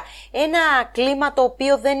γενικότερα ένα κλίμα το οποίο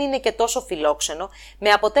δεν είναι και τόσο φιλόξενο, με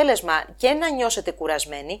αποτέλεσμα και να νιώσετε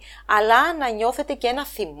κουρασμένοι, αλλά να νιώθετε και ένα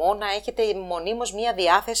θυμό, να έχετε μονίμως μια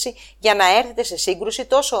διάθεση για να έρθετε σε σύγκρουση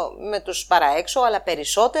τόσο με τους παραέξω, αλλά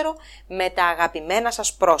περισσότερο με τα αγαπημένα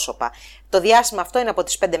σας πρόσωπα. Το διάστημα αυτό είναι από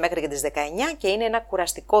τις 5 μέχρι και τις 19 και είναι ένα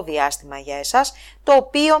κουραστικό διάστημα για εσάς, το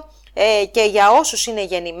οποίο και για όσους είναι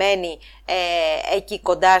γεννημένοι εκεί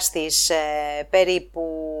κοντά στις περίπου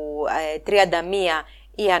 31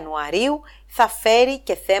 Ιανουαρίου, θα φέρει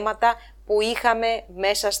και θέματα που είχαμε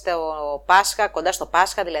μέσα στο Πάσχα, κοντά στο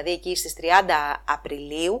Πάσχα, δηλαδή εκεί στις 30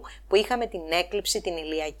 Απριλίου, που είχαμε την έκλειψη την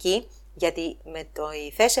ηλιακή, γιατί με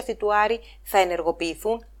η θέση αυτή του Άρη θα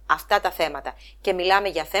ενεργοποιηθούν αυτά τα θέματα. Και μιλάμε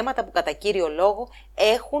για θέματα που κατά κύριο λόγο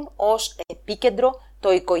έχουν ως επίκεντρο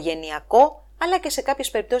το οικογενειακό, αλλά και σε κάποιες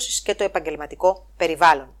περιπτώσεις και το επαγγελματικό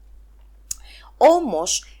περιβάλλον.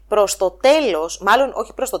 Όμως, προς το τέλος, μάλλον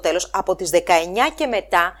όχι προς το τέλος, από τις 19 και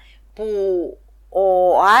μετά που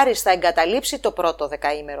ο Άρης θα εγκαταλείψει το πρώτο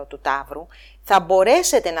δεκαήμερο του Ταύρου, θα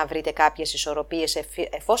μπορέσετε να βρείτε κάποιες ισορροπίες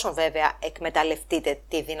εφόσον βέβαια εκμεταλλευτείτε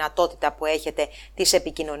τη δυνατότητα που έχετε της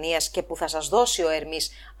επικοινωνίας και που θα σας δώσει ο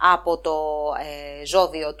Ερμής από το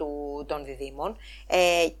ζώδιο των Διδύμων,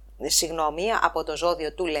 από το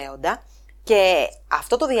ζώδιο του Λέοντα, και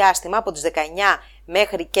αυτό το διάστημα από τις 19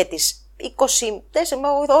 μέχρι και τις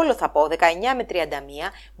όλο θα πω, 19 με 31,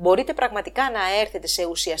 μπορείτε πραγματικά να έρθετε σε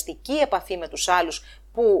ουσιαστική επαφή με τους άλλους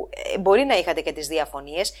που μπορεί να είχατε και τις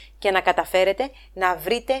διαφωνίες και να καταφέρετε να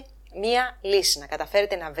βρείτε μία λύση, να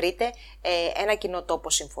καταφέρετε να βρείτε ένα κοινό τόπο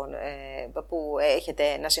που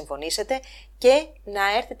έχετε να συμφωνήσετε και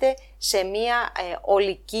να έρθετε σε μία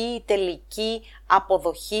ολική, τελική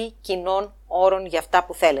αποδοχή κοινών όρων για αυτά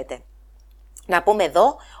που θέλετε. Να πούμε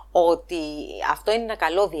εδώ ότι αυτό είναι ένα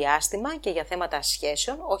καλό διάστημα και για θέματα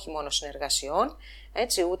σχέσεων, όχι μόνο συνεργασιών,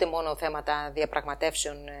 έτσι, ούτε μόνο θέματα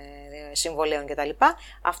διαπραγματεύσεων, συμβολέων κτλ.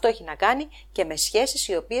 Αυτό έχει να κάνει και με σχέσεις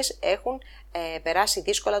οι οποίες έχουν περάσει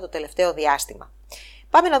δύσκολα το τελευταίο διάστημα.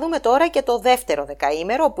 Πάμε να δούμε τώρα και το δεύτερο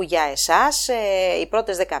δεκαήμερο, όπου για εσάς οι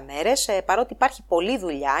πρώτες 10 μέρες, παρότι υπάρχει πολλή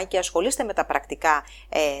δουλειά και ασχολείστε με τα πρακτικά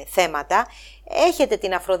θέματα, έχετε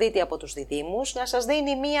την Αφροδίτη από τους διδύμους να σας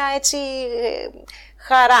δίνει μία έτσι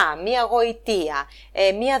χαρά, μία γοητεία,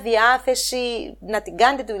 μία διάθεση να την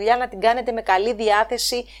κάνετε τη δουλειά, να την κάνετε με καλή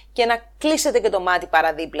διάθεση και να κλείσετε και το μάτι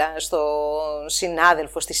παραδίπλα στο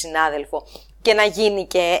συνάδελφο, στη συνάδελφο και να γίνει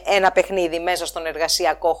και ένα παιχνίδι μέσα στον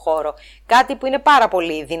εργασιακό χώρο. Κάτι που είναι πάρα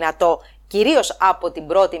πολύ δυνατό, κυρίως από την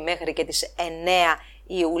 1η μέχρι και τις 9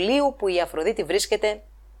 Ιουλίου που η Αφροδίτη βρίσκεται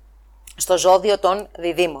στο ζώδιο των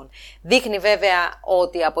διδύμων. Δείχνει βέβαια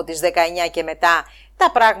ότι από τις 19 και μετά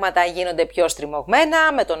τα πράγματα γίνονται πιο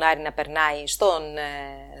στριμωγμένα, με τον Άρη να περνάει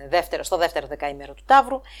στο δεύτερο δεκαήμερο του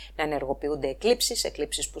Ταύρου, να ενεργοποιούνται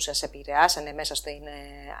εκλήψεις που σας επηρεάσανε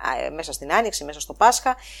μέσα στην Άνοιξη, μέσα στο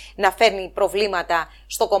Πάσχα, να φέρνει προβλήματα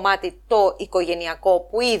στο κομμάτι το οικογενειακό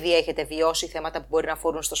που ήδη έχετε βιώσει, θέματα που μπορεί να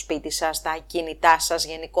αφορούν στο σπίτι σας, τα κινητά σας,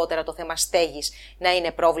 γενικότερα το θέμα στέγης να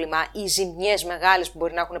είναι πρόβλημα, οι ζημιές μεγάλες που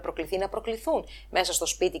μπορεί να έχουν προκληθεί να προκληθούν μέσα στο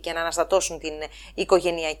σπίτι και να αναστατώσουν την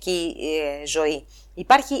οικογενειακή ζωή.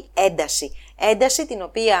 Υπάρχει ένταση την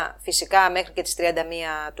οποία φυσικά μέχρι και τις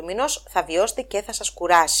 31 του μηνός θα βιώσετε και θα σας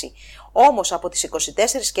κουράσει. Όμως από τις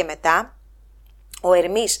 24 και μετά ο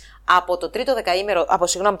Ερμής από το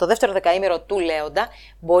δεύτερο δεκαήμερο του Λέοντα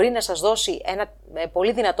μπορεί να σας δώσει ένα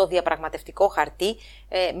πολύ δυνατό διαπραγματευτικό χαρτί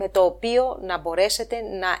με το οποίο να μπορέσετε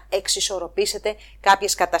να εξισορροπήσετε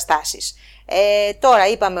κάποιες καταστάσεις. Τώρα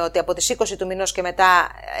είπαμε ότι από τις 20 του μηνός και μετά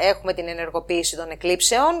έχουμε την ενεργοποίηση των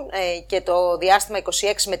εκλήψεων και το διάστημα 26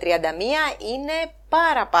 με 31 είναι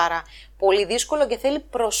πάρα πολύ δύσκολο και θέλει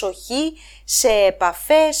προσοχή σε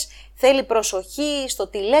επαφές, θέλει προσοχή στο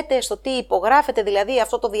τι λέτε, στο τι υπογράφετε, δηλαδή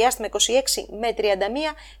αυτό το διάστημα 26 με 31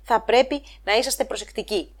 θα πρέπει να είσαστε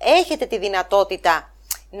προσεκτικοί. Έχετε τη δυνατότητα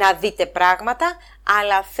να δείτε πράγματα,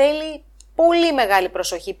 αλλά θέλει πολύ μεγάλη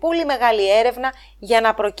προσοχή, πολύ μεγάλη έρευνα για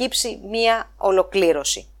να προκύψει μία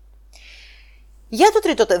ολοκλήρωση. Για το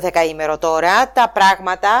τρίτο δεκαήμερο τώρα, τα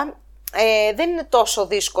πράγματα δεν είναι τόσο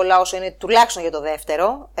δύσκολα όσο είναι τουλάχιστον για το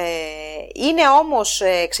δεύτερο. Είναι όμως,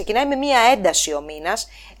 ξεκινάει με μία ένταση ο μήνας,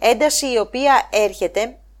 ένταση η οποία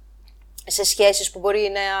έρχεται σε σχέσεις που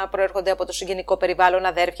μπορεί να προέρχονται από το συγγενικό περιβάλλον,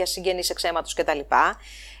 αδέρφια, συγγενείς εξαίματος κτλ.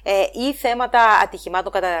 Ή θέματα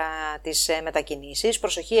ατυχημάτων κατά τις μετακινήσεις.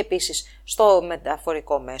 Προσοχή επίσης στο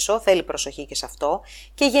μεταφορικό μέσο, θέλει προσοχή και σε αυτό.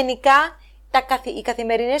 Και γενικά οι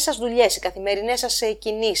καθημερινές σας δουλειές, οι καθημερινές σας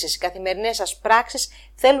κινήσεις, οι καθημερινές σας πράξεις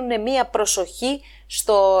θέλουν μία προσοχή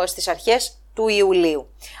στις αρχές του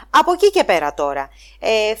Ιουλίου. Από εκεί και πέρα τώρα,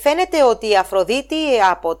 φαίνεται ότι η Αφροδίτη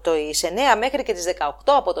από τις 9 μέχρι και τις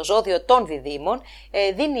 18 από το ζώδιο των διδύμων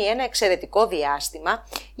δίνει ένα εξαιρετικό διάστημα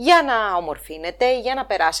για να ομορφύνετε, για να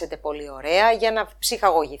περάσετε πολύ ωραία, για να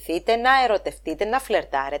ψυχαγωγηθείτε, να ερωτευτείτε, να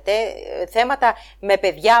φλερτάρετε, θέματα με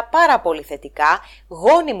παιδιά πάρα πολύ θετικά,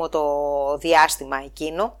 γόνιμο το διάστημα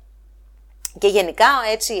εκείνο. Και γενικά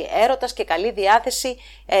έτσι έρωτας και καλή διάθεση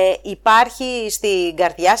υπάρχει στην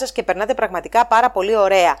καρδιά σας και περνάτε πραγματικά πάρα πολύ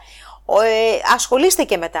ωραία. Ασχολείστε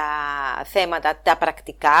και με τα θέματα τα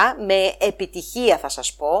πρακτικά, με επιτυχία θα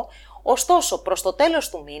σας πω. Ωστόσο προς το τέλος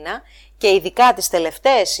του μήνα και ειδικά τις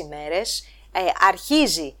τελευταίες ημέρες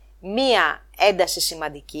αρχίζει μία ένταση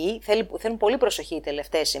σημαντική, θέλουν πολύ προσοχή οι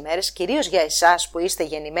τελευταίες ημέρες, κυρίως για εσάς που είστε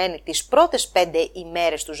γεννημένοι τις πρώτες 5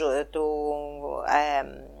 ημέρες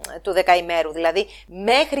του δεκαημέρου, δηλαδή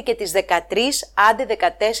μέχρι και τις 13 άντε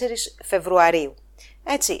 14 Φεβρουαρίου.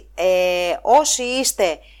 Έτσι, όσοι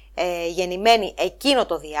είστε γεννημένοι εκείνο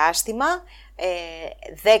το διάστημα,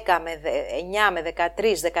 9 με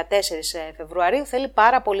 13-14 Φεβρουαρίου θέλει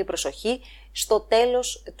πάρα πολύ προσοχή στο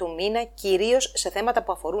τέλος του μήνα, κυρίως σε θέματα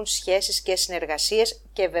που αφορούν σχέσεις και συνεργασίες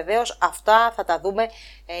και βεβαίως αυτά θα τα δούμε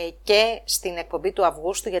και στην εκπομπή του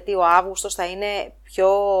Αυγούστου, γιατί ο Αύγουστος θα είναι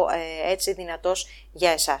πιο έτσι δυνατός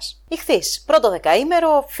για εσάς. Ιχθύς, πρώτο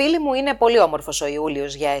δεκαήμερο, φίλοι μου, είναι πολύ όμορφος ο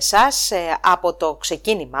Ιούλιος για εσάς από το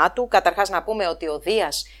ξεκίνημά του. Καταρχάς να πούμε ότι ο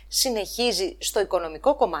Δίας συνεχίζει στο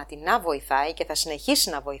οικονομικό κομμάτι να βοηθάει και θα συνεχίσει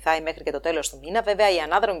να βοηθάει μέχρι και το τέλος του μήνα. Βέβαια η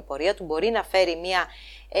ανάδρομη πορεία του μπορεί να φέρει μια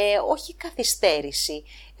όχι καθυστέρηση,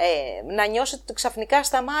 να νιώσετε ότι ξαφνικά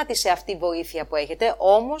σταμάτησε αυτή η βοήθεια που έχετε,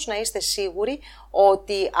 όμως να είστε σίγουροι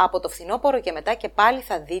ότι από το φθινόπωρο και μετά και πάλι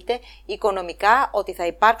θα δείτε οικονομικά ότι θα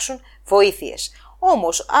υπάρξουν βοήθειες.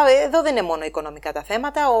 Όμως, εδώ δεν είναι μόνο οικονομικά τα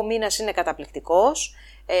θέματα, ο μήνας είναι καταπληκτικός,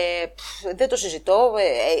 δεν το συζητώ,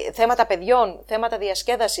 θέματα παιδιών, θέματα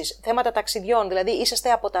διασκέδασης, θέματα ταξιδιών, δηλαδή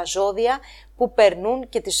είσαστε από τα ζώδια που περνούν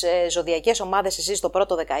και τις ζωδιακές ομάδες εσείς το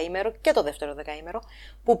πρώτο δεκαήμερο και το δεύτερο δεκαήμερο,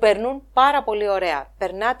 που περνούν πάρα πολύ ωραία.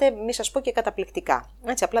 Περνάτε, μη σας πω και καταπληκτικά.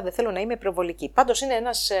 Έτσι, απλά δεν θέλω να είμαι υπερβολική. Πάντως είναι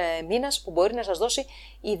ένας μήνας που μπορεί να σας δώσει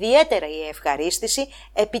ιδιαίτερη ευχαρίστηση,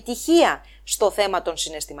 επιτυχία στο θέμα των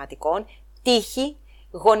συναισθηματικών, τύχη,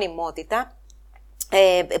 γονιμότητα,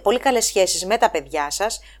 πολύ καλές σχέσεις με τα παιδιά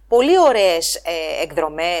σας, πολύ ωραίες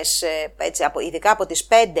εκδρομές, έτσι, ειδικά από τις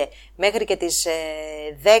 5 μέχρι και τις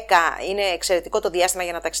 10 είναι εξαιρετικό το διάστημα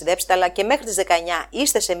για να ταξιδέψετε, αλλά και μέχρι τις 19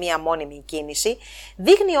 είστε σε μία μόνιμη κίνηση.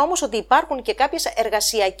 Δείχνει όμως ότι υπάρχουν και κάποιες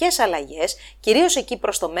εργασιακές αλλαγές, κυρίως εκεί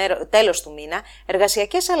προς το τέλος του μήνα,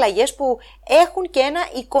 εργασιακές αλλαγές που έχουν και ένα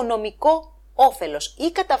οικονομικό όφελος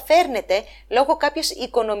ή καταφέρνετε λόγω κάποιες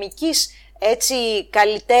οικονομικής έτσι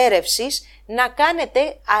καλυτέρευσης να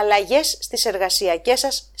κάνετε αλλαγές στις εργασιακές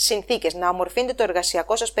σας συνθήκες, να ομορφύνετε το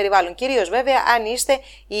εργασιακό σας περιβάλλον. Κυρίως βέβαια αν είστε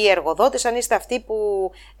οι εργοδότες, αν είστε αυτοί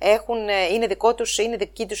που είναι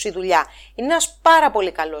δική τους η δουλειά. Είναι ένας πάρα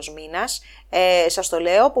πολύ καλός μήνας, σας το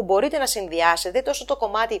λέω, που μπορείτε να συνδυάσετε τόσο το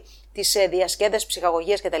κομμάτι της διασκέδασης,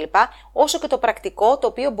 ψυχαγωγίας κτλ, όσο και το πρακτικό, το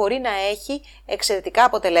οποίο μπορεί να έχει εξαιρετικά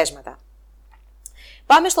αποτελέσματα.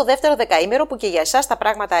 Πάμε στο δεύτερο δεκαήμερο που και για εσάς τα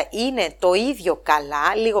πράγματα είναι το ίδιο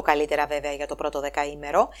καλά, λίγο καλύτερα βέβαια για το πρώτο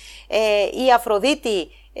δεκαήμερο. Η Αφροδίτη,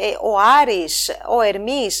 ο Άρης, ο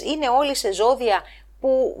Ερμής είναι όλοι σε ζώδια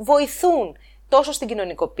που βοηθούν τόσο στην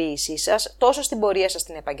κοινωνικοποίησή σας, τόσο στην πορεία σας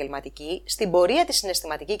την επαγγελματική, στην πορεία τη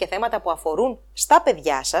συναισθηματική και θέματα που αφορούν στα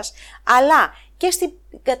παιδιά σας, αλλά και στην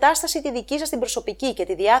κατάσταση τη δική σας την προσωπική και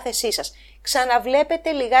τη διάθεσή σας.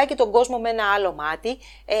 Ξαναβλέπετε λιγάκι τον κόσμο με ένα άλλο μάτι,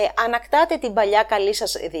 ανακτάτε την παλιά καλή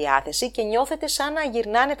σας διάθεση και νιώθετε σαν να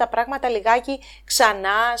γυρνάνε τα πράγματα λιγάκι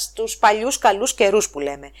ξανά στους παλιούς καλούς καιρούς που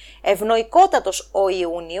λέμε. Ευνοϊκότατος ο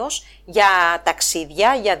Ιούνιος για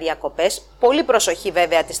ταξίδια, για διακοπές. Πολύ προσοχή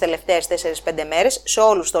βέβαια τις τελευταίες 4-5 μέρες, σε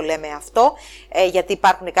όλους το λέμε αυτό, γιατί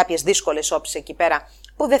υπάρχουν κάποιες δύσκολες όψεις εκεί πέρα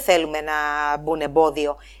που δεν θέλουμε να μπουν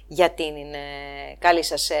εμπόδιο για την καλή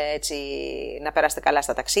σας έτσι, να περάσετε καλά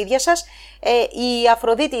στα ταξίδια σας. Η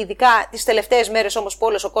Αφροδίτη ειδικά τις τελευταίες μέρες όμως που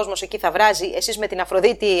όλος ο κόσμος εκεί θα βράζει, εσείς με την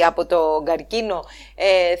Αφροδίτη από το καρκίνο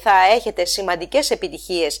θα έχετε σημαντικές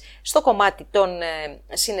επιτυχίες στο κομμάτι των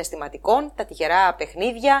συναισθηματικών, τα τυχερά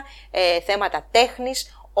παιχνίδια, θέματα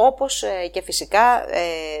τέχνης, όπως και φυσικά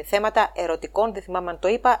θέματα ερωτικών, δεν θυμάμαι αν το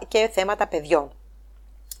είπα, και θέματα παιδιών.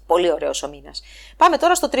 Πολύ ωραίος ο μήνας. Πάμε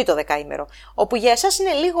τώρα στο τρίτο δεκαήμερο, όπου για εσάς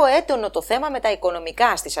είναι λίγο έντονο το θέμα με τα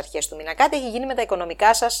οικονομικά στις αρχές του μήνα. Κάτι έχει γίνει με τα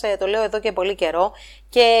οικονομικά σας, το λέω εδώ και πολύ καιρό,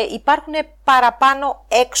 και υπάρχουν παραπάνω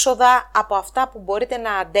έξοδα από αυτά που μπορείτε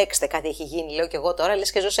να αντέξετε. Κάτι έχει γίνει, λέω και εγώ τώρα,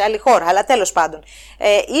 λες και ζω σε άλλη χώρα, αλλά τέλος πάντων.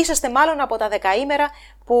 Είσαστε μάλλον από τα δεκαήμερα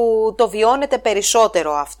που το βιώνετε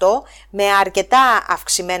περισσότερο αυτό, με αρκετά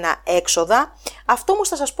αυξημένα έξοδα. Αυτό όμως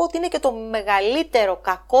θα σας πω ότι είναι και το μεγαλύτερο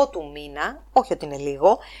κακό του μήνα, όχι ότι είναι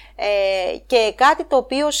λίγο, και κάτι το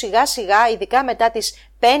οποίο σιγά σιγά, ειδικά μετά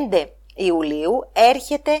τις 5 Ιουλίου,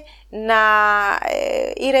 έρχεται να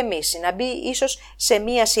ηρεμήσει, να μπει ίσως σε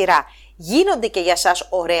μία σειρά. Γίνονται και για σας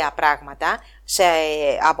ωραία πράγματα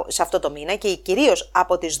σε αυτό το μήνα και κυρίως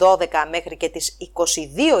από τις 12 μέχρι και τις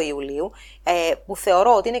 22 Ιουλίου, που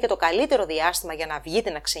θεωρώ ότι είναι και το καλύτερο διάστημα για να βγείτε,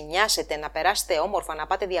 να ξενιάσετε, να περάσετε όμορφα, να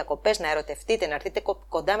πάτε διακοπές, να ερωτευτείτε, να έρθετε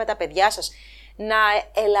κοντά με τα παιδιά σας, να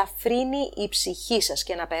ελαφρύνει η ψυχή σας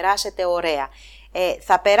και να περάσετε ωραία.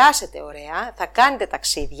 Θα περάσετε ωραία, θα κάνετε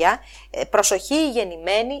ταξίδια, προσοχή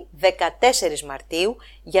γεννημένη 14 Μαρτίου,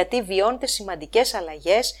 γιατί βιώνετε σημαντικές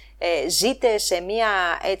αλλαγές, ζείτε σε μια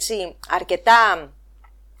έτσι αρκετά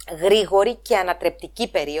γρήγορη και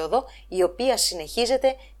ανατρεπτική περίοδο, η οποία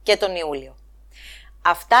συνεχίζεται και τον Ιούλιο.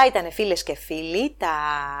 Αυτά ήταν, φίλες και φίλοι, τα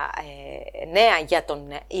νέα για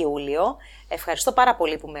τον Ιούλιο. Ευχαριστώ πάρα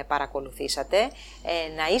πολύ που με παρακολουθήσατε.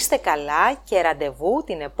 Να είστε καλά και ραντεβού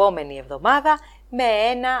την επόμενη εβδομάδα με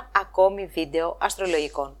ένα ακόμη βίντεο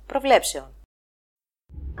αστρολογικών προβλέψεων.